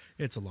stuff.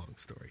 It's a long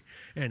story.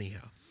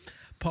 Anyhow,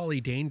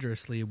 Paulie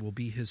Dangerously will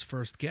be his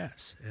first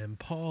guest. And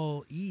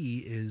Paul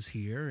E. is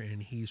here,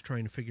 and he's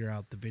trying to figure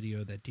out the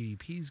video that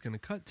DDP is going to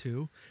cut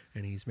to.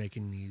 And he's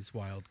making these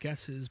wild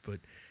guesses. But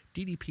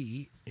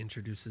DDP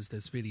introduces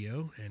this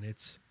video, and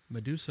it's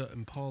Medusa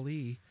and Paul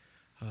E.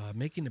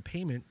 Making a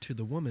payment to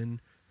the woman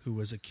who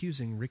was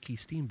accusing Ricky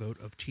Steamboat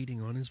of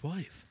cheating on his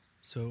wife.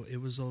 So it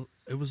was a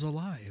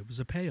lie. It was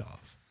a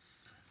payoff.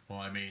 Well,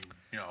 I mean,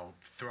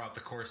 throughout the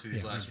course of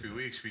these last few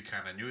weeks, we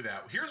kind of knew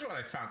that. Here's what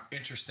I found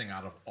interesting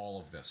out of all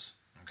of this,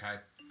 okay?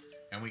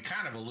 And we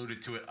kind of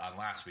alluded to it on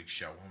last week's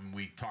show when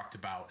we talked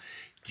about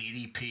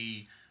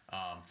DDP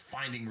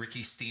finding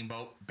Ricky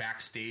Steamboat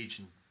backstage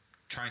and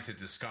trying to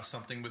discuss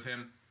something with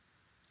him.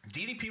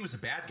 DDP was a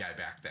bad guy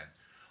back then.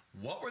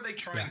 What were they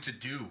trying to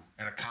do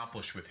and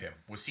accomplish with him?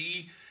 Was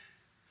he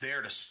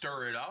there to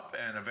stir it up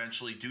and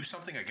eventually do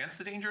something against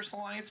the Dangerous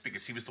Alliance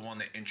because he was the one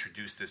that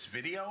introduced this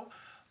video?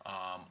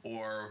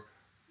 Or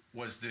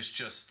was this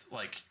just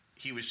like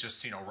he was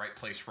just, right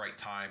place, right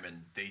time,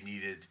 and they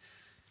needed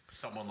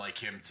someone like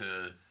him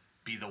to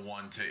be the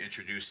one to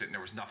introduce it, and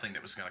there was nothing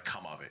that was going to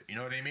come of it? You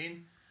know what I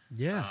mean?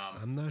 Yeah,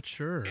 I'm not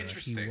sure.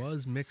 Interesting.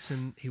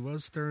 He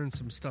was stirring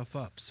some stuff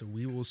up, so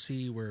we will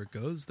see where it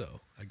goes,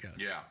 though, I guess.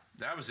 Yeah,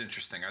 that was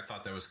interesting. I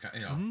thought that was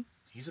kind of,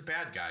 he's a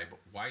bad guy, but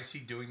why is he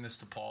doing this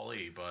to Paul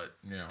Lee? But,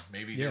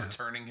 maybe they're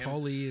turning him.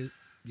 Paul Lee,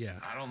 yeah.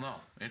 I don't know.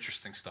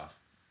 Interesting stuff.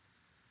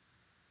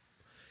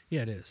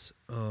 Yeah, it is.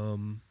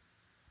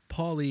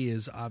 Paul Lee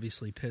is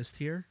obviously pissed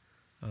here,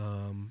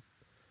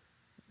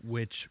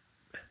 which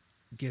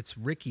gets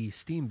Ricky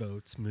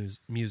Steamboat's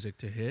music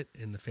to hit,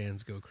 and the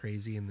fans go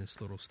crazy in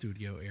this little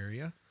studio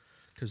area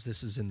because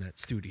this is in that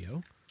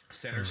studio.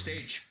 Center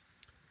stage,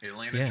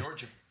 Atlanta,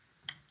 Georgia.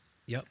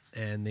 Yep,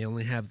 and they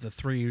only have the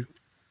 3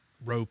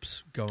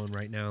 ropes going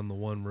right now, and the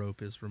 1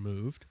 rope is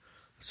removed,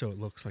 so it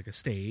looks like a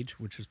stage,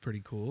 which is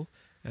pretty cool.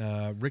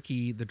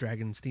 Ricky the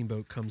Dragon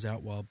Steamboat comes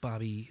out while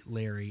Bobby,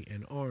 Larry,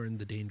 and Arn,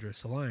 the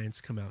Dangerous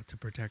Alliance, come out to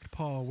protect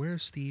Paul.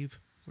 Where's Steve?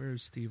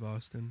 Where's Steve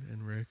Austin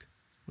and Rick?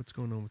 What's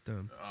going on with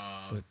them?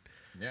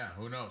 Yeah,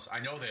 who knows?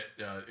 I know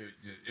that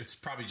it's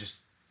probably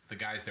just the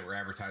guys that were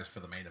advertised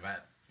for the main event.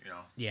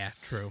 Yeah,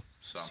 true.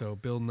 So. So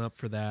building up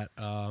for that.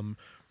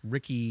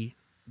 Ricky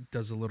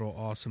does a little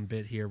awesome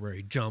bit here where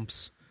he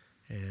jumps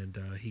and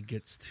he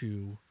gets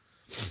to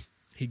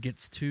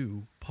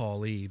Paul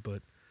Lee,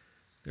 but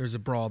there's a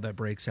brawl that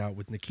breaks out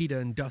with Nikita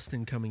and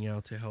Dustin coming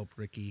out to help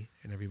Ricky,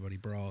 and everybody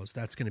brawls.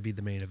 That's going to be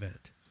the main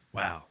event.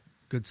 Wow.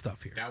 Good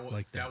stuff here.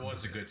 That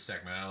was a good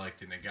segment. I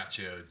liked it, and it got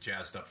you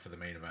jazzed up for the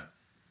main event.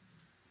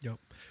 Yep.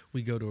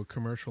 We go to a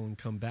commercial and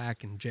come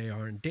back, and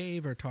JR and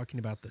Dave are talking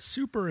about the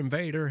Super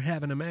Invader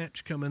having a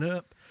match coming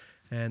up.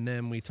 And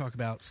then we talk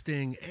about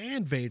Sting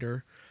and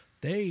Vader.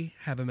 They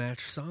have a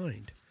match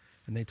signed,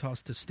 and they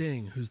toss to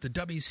Sting, who's the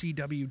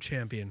WCW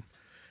champion.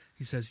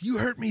 He says, "You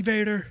hurt me,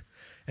 Vader,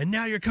 and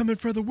now you're coming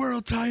for the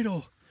world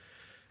title.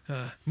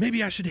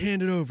 Maybe I should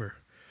hand it over,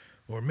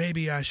 or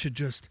maybe I should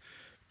just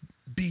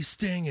be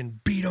Sting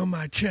and beat on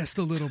my chest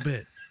a little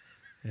bit."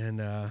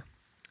 And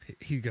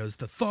he goes,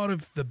 "The thought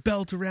of the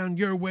belt around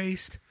your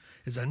waist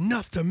is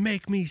enough to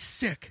make me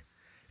sick,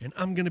 and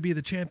I'm going to be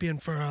the champion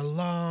for a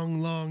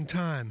long, long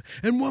time.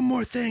 And one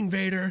more thing,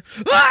 Vader.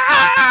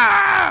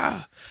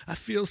 Ah! I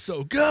feel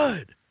so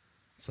good."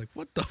 It's like,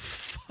 what the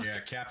fuck? Yeah,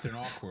 Captain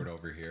Awkward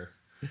over here.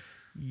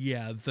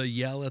 Yeah, the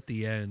yell at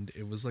the end,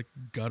 it was like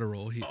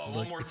guttural.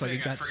 One more it's thing. like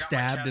he I got forgot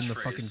stabbed my in the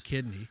catchphrase. fucking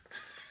kidney.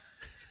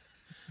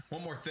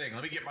 One more thing.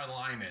 Let me get my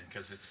line in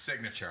because it's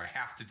signature. I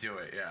have to do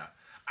it. Yeah.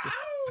 Ow!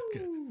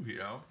 Okay.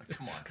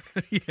 Come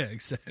on. Yeah,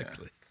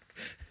 exactly.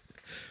 Yeah.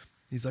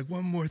 He's like,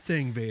 "One more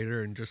thing,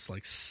 Vader," and just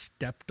like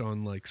stepped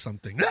on like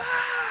something.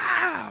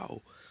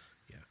 Ow!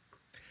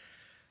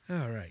 Yeah.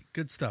 All right.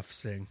 Good stuff,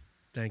 Singh.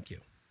 Thank you.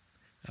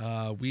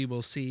 We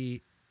will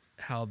see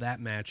how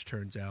that match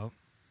turns out.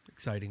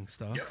 Exciting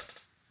stuff. Yep.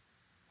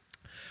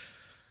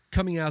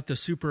 Coming out, the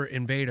Super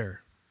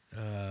Invader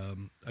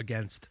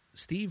against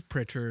Steve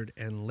Pritchard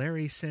and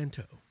Larry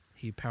Santo.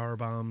 He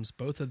powerbombs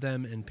both of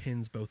them and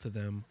pins both of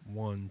them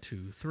 1,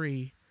 2,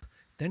 3.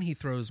 Then he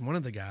throws one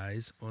of the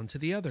guys onto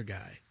the other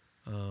guy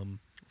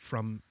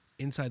from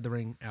inside the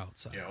ring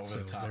outside. Yeah, over so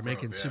the top they're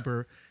making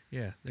rope,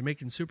 they're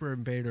making Super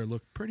Invader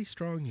look pretty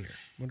strong here.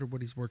 Wonder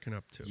what he's working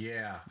up to.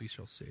 Yeah, we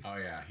shall see. Oh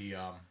yeah, he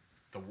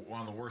one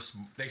of the worst.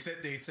 They said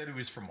he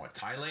was from what,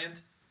 Thailand,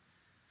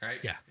 right?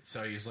 Yeah.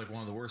 So he's like one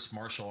of the worst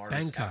martial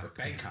artists ever.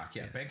 Bangkok,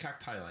 Bangkok,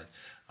 Thailand.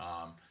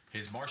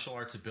 His martial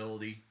arts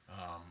ability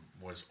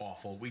was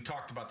awful. We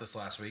talked about this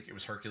last week. It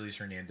was Hercules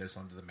Hernandez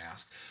under the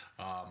mask.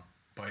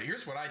 But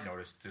here's what I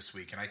noticed this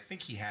week, and I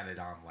think he had it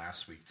on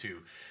last week too.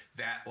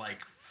 That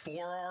like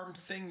forearm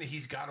thing that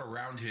he's got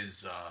around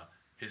his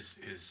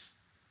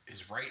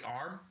right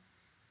arm.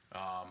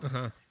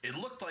 It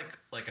looked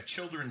like a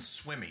children's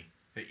swimmy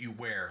that you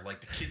wear, like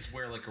the kids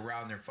wear like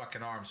around their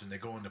fucking arms when they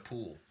go in the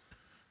pool.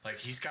 Like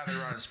he's got it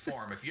around his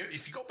forearm. If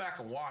you go back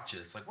and watch it,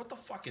 it's like, what the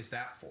fuck is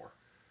that for?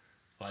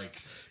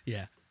 Like,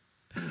 yeah.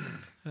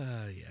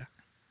 Yeah.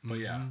 But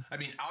yeah, I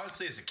mean,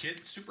 honestly, as a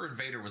kid, Super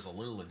Invader was a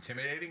little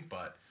intimidating,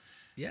 but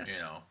yes,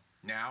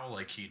 now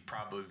like he'd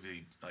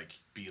probably like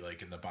be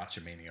like in the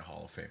Botchamania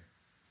Hall of Fame.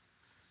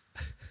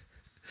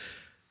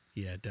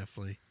 Yeah,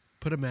 definitely.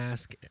 Put a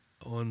mask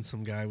on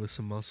some guy with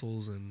some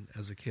muscles, and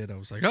as a kid, I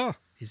was like, "Oh,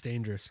 he's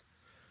dangerous."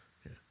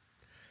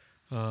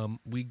 Yeah.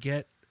 We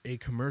get a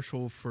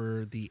commercial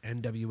for the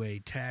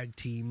NWA Tag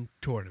Team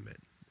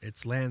Tournament.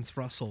 It's Lance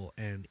Russell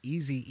and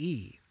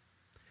Eazy-E,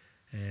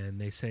 and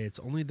they say it's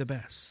only the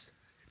best.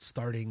 It's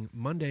starting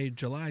Monday,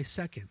 July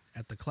 2nd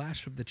at the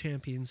Clash of the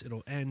Champions.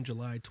 It'll end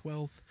July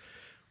 12th.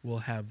 We'll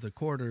have the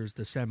quarters,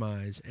 the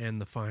semis,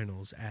 and the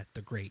finals at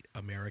the Great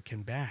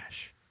American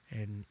Bash.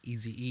 And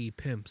Eazy-E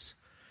pimps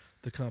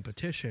the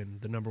competition.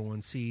 The number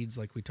 1 seeds,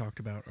 like we talked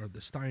about, are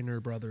the Steiner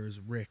brothers,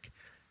 Rick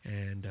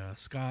and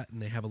Scott, and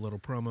they have a little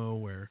promo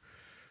where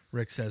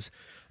Rick says,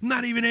 I'm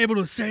not even able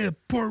to say the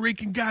Puerto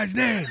Rican guys'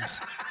 names.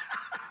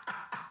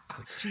 It's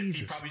like, Jesus,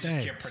 He probably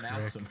thanks, just can't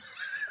pronounce Rick. them.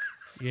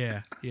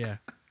 Yeah.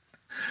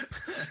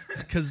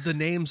 Because the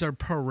names are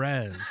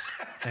Perez.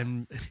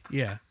 And,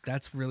 yeah,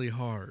 that's really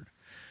hard.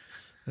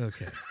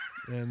 Okay.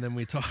 And then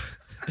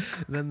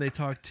then they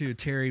talk to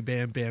Terry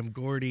Bam Bam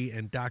Gordy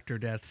and Dr.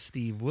 Death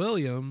Steve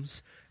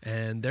Williams,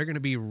 and they're going to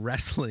be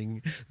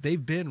wrestling.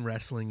 They've been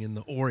wrestling in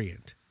the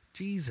Orient.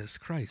 Jesus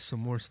Christ,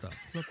 some more stuff.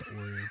 It's not the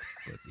Orient,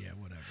 but yeah,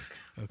 whatever.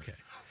 Okay.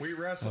 We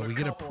wrestled we a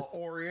get a couple of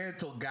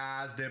Oriental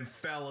guys, them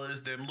fellas,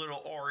 them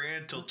little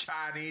Oriental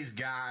Chinese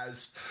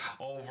guys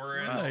over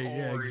in Right, the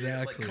yeah, Orient.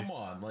 exactly. Like, come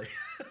on, like.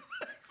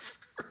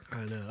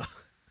 I know.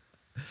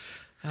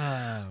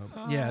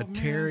 Yeah,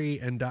 Terry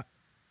and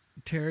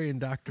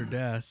Dr.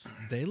 Death,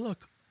 they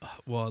look,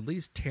 well, at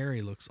least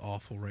Terry looks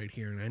awful right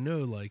here. And I know,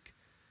 like,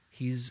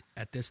 he's,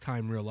 at this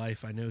time in real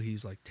life, I know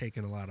he's, like,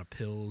 taking a lot of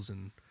pills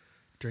and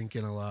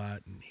drinking a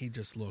lot, and he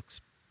just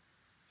looks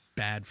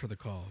bad for the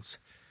cause.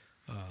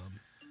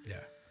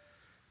 Yeah.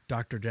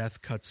 Dr.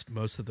 Death cuts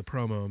most of the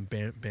promo, and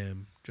Bam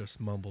Bam just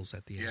mumbles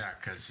at the end. Yeah,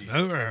 because he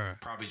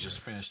probably just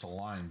finished a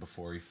line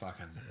before he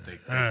fucking,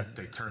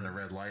 they turn the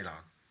red light on.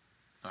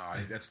 Oh,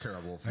 that's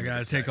terrible. I got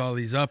to take all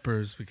these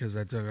uppers because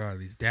I took all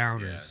these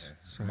downers. Yeah.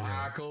 So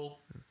Michael.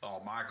 Oh,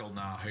 Michael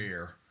not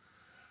here.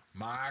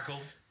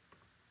 Michael.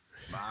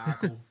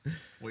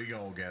 We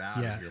gonna get out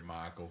of here,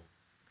 Michael.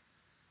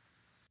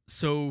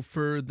 So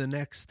for the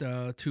next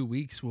 2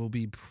 weeks, we'll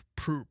be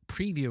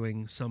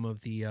previewing some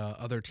of the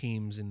other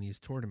teams in these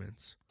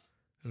tournaments.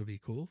 It'll be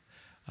cool.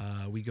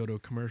 We go to a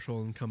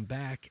commercial and come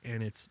back,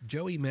 and it's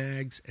Joey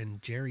Maggs and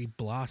Jerry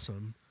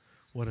Blossom.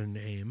 What a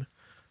name.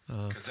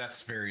 Because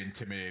that's very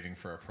intimidating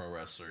for a pro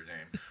wrestler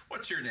name.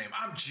 What's your name?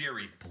 I'm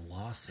Jerry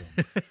Blossom.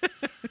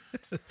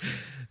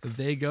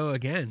 They go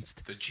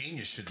against. The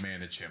Genius should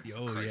manage him, for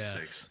Oh, Christ's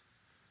yes.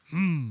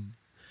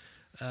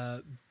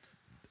 sakes.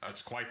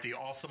 That's quite the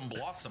awesome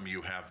blossom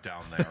you have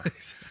down there.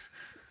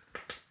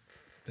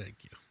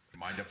 Thank you.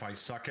 Mind if I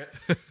suck it?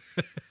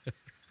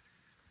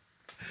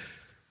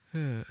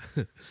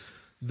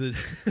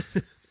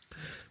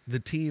 The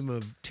team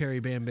of Terry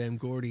Bam Bam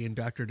Gordy and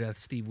Dr. Death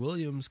Steve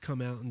Williams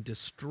come out and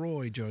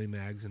destroy Joey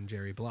Maggs and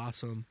Jerry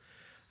Blossom.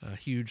 A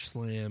huge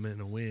slam and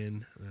a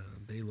win.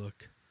 They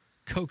look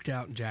coked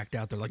out and jacked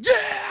out. They're like,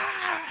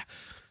 yeah!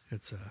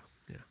 It's,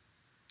 yeah.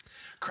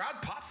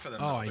 Crowd popped for them.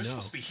 Oh, though. I They're know.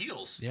 supposed to be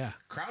heels. Yeah.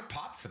 Crowd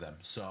popped for them.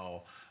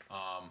 So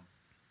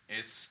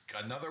it's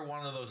another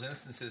one of those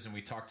instances, and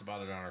we talked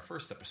about it on our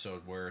first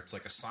episode, where it's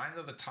like a sign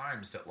of the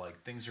times that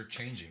like things are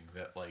changing.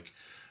 That like,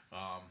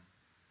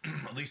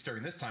 at least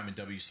during this time in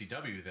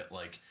WCW, that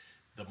like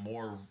the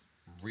more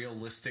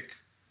realistic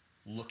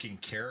looking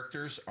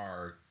characters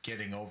are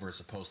getting over as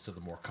opposed to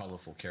the more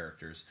colorful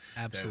characters.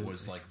 Absolutely. That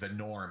was like the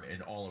norm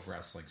in all of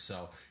wrestling.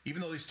 So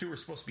even though these two were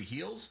supposed to be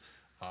heels,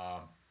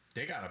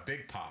 they got a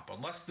big pop.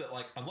 Unless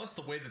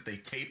the way that they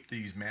taped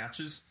these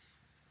matches,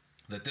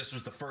 that this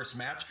was the first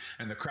match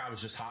and the crowd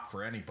was just hot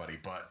for anybody.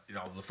 But you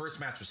know, the first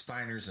match was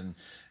Steiner's and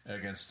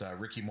against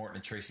Ricky Morton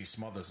and Tracy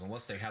Smothers.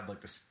 Unless they had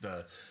like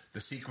the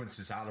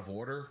sequences out of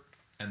order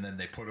and then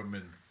they put them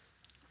in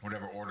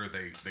whatever order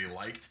they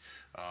liked.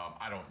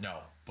 I don't know,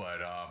 but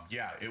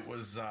yeah, it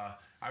was.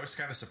 I was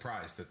kind of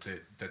surprised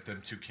that them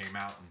two came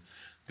out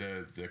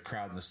and the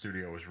crowd in the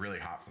studio was really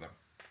hot for them.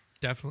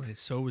 Definitely.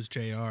 So was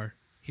JR.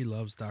 He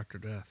loves Dr.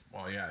 Death.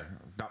 Well, yeah,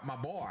 my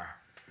boy,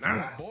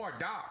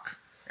 Doc.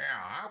 Yeah,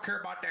 I don't care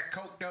about that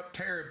coked up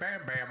Terry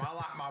Bam Bam. I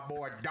like my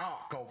boy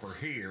Doc over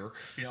here.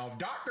 You know, if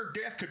Dr.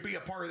 Death could be a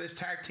part of this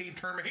tag team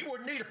tournament, he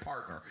wouldn't need a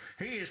partner.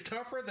 He is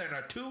tougher than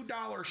a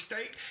 $2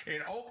 steak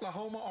in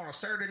Oklahoma on a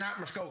Saturday night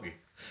in Muskogee.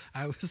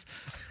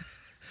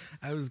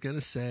 I was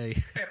gonna say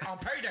On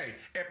payday,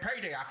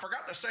 I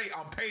forgot to say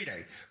on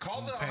payday.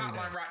 Call the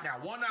hotline right now,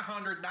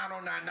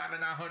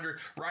 1-900-909-9900.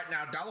 Right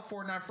now,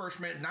 $1.49 first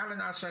minute,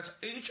 99 cents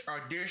each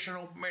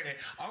additional minute.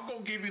 I'm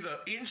gonna give you the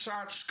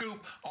inside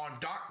scoop on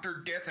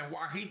Dr. Death and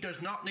why he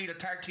does not need a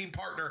tag team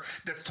partner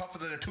that's tougher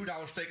than a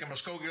 $2 steak in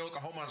Muskogee,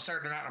 Oklahoma on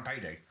Saturday night on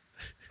payday.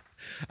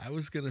 I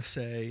was gonna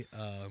say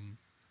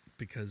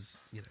because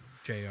you know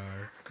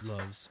JR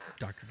loves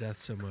Dr. Death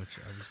so much.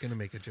 I was gonna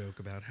make a joke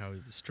about how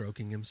he was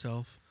stroking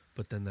himself,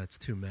 but then that's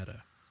too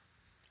meta.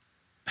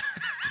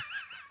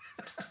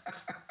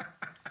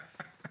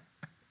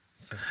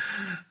 So.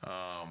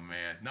 Oh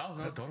man, no,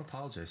 don't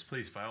apologize,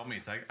 please. By all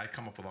means, I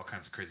come up with all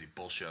kinds of crazy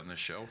bullshit on this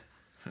show.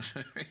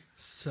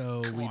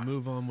 So we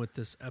move on with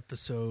this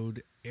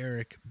episode.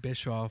 Eric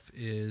Bischoff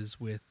is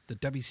with the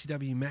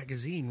WCW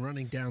magazine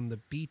running down the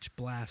Beach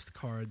Blast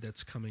card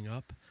that's coming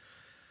up.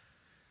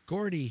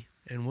 Gordy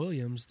and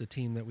Williams, the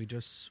team that we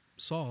just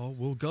saw,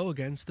 will go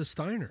against the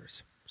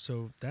Steiners.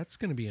 So that's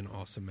going to be an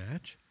awesome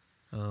match.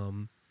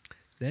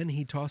 Then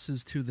he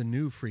tosses to the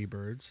new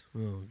Freebirds.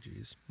 Oh,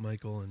 geez.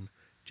 Michael and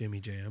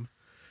Jimmy Jam,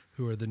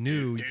 who are the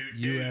new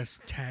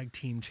U.S. Tag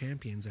Team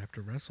Champions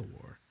after Wrestle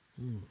War.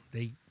 Ooh,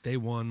 they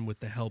won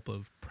with the help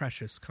of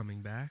Precious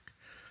coming back.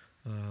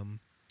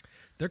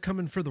 They're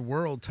coming for the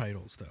world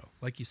titles, though.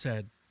 Like you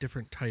said,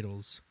 different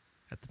titles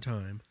at the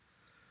time.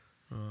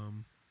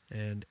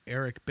 And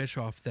Eric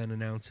Bischoff then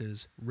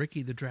announces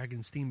Ricky the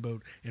Dragon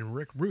Steamboat and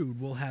Rick Rude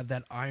will have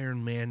that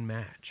Iron Man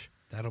match.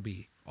 That'll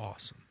be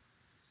awesome.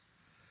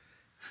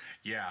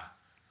 Yeah,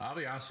 I'll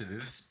be honest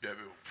with you.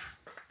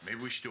 Maybe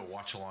we should do a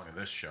watch along of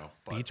this show.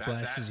 But Beach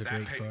Blast is a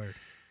great card.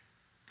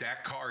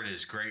 That card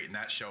is great, and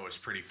that show is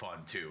pretty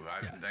fun too.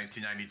 Yes.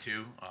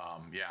 1992.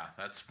 Yeah,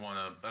 that's one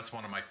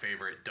of my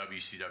favorite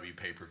WCW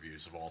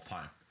pay-per-views of all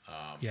time.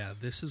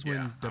 This is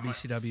when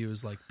WCW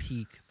is like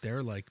peak.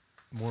 They're like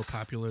more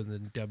popular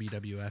than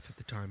WWF at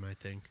the time, I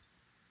think.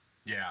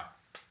 Yeah.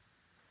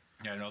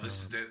 Yeah, no,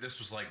 this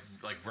was like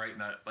right in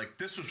that, like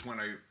this was when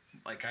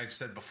like I've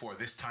said before,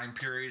 this time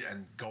period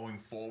and going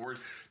forward,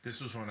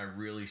 this was when I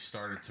really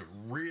started to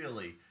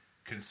really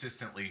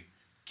consistently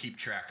keep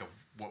track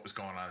of what was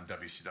going on in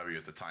WCW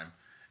at the time.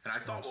 And I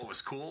thought what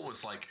was cool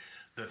was like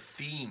the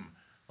theme,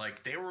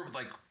 like they were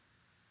like,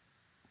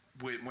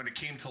 when it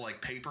came to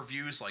like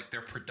pay-per-views, like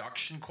their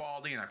production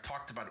quality, and I've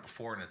talked about it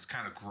before, and it's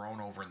kind of grown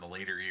over in the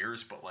later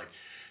years, but like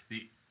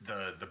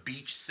the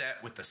beach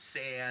set with the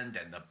sand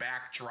and the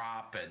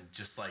backdrop and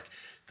just like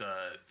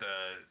the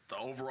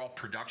overall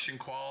production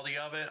quality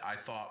of it, I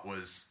thought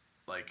was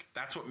like,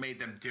 that's what made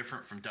them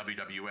different from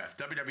WWF.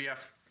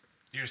 WWF,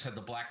 you just had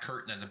the black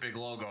curtain and the big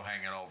logo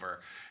hanging over,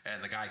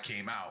 and the guy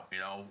came out. You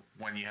know,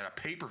 when you had a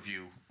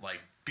pay-per-view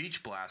like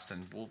Beach Blast,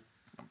 and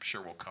I'm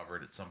sure we'll cover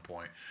it at some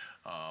point.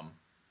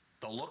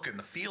 The look and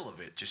the feel of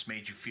it just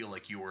made you feel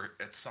like you were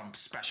at some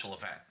special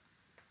event.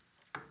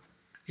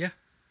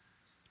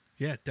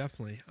 Yeah,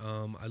 definitely.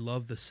 I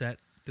love the set.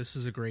 This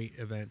is a great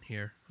event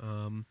here.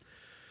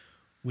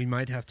 We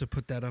might have to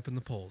put that up in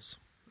the polls.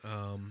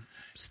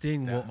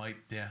 Sting might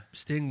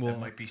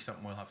be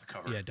something we'll have to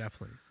cover. Yeah,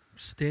 definitely.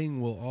 Sting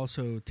will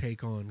also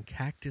take on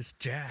Cactus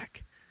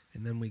Jack,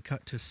 and then we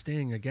cut to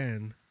Sting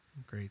again.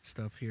 Great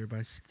stuff here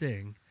by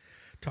Sting,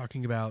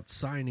 talking about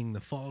signing the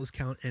Falls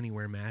Count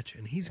Anywhere match,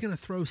 and he's going to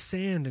throw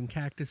sand in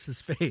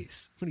Cactus's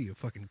face. What are you, a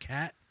fucking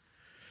cat?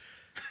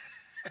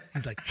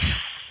 He's like,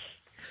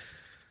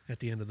 at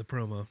the end of the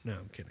promo. No,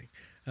 I'm kidding.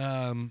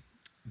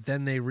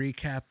 Then they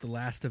recap the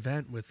last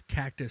event with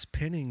Cactus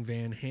pinning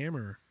Van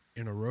Hammer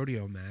in a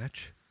rodeo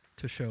match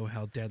to show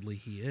how deadly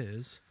he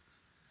is.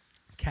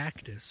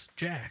 Cactus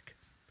Jack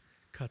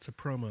cuts a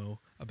promo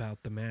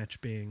about the match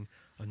being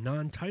a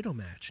non-title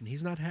match, and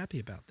he's not happy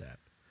about that.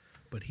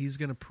 But he's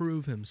going to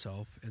prove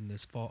himself in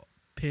this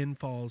Pin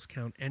Falls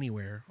Count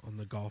Anywhere on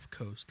the Gulf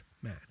Coast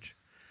match.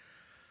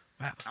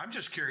 Wow. I'm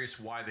just curious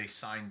why they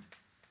signed.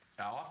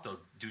 I'll have to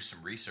do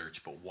some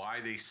research, but why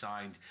they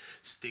signed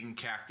Sting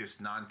Cactus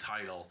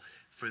non-title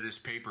for this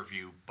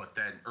pay-per-view, but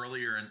then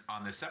earlier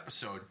on this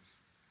episode,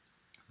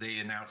 they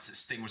announced that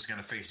Sting was going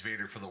to face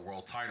Vader for the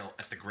world title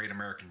at the Great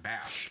American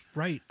Bash.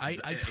 Right. I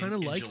kind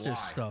of like this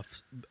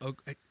stuff.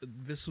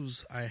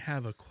 I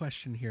have a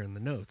question here in the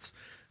notes.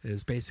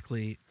 Is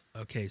basically,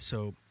 okay,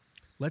 so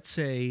let's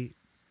say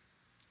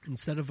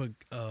instead of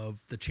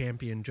the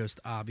champion just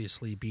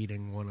obviously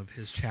beating one of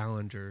his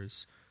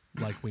challengers,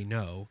 like we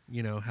know,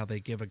 how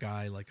they give a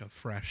guy like a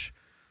fresh,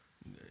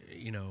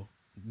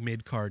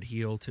 mid-card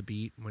heel to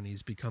beat when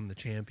he's become the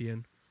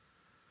champion.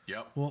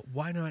 Yep. Well,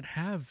 why not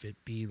have it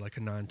be like a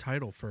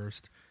non-title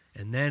first,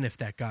 and then if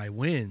that guy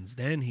wins,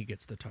 then he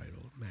gets the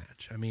title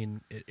match? I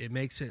mean, it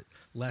makes it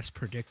less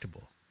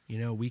predictable.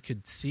 We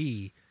could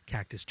see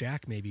Cactus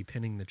Jack maybe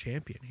pinning the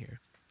champion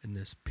here in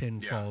this Pin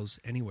Falls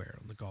Anywhere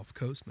on the Gulf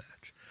Coast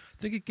match.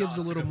 I think it gives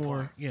a little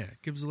more,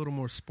 it gives a little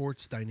more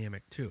sports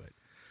dynamic to it.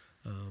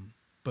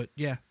 But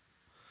yeah,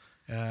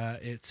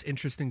 it's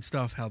interesting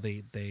stuff how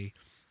they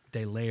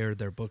layer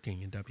their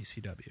booking in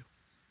WCW.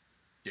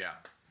 Yeah,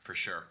 for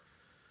sure.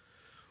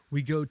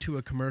 We go to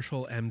a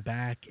commercial and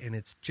back, and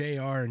it's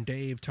JR and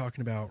Dave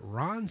talking about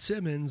Ron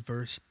Simmons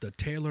versus the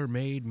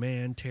tailor-made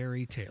man,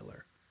 Terry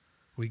Taylor.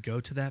 We go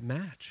to that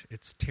match.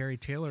 It's Terry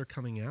Taylor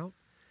coming out,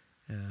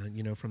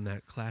 from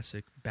that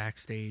classic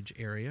backstage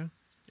area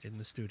in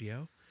the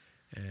studio.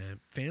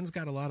 And fans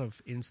got a lot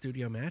of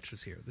in-studio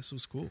matches here. This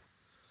was cool.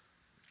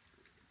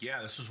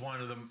 Yeah, this was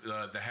one of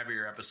the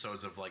heavier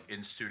episodes of like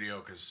in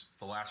studio, because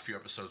the last few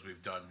episodes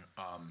we've done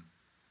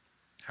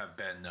have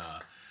been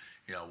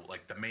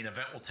like the main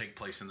event will take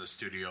place in the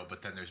studio,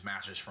 but then there's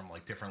matches from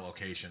like different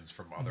locations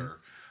from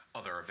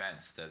other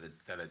events that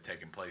had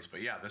taken place.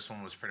 But yeah, this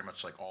one was pretty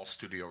much like all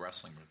studio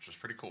wrestling, which was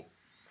pretty cool.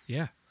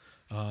 Yeah.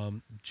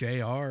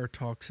 JR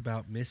talks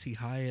about Missy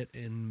Hyatt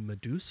and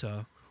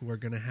Medusa, who are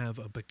going to have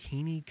a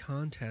bikini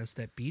contest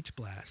at Beach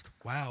Blast.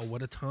 Wow,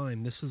 what a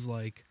time. This is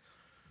like,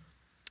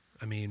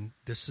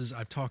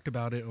 I've talked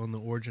about it on the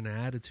Origin of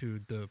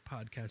Attitude, the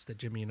podcast that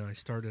Jimmy and I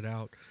started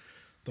out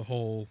the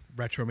whole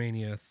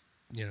Retromania,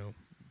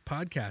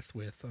 podcast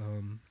with.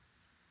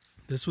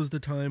 This was the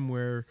time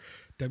where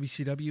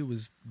WCW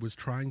was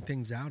trying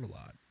things out a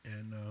lot,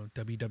 and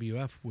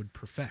WWF would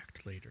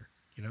perfect later,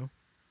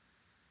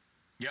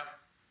 Yep.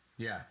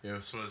 Yeah.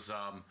 This was,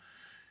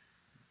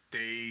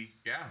 they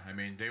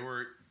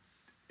were,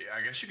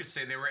 I guess you could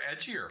say they were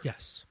edgier.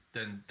 Yes.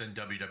 Than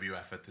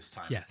WWF at this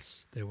time.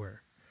 Yes, they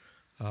were.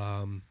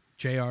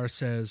 JR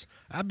says,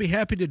 I'd be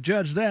happy to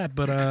judge that,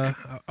 but I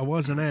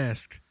wasn't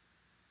asked.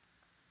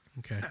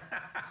 Okay.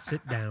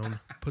 Sit down.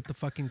 Put the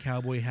fucking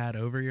cowboy hat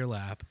over your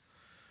lap.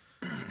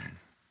 All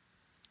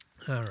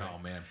right. Oh,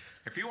 man.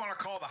 If you want to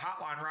call the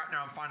hotline right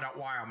now and find out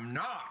why I'm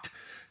not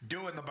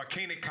doing the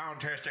bikini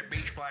contest at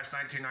Beach Blast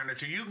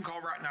 1992, you can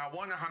call right now,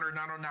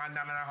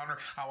 1-800-909-9900.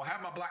 I will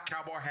have my black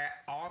cowboy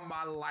hat on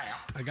my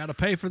lap. I got to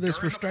pay for this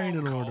during the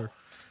restraining phone call. order.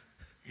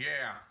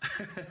 Yeah.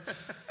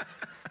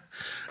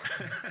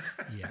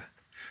 Yeah.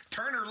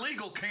 Turner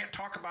Legal can't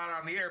talk about it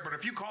on the air, but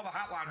if you call the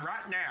hotline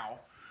right now,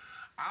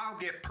 I'll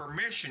get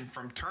permission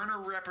from Turner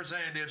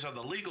representatives of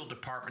the legal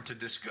department to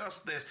discuss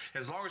this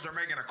as long as they're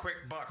making a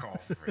quick buck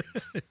off of it.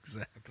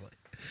 Exactly.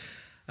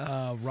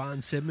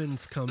 Ron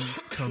Simmons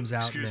comes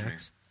out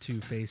next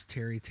to face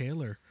Terry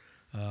Taylor.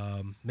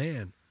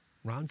 Man,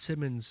 Ron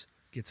Simmons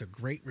gets a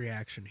great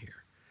reaction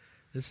here.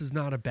 This is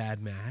not a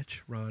bad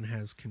match. Ron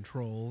has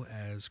control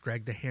as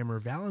Greg the Hammer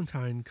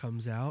Valentine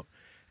comes out,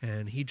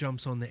 and he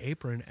jumps on the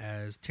apron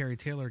as Terry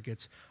Taylor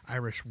gets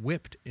Irish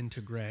whipped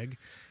into Greg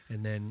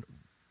and then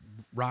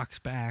rocks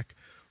back.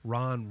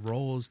 Ron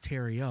rolls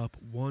Terry up.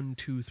 1,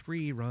 2,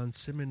 3. Ron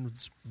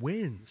Simmons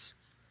wins.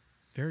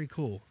 Very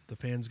cool. The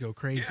fans go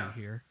crazy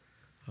here.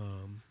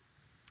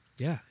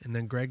 Yeah, and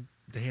then Greg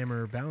the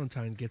Hammer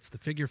Valentine gets the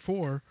figure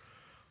 4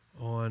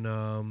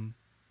 on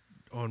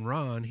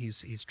Ron.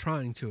 He's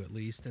trying to, at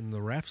least, and the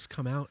refs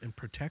come out and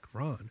protect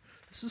Ron.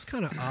 This is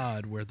kind of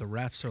odd where the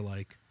refs are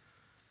like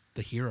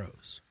the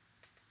heroes.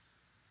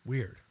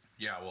 Weird.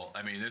 Yeah, well,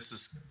 I mean, this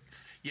is...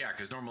 Yeah,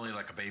 because normally,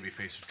 like, a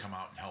babyface would come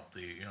out and help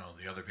the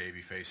other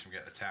babyface from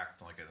getting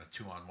attacked, like in a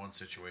 2-on-1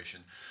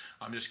 situation.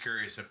 I'm just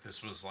curious if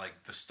this was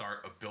like the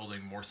start of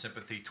building more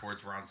sympathy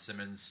towards Ron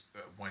Simmons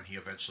when he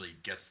eventually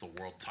gets the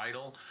world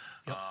title.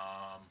 Yep.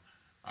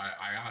 I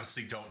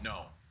honestly don't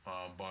know,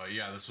 but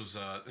yeah, this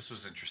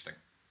was interesting.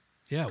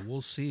 Yeah,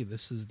 we'll see.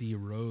 This is the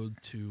road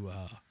to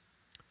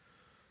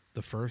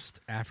the first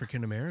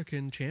African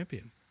American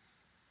champion.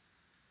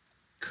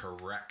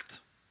 Correct.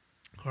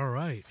 All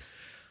right.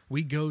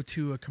 We go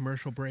to a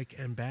commercial break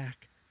and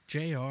back.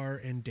 JR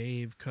and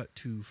Dave cut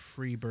to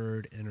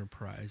Freebird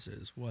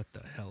Enterprises. What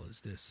the hell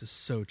is this? This is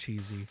so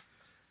cheesy.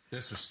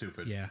 This was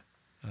stupid. Yeah.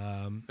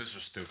 This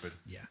was stupid.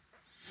 Yeah.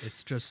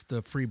 It's just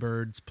the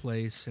Freebirds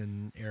place,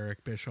 and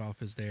Eric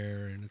Bischoff is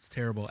there, and it's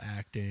terrible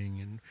acting,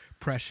 and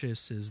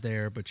Precious is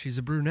there, but she's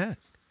a brunette.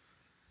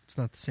 It's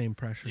not the same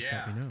Precious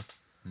that we know.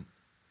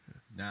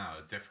 No,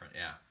 different,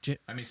 yeah.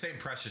 I mean, same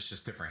Precious,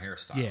 just different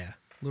hairstyle. Yeah,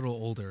 a little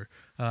older.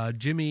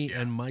 Jimmy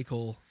and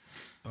Michael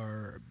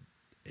are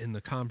in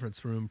the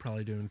conference room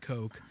probably doing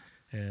coke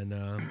and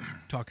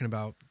talking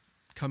about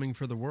coming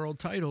for the world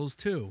titles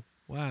too.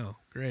 Wow,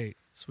 great,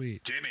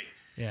 sweet. Jimmy.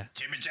 Yeah.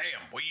 Jimmy Jam,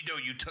 what you do?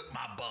 You took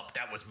my bump.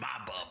 That was my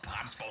bump.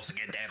 I'm supposed to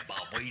get that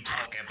bump. What are you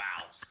talking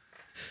about?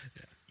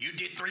 Yeah. You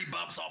did 3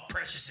 bumps off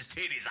Precious's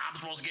titties. I'm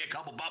supposed to get a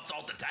couple bumps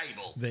off the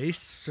table. They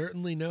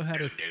certainly know how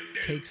to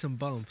take some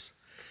bumps.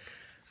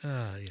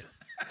 Yeah.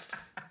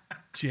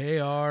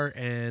 JR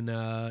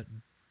and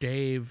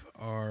Dave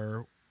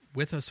are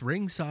with us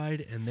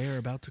ringside, and they're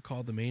about to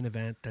call the main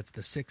event. That's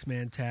the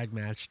 6-man tag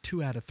match,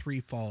 2 out of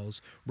 3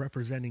 falls,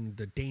 representing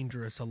the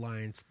Dangerous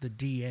Alliance, the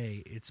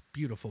DA. It's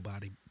beautiful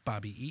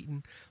Bobby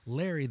Eaton,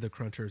 Larry the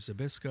Cruncher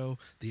Zbyszko,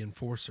 the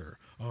Enforcer,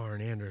 Arn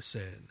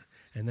Anderson.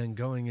 And then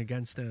going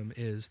against them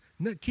is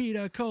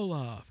Nikita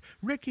Koloff,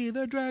 Ricky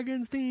the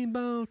Dragon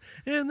Steamboat,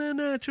 and the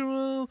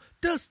Natural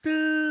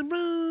Dustin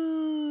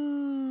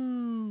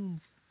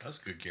Rhodes. That's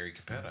good, Gary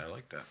Capetta. I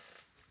like that.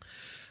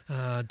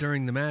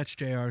 During the match,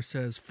 JR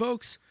says,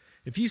 folks,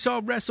 if you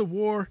saw Wrestle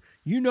War,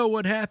 you know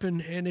what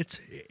happened, and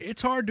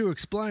it's hard to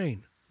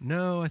explain.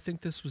 No, I think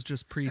this was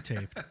just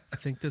pre-taped. I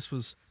think this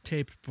was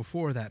taped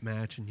before that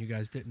match, and you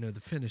guys didn't know the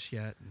finish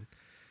yet,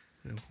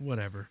 and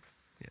whatever.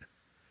 Yeah.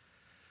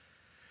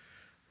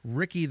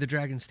 Ricky the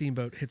Dragon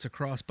Steamboat hits a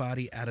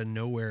crossbody out of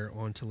nowhere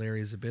onto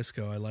Larry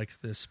Zbyszko. I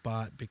liked this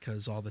spot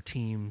because all the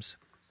team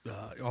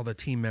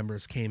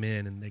members came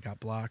in, and they got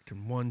blocked,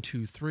 and 1,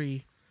 2,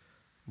 3...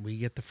 We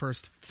get the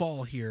first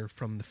fall here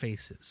from the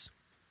faces.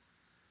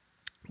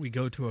 We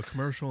go to a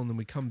commercial, and then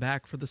we come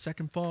back for the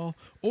second fall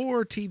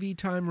or TV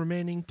time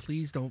remaining.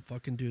 Please don't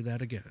fucking do that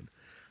again.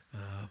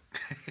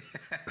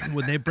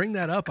 When they bring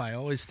that up, I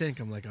always think,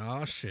 I'm like,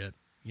 oh, shit.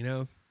 You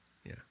know?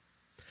 Yeah.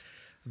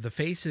 The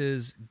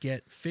faces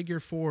get figure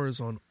 4s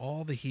on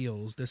all the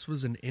heels. This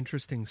was an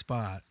interesting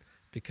spot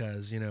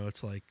because,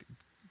 it's like,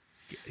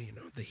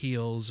 the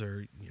heels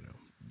are,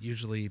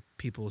 usually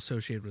people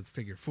associated with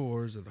figure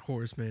 4s or the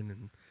Horsemen,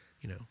 and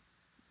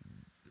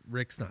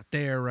Rick's not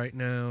there right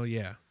now.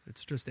 Yeah,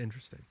 it's just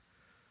interesting.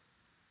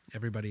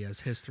 Everybody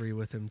has history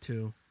with him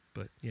too,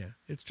 but yeah,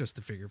 it's just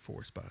a figure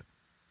 4 spot.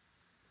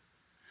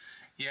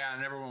 Yeah,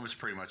 and everyone was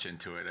pretty much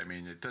into it. I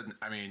mean, it doesn't.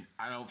 I mean,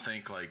 I don't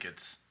think like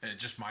it's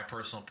just my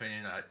personal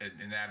opinion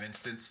in that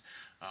instance.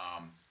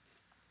 I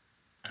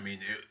mean,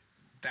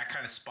 that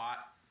kind of spot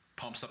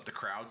pumps up the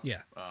crowd.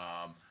 Yeah.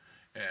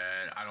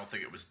 And I don't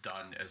think it was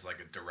done as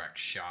like a direct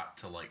shot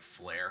to like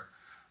Flair.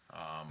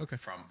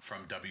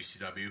 from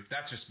WCW.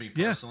 That's just me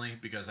personally,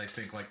 because I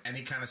think like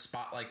any kind of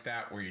spot like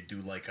that where you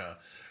do like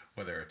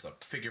whether it's a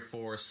figure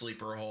four,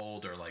 sleeper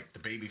hold, or like the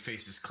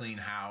babyface's clean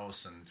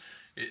house, and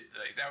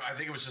I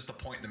think it was just the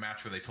point in the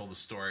match where they told the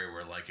story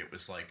where like it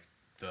was like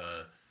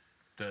the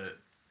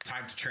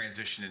time to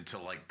transition into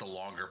like the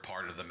longer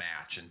part of the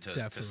match and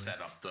to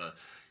set up the,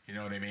 you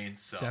know what I mean?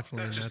 So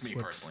Definitely, that's just me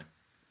personally.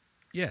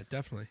 Yeah,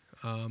 definitely.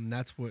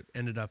 That's what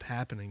ended up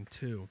happening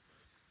too.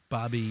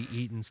 Bobby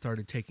Eaton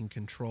started taking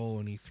control,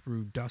 and he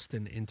threw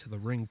Dustin into the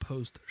ring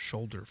post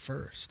shoulder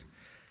first.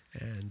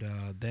 And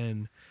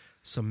then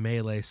some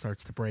melee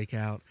starts to break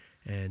out,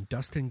 and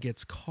Dustin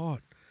gets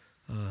caught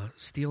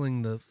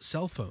stealing the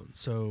cell phone.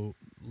 So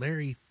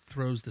Larry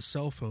throws the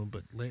cell phone,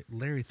 but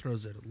Larry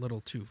throws it a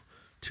little too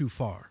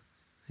far.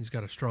 He's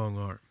got a strong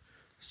arm.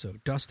 So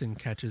Dustin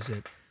catches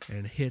it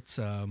and hits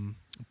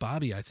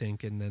Bobby, I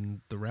think, and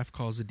then the ref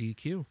calls a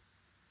DQ.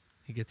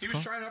 He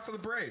was trying out for the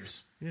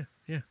Braves. Yeah.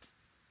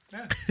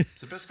 Yeah,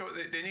 Zbyszko,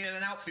 they needed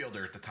an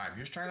outfielder at the time. He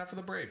was trying out for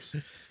the Braves.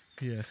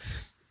 Yeah.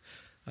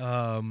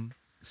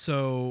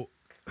 So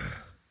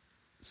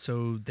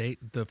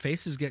the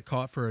faces get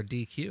caught for a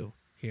DQ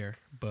here,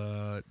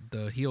 but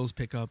the heels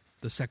pick up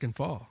the second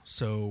fall.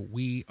 So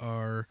we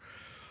are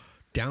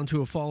down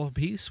to a fall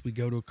apiece. We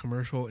go to a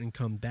commercial and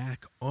come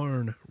back.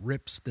 Arn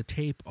rips the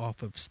tape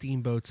off of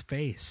Steamboat's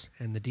face,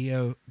 and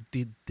the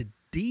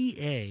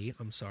DA,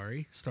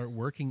 start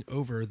working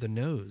over the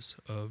nose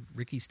of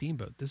Ricky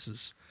Steamboat. This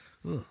is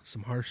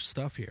some harsh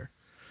stuff here.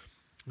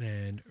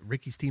 And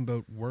Ricky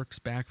Steamboat works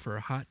back for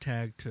a hot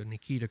tag to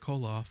Nikita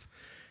Koloff,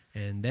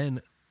 and then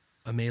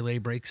a melee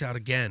breaks out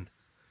again.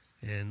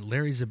 And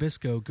Larry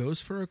Zbyszko goes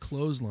for a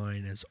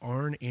clothesline as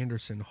Arn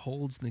Anderson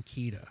holds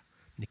Nikita.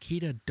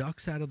 Nikita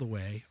ducks out of the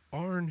way.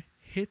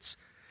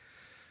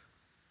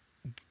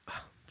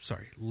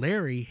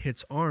 Larry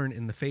hits Arn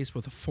in the face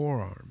with a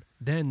forearm.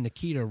 Then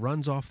Nikita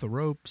runs off the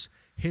ropes,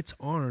 hits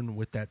Arn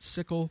with that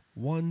sickle.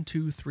 1,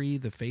 2, 3.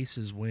 The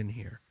faces win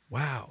here.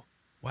 Wow.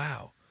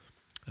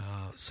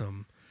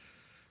 Some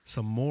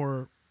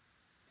more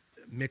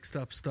mixed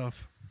up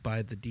stuff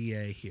by the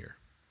DA here.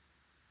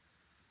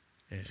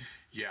 And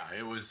yeah,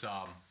 it was.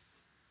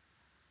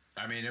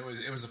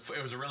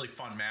 It was a really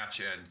fun match,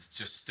 and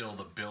just still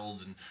the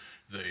build and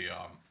the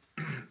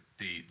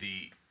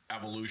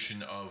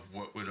evolution of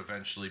what would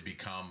eventually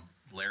become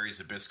Larry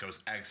Zbyszko's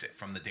exit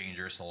from the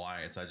Dangerous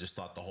Alliance. I just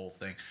thought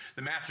the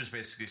match was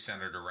basically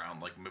centered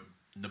around like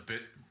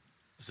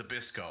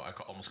Zbyszko. I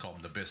almost call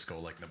him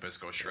Nabisco, like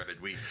Nabisco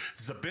shredded wheat.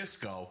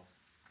 Zbyszko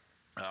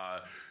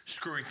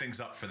screwing things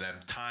up for them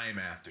time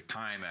after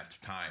time after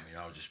time,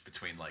 just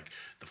between like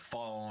the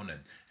phone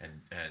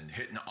and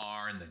hitting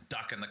Arn and then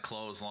ducking the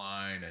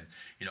clothesline. And,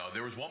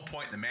 there was one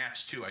point in the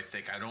match too, I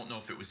think, I don't know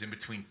if it was in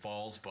between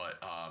falls,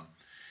 but,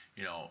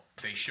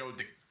 they showed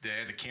they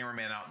had the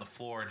cameraman out on the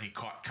floor, and he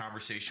caught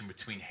conversation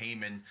between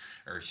Heyman,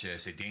 or should I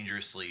say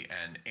Dangerously,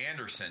 and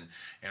Anderson.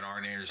 And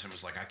Arn Anderson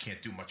was like, I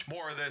can't do much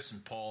more of this.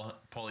 And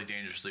Paulie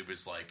Dangerously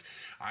was like,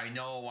 I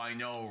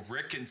know,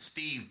 Rick and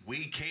Steve,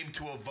 we came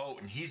to a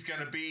vote, and he's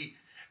going to be...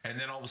 And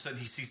then all of a sudden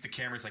he sees the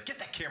camera. He's like, get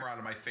that camera out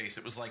of my face.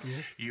 It was like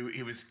you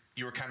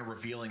were kind of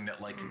revealing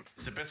that like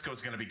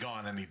Zbyszko's going to be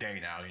gone any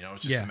day now.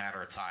 It's just a matter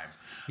of time.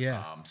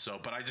 Yeah.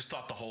 But I just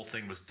thought the whole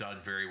thing was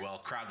done very well.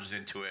 Crowd was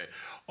into it.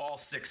 All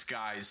 6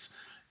 guys,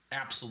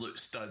 absolute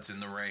studs in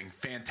the ring.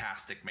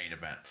 Fantastic main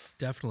event.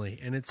 Definitely,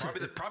 and it's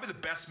probably the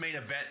best main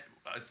event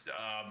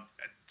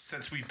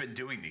since we've been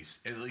doing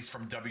these, at least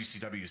from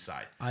WCW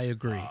side. I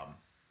agree.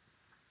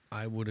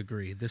 I would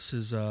agree. This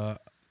is.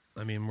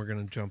 We're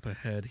going to jump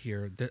ahead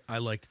here. I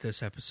liked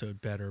this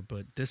episode better,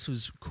 but this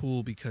was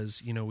cool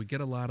because, we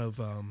get a lot of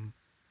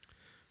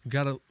we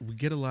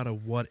get a lot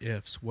of what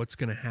ifs, what's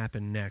going to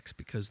happen next,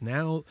 because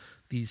now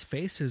these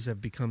faces have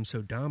become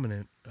so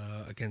dominant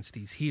against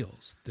these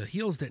heels. The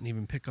heels didn't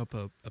even pick up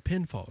a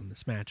pinfall in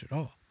this match at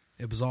all.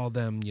 It was all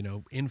them,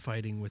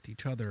 infighting with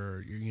each other,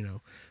 or,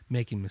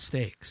 making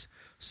mistakes.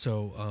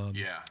 So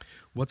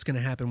what's going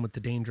to happen with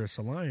the Dangerous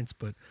Alliance?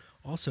 But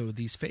also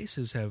these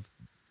faces have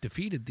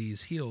defeated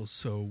these heels,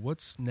 so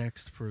what's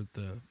next for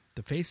the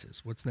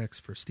faces? What's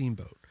next for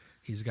Steamboat?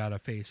 He's got to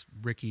face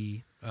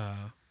Ricky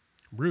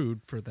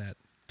Rude for that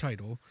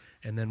title,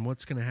 and then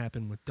what's going to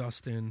happen with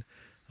Dustin?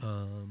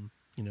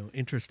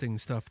 Interesting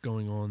stuff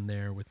going on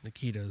there with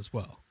Nikita as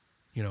well.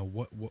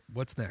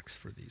 What's next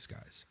for these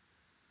guys?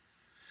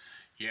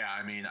 Yeah,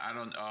 I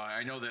don't.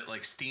 I know that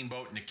like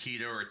Steamboat and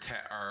Nikita are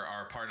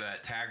part of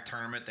that tag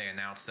tournament. They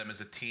announced them as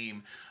a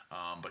team,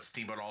 but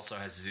Steamboat also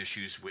has his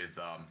issues with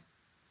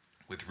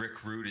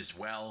Rick Rude as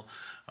well,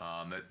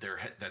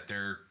 that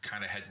they're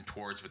kind of heading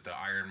towards with the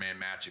Iron Man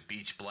match at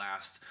Beach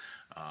Blast.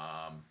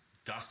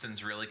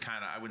 Dustin's really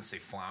kind of, I wouldn't say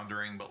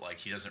floundering, but like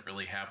he doesn't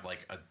really have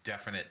like a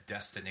definite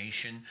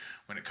destination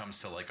when it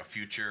comes to like a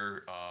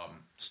future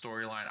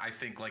storyline. I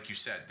think, like you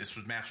said, this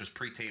match was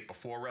pre-taped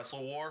before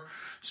Wrestle War,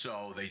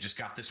 so they just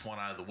got this one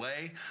out of the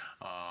way.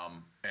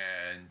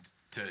 And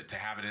to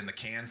have it in the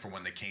can for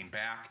when they came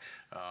back,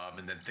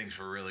 and then things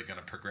were really going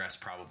to progress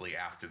probably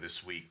after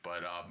this week.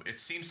 But it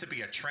seems to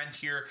be a trend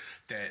here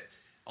that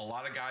a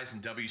lot of guys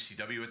in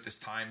WCW at this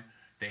time,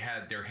 they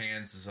had their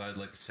hands, as I'd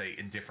like to say,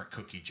 in different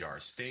cookie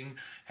jars. Sting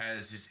had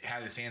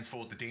his hands full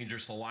with the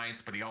Dangerous Alliance,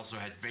 but he also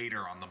had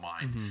Vader on the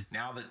mind. Mm-hmm.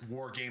 Now that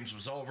War Games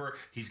was over,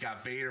 he's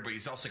got Vader, but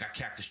he's also got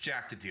Cactus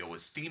Jack to deal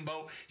with.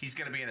 Steamboat, he's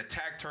going to be in a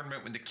tag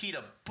tournament with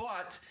Nikita,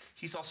 but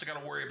he's also got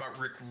to worry about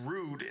Rick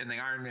Rude in the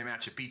Iron Man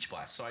match at Beach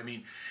Blast. So, I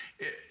mean,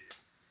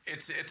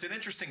 it's an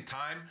interesting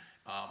time.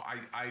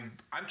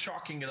 I'm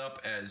chalking it up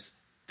as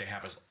they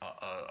have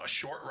a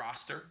short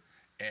roster,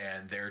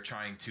 and they're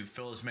trying to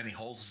fill as many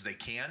holes as they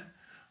can.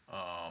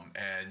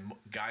 And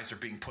guys are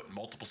being put in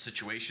multiple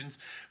situations,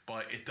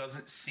 but it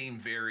doesn't seem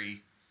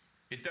very.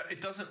 It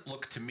doesn't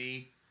look to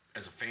me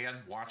as a fan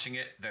watching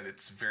it that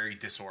it's very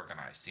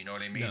disorganized. You know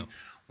what I mean? No.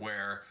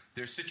 Where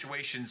there's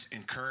situations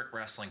in current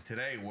wrestling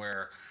today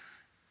where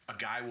a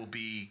guy will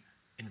be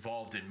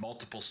involved in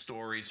multiple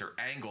stories or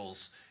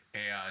angles,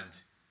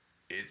 and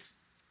it's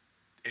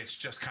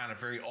just kind of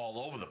very all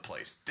over the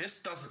place. This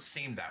doesn't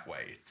seem that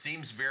way. It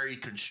seems very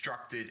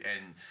constructed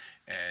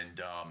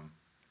and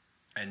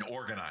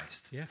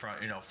organized,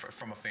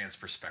 from a fan's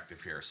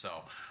perspective here.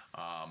 So,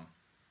 I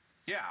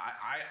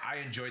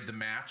enjoyed the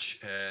match,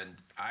 and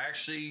I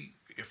actually,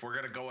 if we're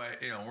gonna go,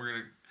 we're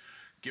gonna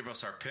give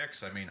us our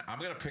picks. I mean, I'm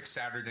gonna pick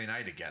Saturday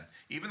Night again,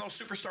 even though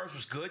Superstars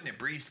was good and it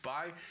breezed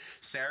by.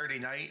 Saturday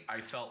Night, I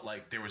felt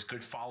like there was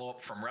good follow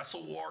up from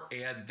Wrestle War,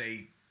 and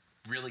they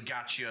really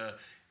got you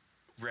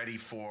ready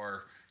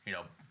for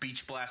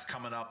Beach Blast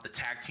coming up, the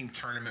tag team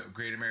tournament with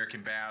Great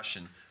American Bash,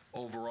 and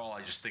overall,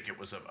 I just think it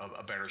was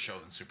a better show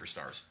than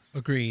Superstars.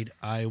 Agreed.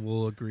 I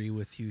will agree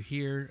with you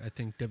here. I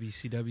think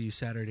WCW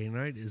Saturday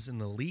Night is in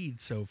the lead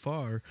so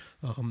far.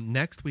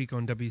 Next week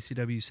on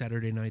WCW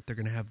Saturday Night, they're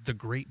going to have The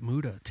Great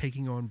Muta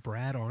taking on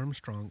Brad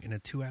Armstrong in a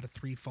 2 out of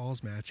 3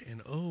 falls match.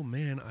 And, oh,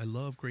 man, I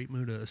love Great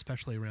Muta,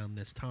 especially around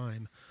this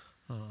time.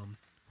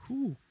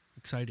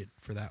 Excited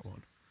for that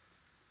one.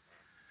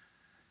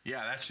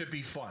 Yeah, that should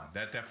be fun.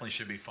 That definitely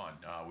should be fun.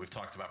 We've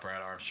talked about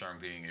Brad Armstrong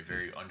being a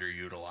very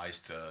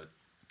underutilized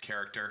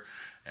character,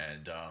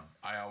 and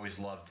I always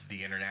loved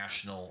the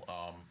international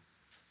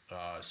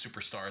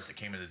superstars that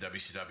came into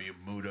WCW,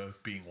 Muta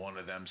being one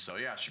of them. So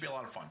yeah, it should be a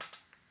lot of fun.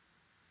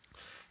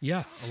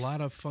 Yeah, a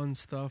lot of fun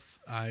stuff.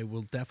 I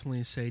will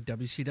definitely say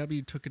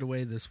WCW took it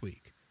away this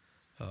week.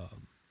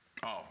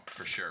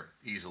 For sure,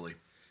 easily.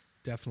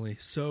 Definitely.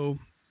 So,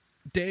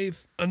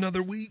 Dave,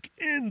 another week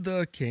in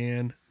the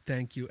can.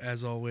 Thank you,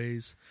 as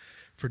always,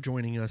 for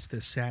joining us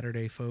this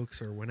Saturday,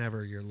 folks, or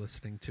whenever you're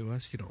listening to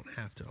us. You don't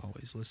have to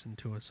always listen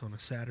to us on a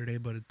Saturday,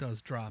 but it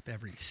does drop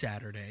every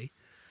Saturday.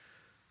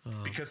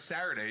 Because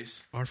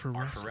Saturdays are for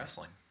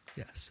wrestling.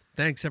 Yes.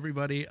 Thanks,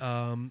 everybody.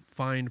 Find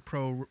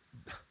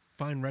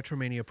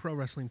Retromania Pro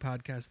Wrestling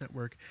Podcast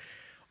Network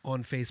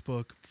on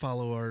Facebook.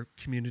 Follow our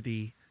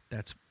community.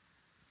 That's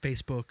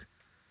Facebook.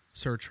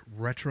 Search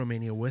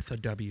Retromania with a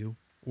W.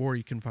 Or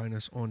you can find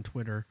us on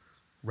Twitter,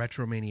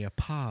 Retromania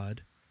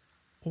Pod.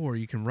 Or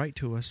you can write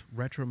to us,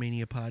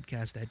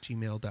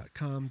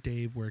 retromaniapodcast@gmail.com.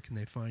 Dave, where can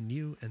they find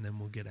you? And then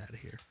we'll get out of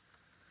here.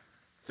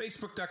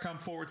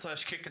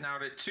 Facebook.com/Kicking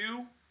Out at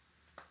 2.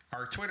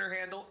 Our Twitter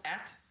handle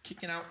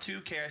 @Kicking Out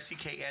 2,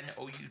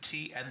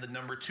 KICKNOUT, and the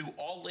number 2.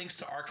 All links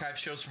to archive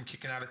shows from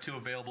Kicking Out at 2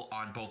 available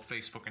on both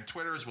Facebook and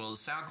Twitter, as well as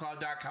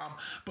SoundCloud.com.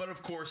 But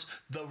of course,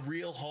 the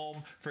real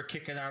home for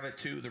Kicking Out at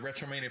 2, the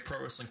Retromania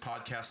Pro Wrestling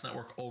Podcast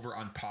Network, over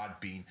on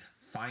Podbean.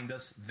 Find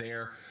us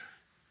there.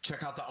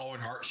 Check out the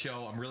Owen Hart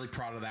Show. I'm really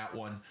proud of that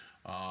one.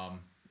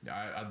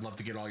 I'd love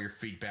to get all your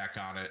feedback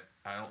on it.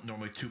 I don't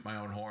normally toot my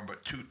own horn,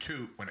 but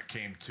toot when it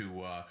came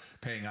to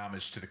paying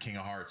homage to the King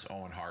of Hearts,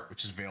 Owen Hart,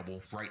 which is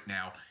available right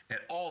now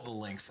at all the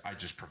links I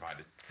just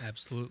provided.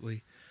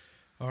 Absolutely.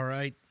 All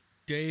right,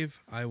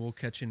 Dave, I will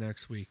catch you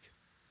next week.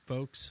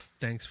 Folks,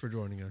 thanks for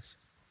joining us.